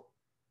beneficial,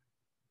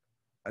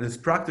 and it's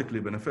practically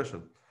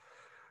beneficial.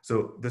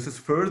 So this is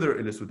further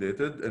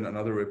elucidated in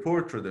another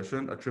report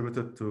tradition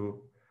attributed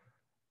to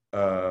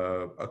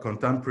a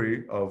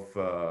contemporary of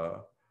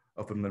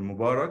of Ibn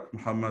al-Mubarak,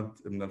 Muhammad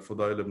ibn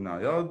al-Fudayl ibn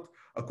Ayad,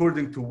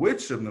 according to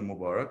which Ibn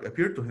al-Mubarak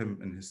appeared to him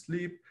in his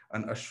sleep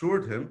and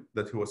assured him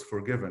that he was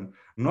forgiven,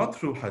 not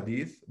through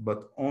hadith, but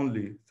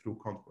only through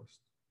conquest.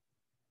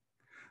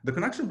 The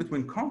connection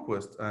between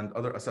conquest and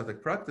other ascetic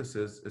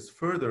practices is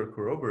further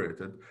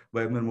corroborated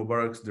by Ibn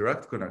al-Mubarak's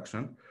direct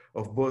connection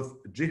of both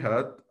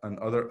jihad and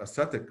other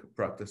ascetic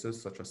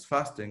practices such as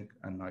fasting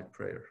and night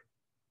prayer.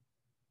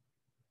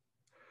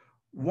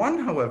 One,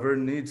 however,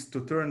 needs to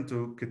turn to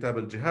Kitab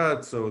al-Jihad,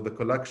 so the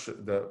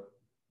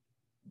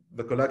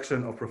collection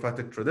of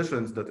prophetic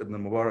traditions that Ibn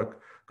al-Mubarak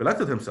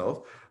collected himself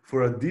for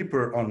a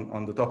deeper,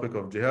 on the topic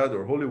of jihad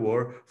or holy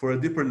war, for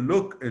a deeper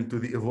look into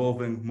the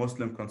evolving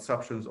Muslim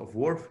conceptions of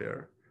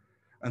warfare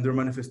and their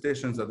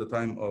manifestations at the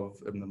time of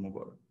Ibn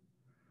al-Mubarak.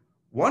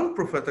 One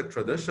prophetic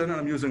tradition, and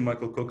I'm using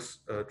Michael Cook's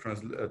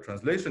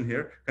translation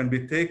here, can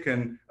be taken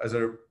as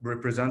a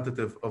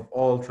representative of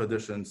all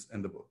traditions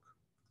in the book.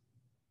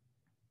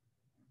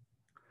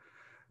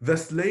 The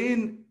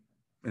slain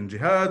in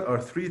jihad are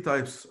three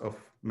types of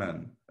men: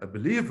 a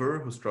believer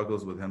who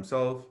struggles with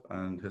himself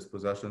and his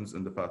possessions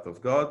in the path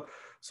of God,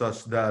 such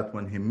that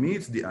when he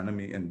meets the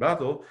enemy in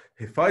battle,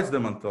 he fights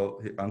them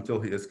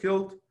until he is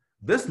killed.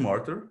 This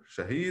martyr,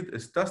 Shaheed,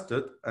 is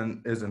tested and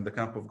is in the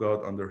camp of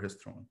God under his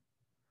throne.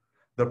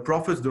 The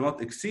prophets do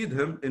not exceed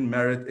him in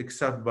merit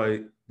except by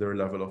their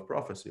level of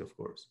prophecy, of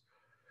course.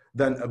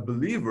 Then a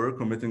believer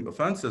committing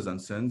offenses and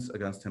sins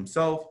against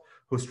himself,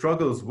 who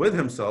struggles with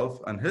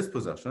himself and his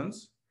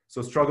possessions.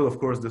 So struggle, of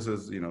course, this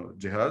is,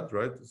 jihad,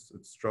 right?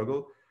 It's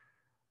struggle.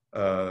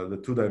 The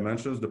two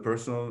dimensions, the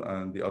personal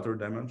and the other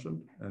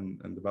dimension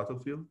in the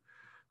battlefield,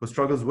 who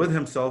struggles with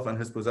himself and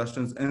his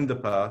possessions in the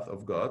path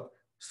of God,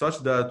 such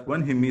that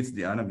when he meets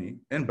the enemy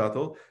in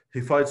battle,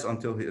 he fights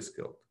until he is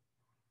killed.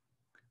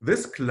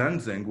 This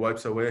cleansing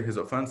wipes away his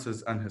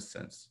offenses and his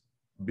sins.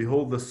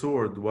 Behold, the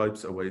sword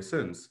wipes away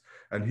sins,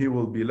 and he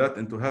will be let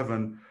into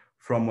heaven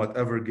from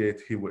whatever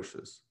gate he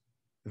wishes.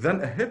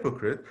 Then a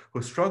hypocrite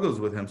who struggles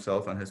with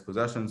himself and his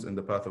possessions in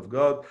the path of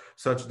God,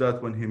 such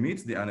that when he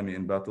meets the enemy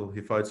in battle,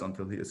 he fights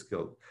until he is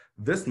killed.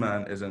 This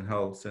man is in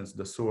hell, since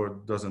the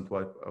sword doesn't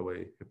wipe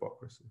away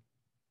hypocrisy.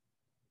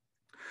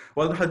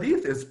 While the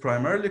hadith is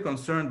primarily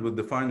concerned with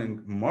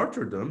defining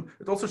martyrdom,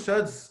 it also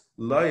sheds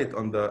light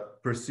on the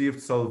perceived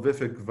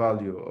salvific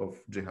value of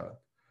jihad.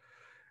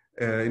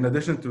 In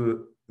addition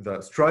to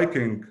the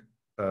striking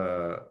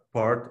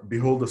part,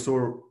 behold, the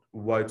sword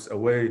wipes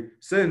away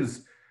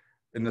sins,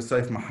 in the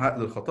Sayf Mahat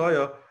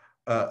al-Khataya,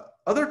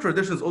 other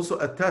traditions also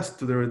attest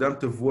to the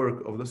redemptive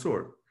work of the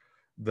sword.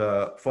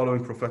 The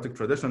following prophetic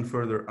tradition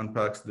further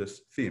unpacks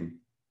this theme.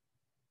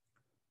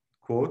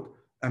 Quote,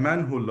 a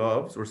man who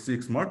loves or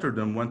seeks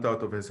martyrdom went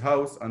out of his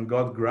house, and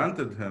God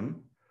granted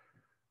him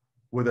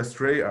with a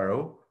stray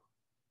arrow.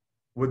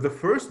 With the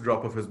first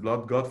drop of his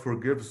blood, God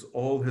forgives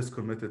all his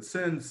committed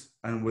sins,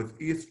 and with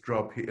each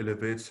drop, he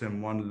elevates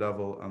him one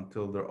level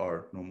until there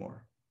are no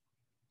more.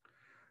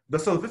 The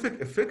salvific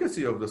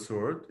efficacy of the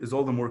sword is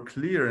all the more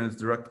clear in its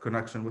direct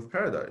connection with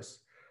paradise.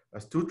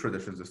 As two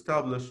traditions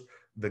establish,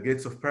 the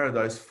gates of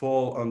paradise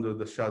fall under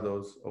the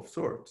shadows of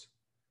swords.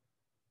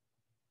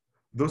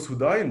 Those who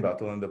die in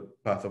battle in the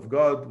path of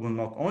God will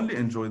not only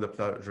enjoy the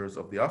pleasures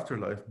of the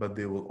afterlife, but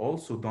they will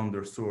also don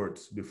their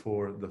swords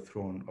before the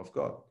throne of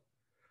God.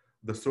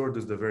 The sword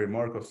is the very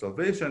mark of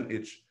salvation.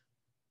 Each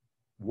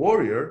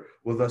warrior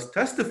will thus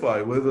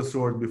testify with the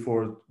sword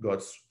before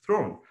God's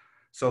throne.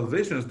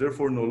 Salvation is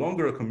therefore no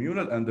longer a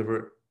communal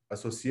endeavor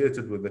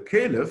associated with the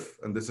caliph,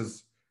 and this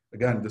is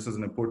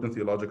an important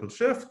theological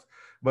shift,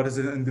 but is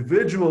an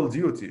individual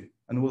duty.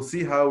 And we'll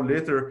see how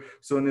later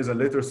Sunnis and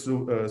later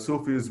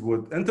Sufis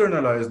would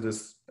internalize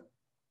this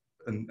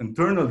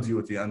internal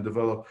duty and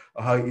develop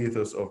a high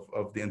ethos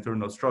of the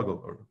internal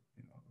struggle or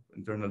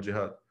internal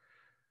jihad.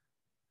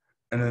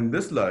 And in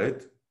this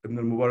light, Ibn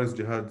al-Mubarak's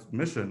jihad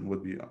mission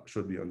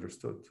should be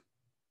understood.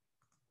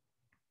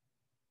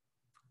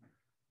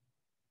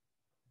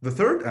 The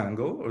third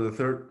angle, or the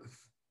third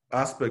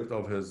aspect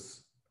of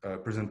his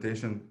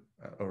presentation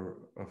or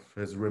of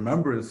his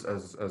remembrance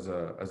as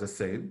a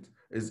saint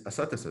is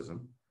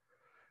asceticism.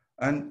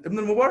 And Ibn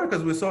al-Mubarak,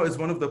 as we saw, is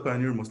one of the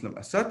pioneer Muslim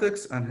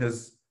ascetics, and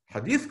his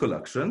hadith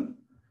collection,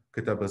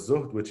 Kitab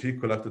al-Zuhd, which he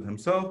collected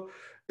himself,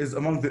 is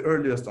among the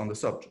earliest on the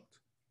subject.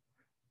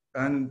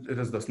 And it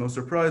is thus no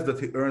surprise that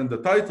he earned the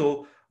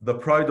title, the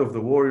pride of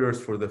the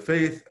warriors for the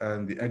faith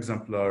and the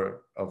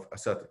exemplar of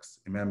ascetics,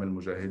 Imam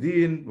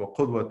al-Mujahideen wa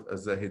Qudwat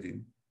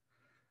al-Zahideen.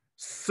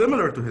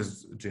 Similar to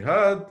his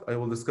jihad, I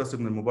will discuss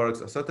Ibn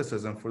al-Mubarak's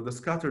asceticism from the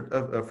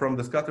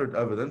scattered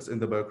evidence in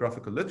the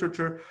biographical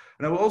literature,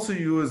 and I will also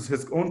use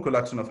his own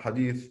collection of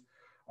hadith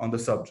on the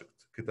subject,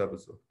 Kitab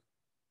al-Zuhd.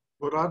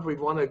 Mourad, we'd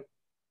want to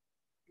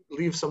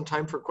leave some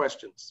time for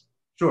questions.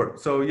 Sure,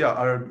 so yeah,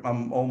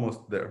 I'm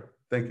almost there.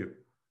 Thank you.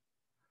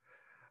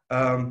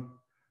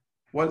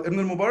 While Ibn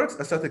al-Mubarak's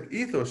ascetic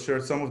ethos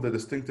shared some of the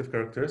distinctive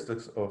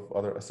characteristics of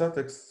other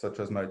ascetics, such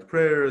as night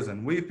prayers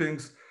and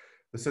weepings,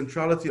 the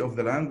centrality of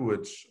the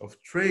language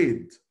of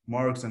trade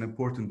marks an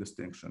important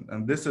distinction.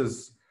 And this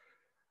is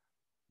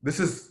This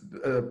is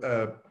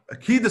a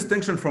key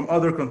distinction from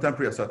other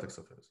contemporary ascetics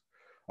of his.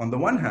 On the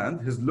one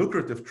hand, his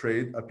lucrative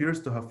trade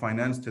appears to have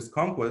financed his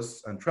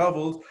conquests and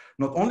travels,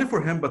 not only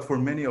for him, but for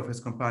many of his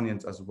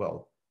companions as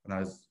well. And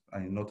as I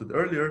noted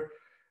earlier,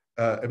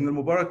 Ibn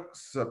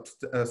al-Mubarak's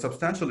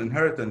substantial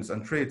inheritance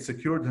and trade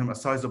secured him a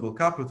sizable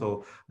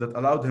capital that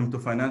allowed him to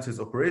finance his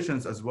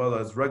operations as well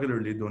as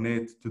regularly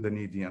donate to the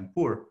needy and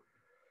poor.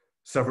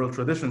 Several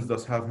traditions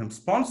thus have him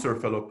sponsor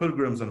fellow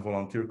pilgrims and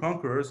volunteer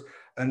conquerors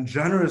and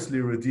generously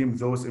redeem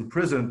those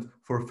imprisoned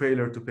for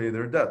failure to pay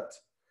their debt.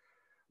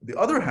 On the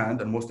other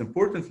hand, and most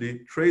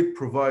importantly, trade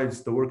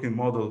provides the working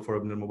model for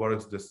Ibn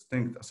al-Mubarak's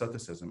distinct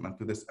asceticism. And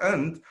to this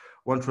end,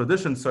 one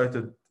tradition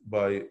cited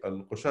by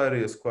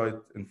al-Qushayri is quite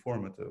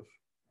informative.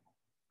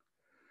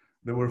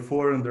 There were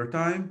four in their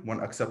time. One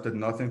accepted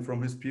nothing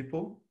from his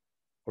people,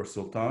 or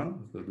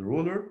sultan, the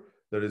ruler.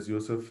 There is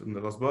Yusuf ibn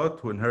al-Asbat,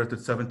 who inherited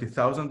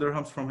 70,000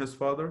 dirhams from his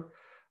father,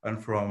 and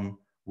from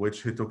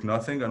which he took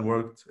nothing and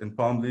worked in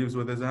palm leaves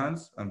with his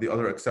hands. And the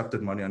other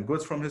accepted money and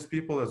goods from his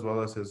people, as well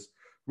as his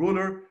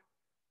ruler.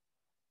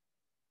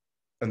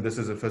 And this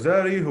is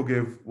al-Fazari, who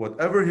gave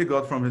whatever he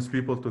got from his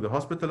people to the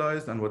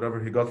hospitalized, and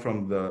whatever he got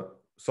from the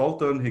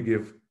sultan, he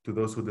gave to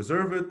those who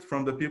deserve it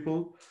from the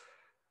people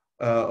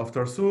of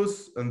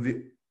Tarsus.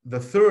 And the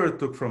third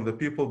took from the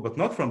people, but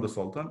not from the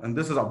sultan. And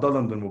this is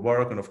Abdullah ibn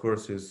Mubarak, and of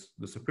course, he's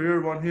the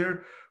superior one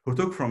here, who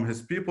took from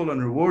his people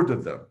and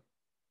rewarded them.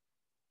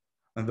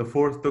 And the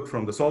fourth took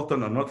from the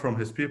sultan and not from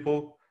his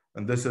people.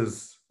 And this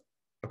is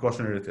a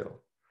cautionary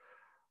tale.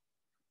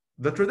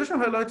 The tradition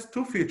highlights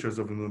two features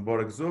of Ibn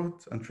Mubarak's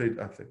zuhd and trade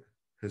ethic: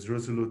 his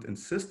resolute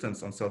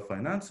insistence on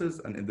self-finances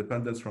and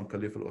independence from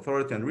caliphal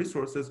authority and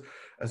resources,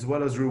 as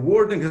well as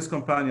rewarding his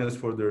companions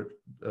for their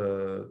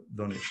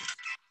donations.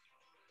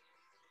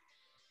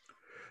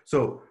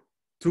 So,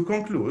 to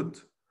conclude,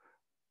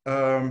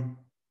 the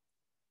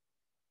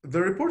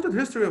reported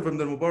history of Ibn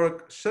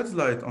al-Mubarak sheds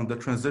light on the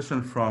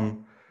transition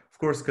from, of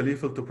course,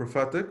 caliphal to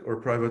prophetic or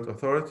private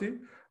authority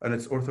and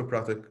its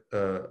orthopraxic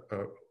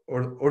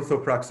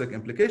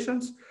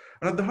implications.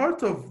 And at the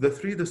heart of the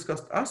three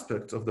discussed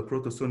aspects of the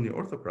Proto-Sunnī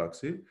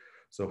orthopraxy,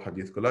 so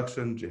hadith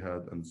collection,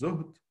 jihad, and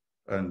zuhd,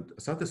 and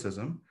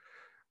asceticism,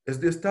 is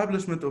the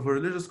establishment of a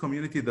religious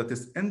community that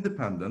is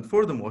independent,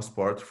 for the most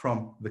part,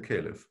 from the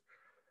caliph.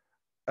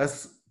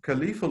 As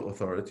caliphal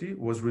authority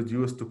was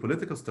reduced to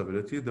political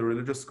stability, the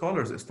religious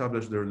scholars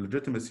established their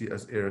legitimacy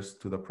as heirs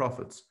to the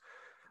prophets.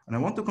 And I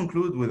want to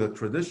conclude with a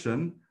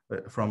tradition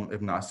from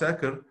Ibn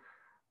Asakir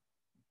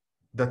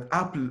that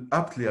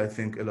aptly, I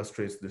think,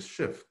 illustrates this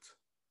shift.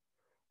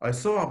 I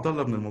saw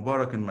Abdullah ibn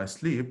al-Mubarak in my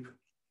sleep,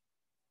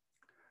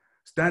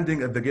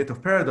 standing at the gate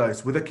of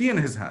paradise with a key in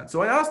his hand.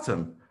 So I asked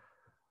him,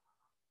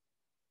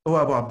 "Oh,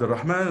 Abu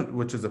Abdurrahman,"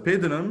 which is a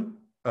pseudonym,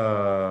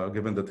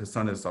 given that his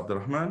son is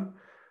Abdurrahman,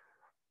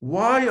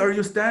 "why are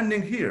you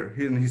standing here?"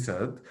 And he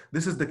said,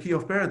 "This is the key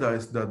of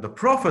paradise that the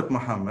Prophet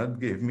Muhammad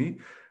gave me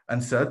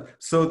and said,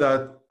 so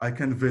that I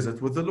can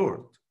visit with the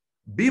Lord.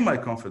 Be my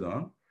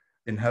confidant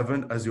in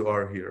heaven as you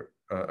are here,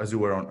 as you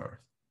were on earth."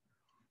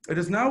 It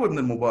is now Ibn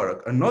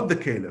al-Mubarak and not the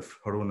Caliph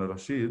Harun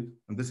al-Rashid,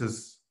 and this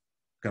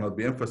cannot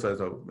be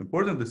emphasized how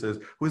important this is,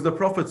 who is the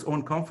Prophet's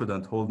own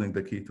confidant holding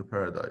the key to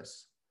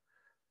paradise.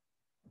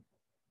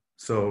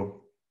 So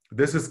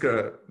this is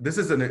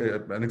an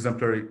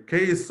exemplary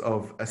case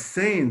of a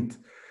saint,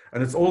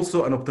 and it's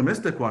also an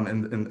optimistic one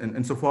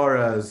insofar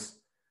as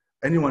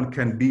anyone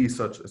can be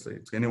such a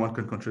saint, anyone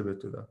can contribute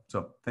to that. So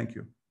thank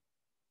you.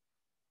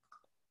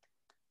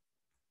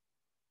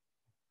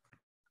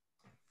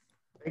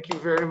 Thank you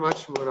very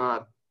much,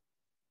 Mourad.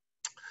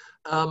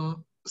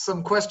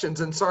 Some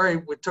questions, and sorry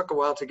it took a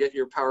while to get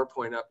your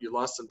PowerPoint up. You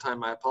lost some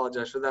time, I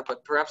apologize for that,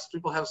 but perhaps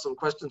people have some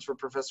questions for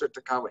Professor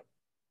Takawi.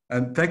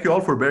 And thank you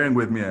all for bearing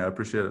with me, I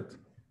appreciate it.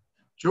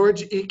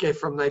 George Ike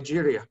from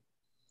Nigeria.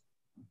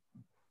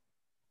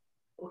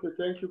 Okay,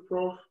 thank you,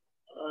 Prof.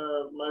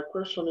 My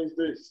question is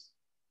this.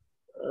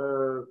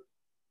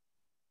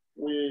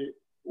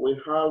 We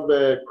have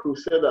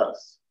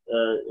crusaders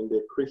in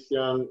the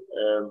Christian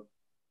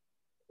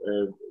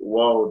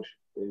world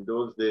in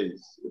those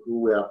days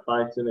who were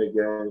fighting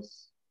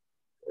against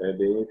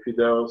the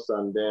infidels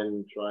and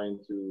then trying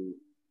to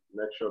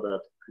make sure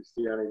that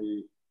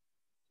Christianity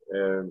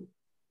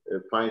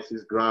finds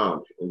its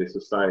ground in the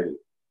society.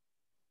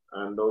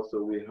 And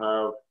also we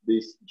have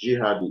these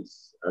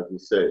jihadists, as we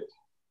said,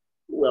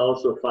 who are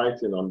also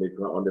fighting on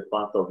the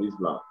path of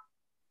Islam.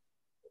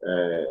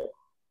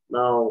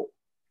 Now,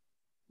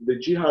 the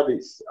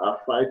jihadists are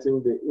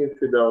fighting the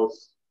infidels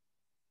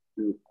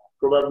to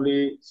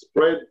probably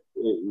spread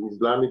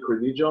Islamic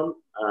religion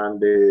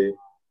and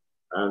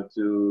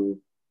to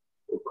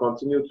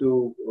continue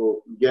to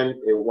gain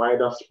a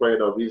wider spread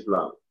of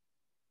Islam.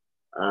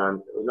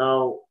 And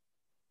now,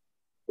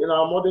 in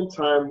our modern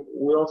time,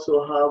 we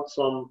also have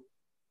some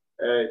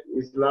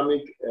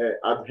Islamic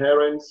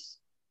adherents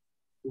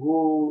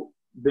who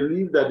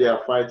believe that they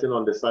are fighting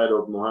on the side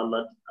of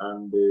Muhammad,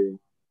 and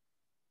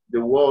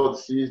the world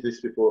sees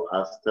these people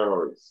as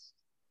terrorists.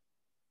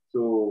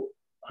 So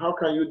how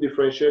can you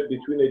differentiate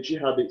between a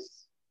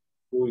jihadist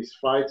who is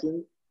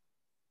fighting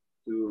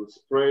to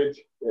spread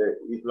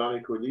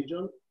Islamic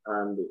religion,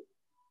 and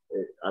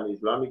an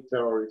Islamic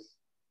terrorist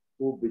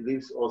who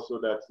believes also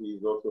that he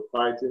is also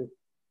fighting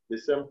the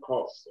same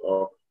cause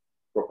of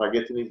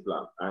propagating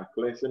Islam and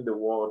cleansing the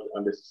world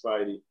and the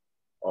society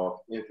of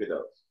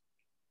infidels.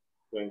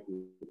 Thank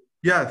you.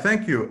 Yeah,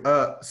 thank you.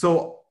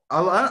 So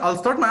I'll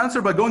start my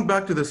answer by going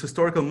back to this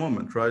historical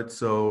moment, right?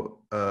 So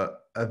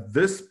at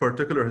this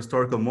particular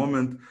historical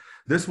moment,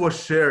 this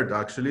was shared,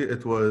 actually.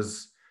 It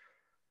was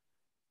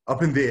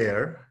up in the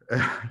air,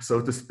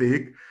 so to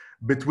speak,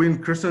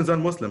 between Christians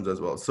and Muslims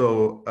as well.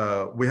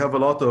 So we have a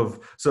lot of,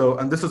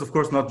 and this is of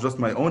course not just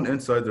my own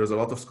insight, there's a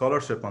lot of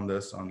scholarship on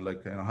this, on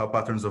like, you know, how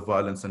patterns of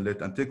violence in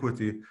late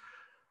antiquity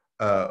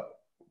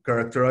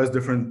characterize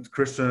different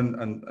Christian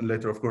and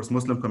later of course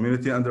Muslim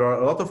community, and there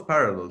are a lot of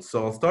parallels.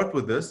 So I'll start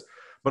with this,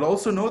 but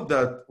also note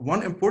that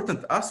one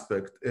important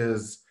aspect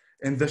is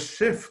in the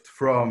shift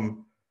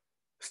from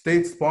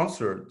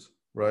state-sponsored,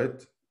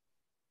 right,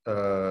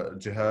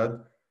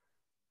 jihad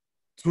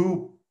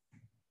to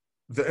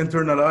the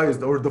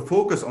internalized, or the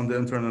focus on the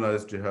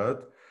internalized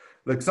jihad.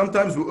 Like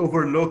sometimes we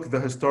overlook the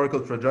historical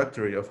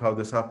trajectory of how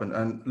this happened,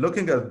 and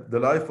looking at the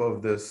life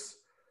of this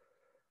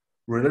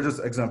religious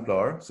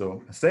exemplar,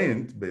 so a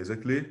saint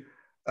basically,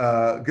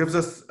 gives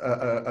us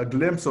a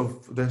glimpse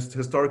of this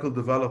historical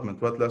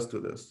development, what led to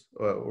this,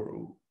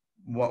 or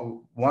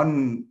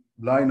one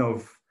line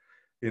of,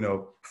 you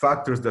know,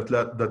 factors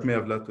that may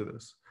have led to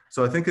this.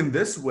 So I think in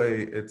this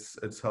way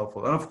it's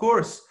helpful. And of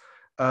course,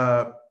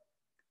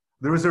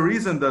 there is a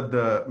reason that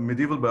the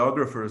medieval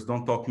biographers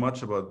don't talk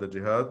much about the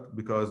jihad,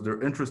 because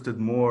they're interested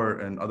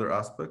more in other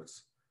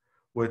aspects,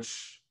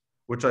 which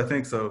I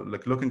think, so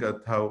like looking at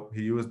how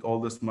he used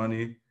all this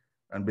money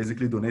and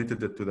basically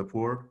donated it to the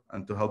poor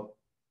and to help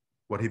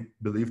what he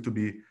believed to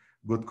be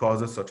good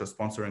causes, such as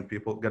sponsoring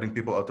people, getting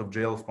people out of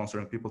jail,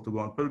 sponsoring people to go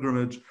on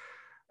pilgrimage,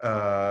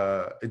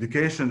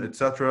 education,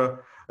 etc.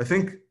 I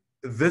think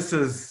this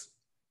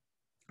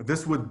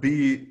would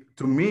be,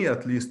 to me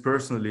at least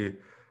personally,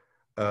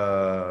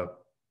 like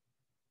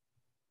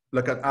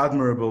an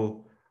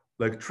admirable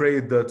like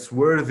trait that's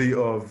worthy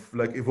of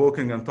like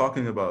evoking and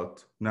talking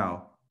about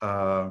now.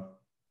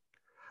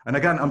 And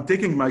again, I'm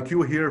taking my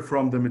cue here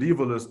from the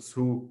medievalists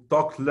who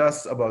talked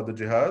less about the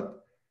jihad.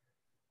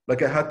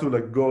 Like I had to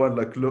like go and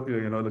like look,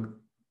 you know, like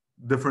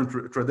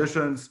different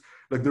traditions.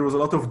 Like there was a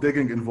lot of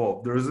digging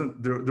involved.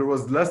 There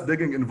was less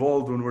digging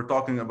involved when we're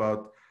talking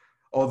about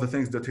all the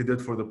things that he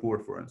did for the poor,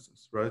 for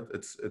instance, right?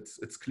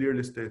 It's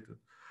clearly stated.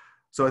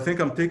 So I think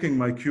I'm taking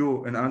my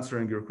cue in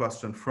answering your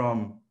question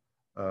from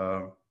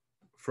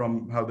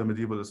how the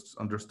medievalists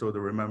understood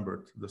or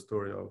remembered the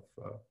story of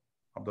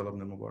Abdullah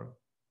ibn Mubarak.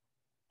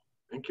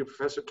 Thank you,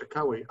 Professor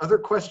Takawi. Other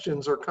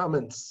questions or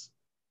comments?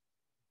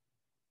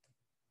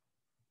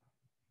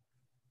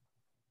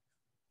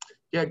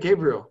 Yeah,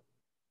 Gabriel.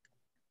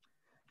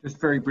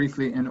 Just very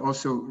briefly, and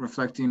also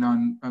reflecting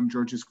on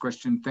George's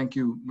question. Thank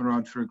you,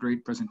 Mourad, for a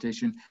great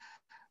presentation.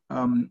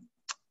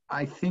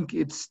 I think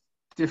it's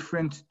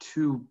different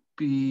to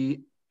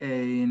be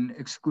an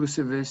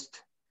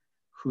exclusivist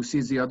who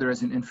sees the other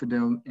as an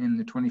infidel in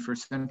the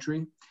 21st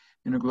century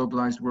in a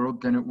globalized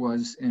world than it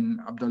was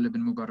in Abdullah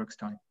ibn Mubarak's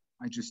time.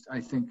 I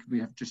think we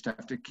have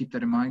to keep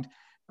that in mind.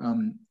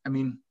 I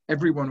mean,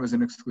 everyone was an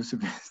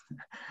exclusivist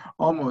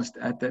almost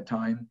at that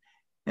time.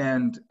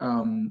 And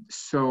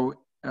so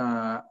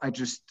I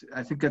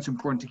think that's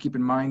important to keep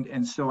in mind.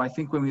 And so I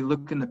think when we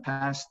look in the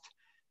past,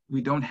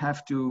 we don't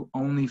have to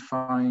only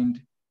find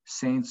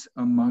saints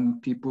among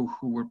people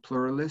who were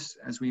pluralists,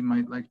 as we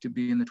might like to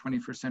be in the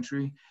 21st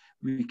century.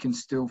 We can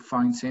still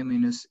find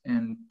saintliness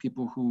in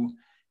people who,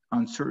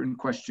 on certain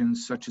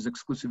questions such as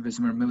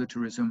exclusivism or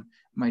militarism,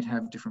 might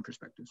have different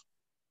perspectives.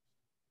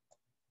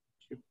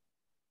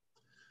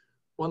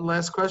 One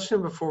last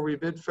question before we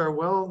bid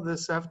farewell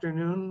this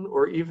afternoon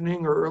or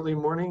evening or early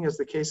morning, as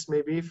the case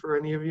may be for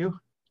any of you.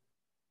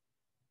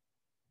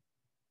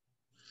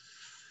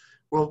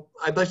 Well,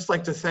 I'd just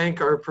like to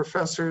thank our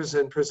professors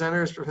and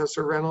presenters,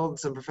 Professor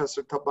Reynolds and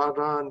Professor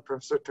Tabbara and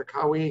Professor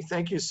Takawi.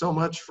 Thank you so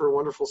much for a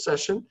wonderful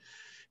session.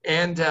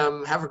 And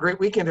have a great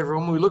weekend,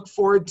 everyone. We look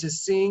forward to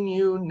seeing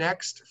you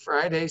next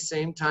Friday,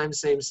 same time,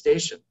 same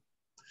station.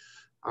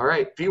 All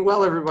right, be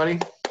well, everybody.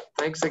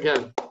 Thanks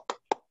again.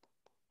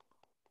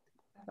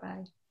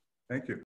 Bye. Thank you.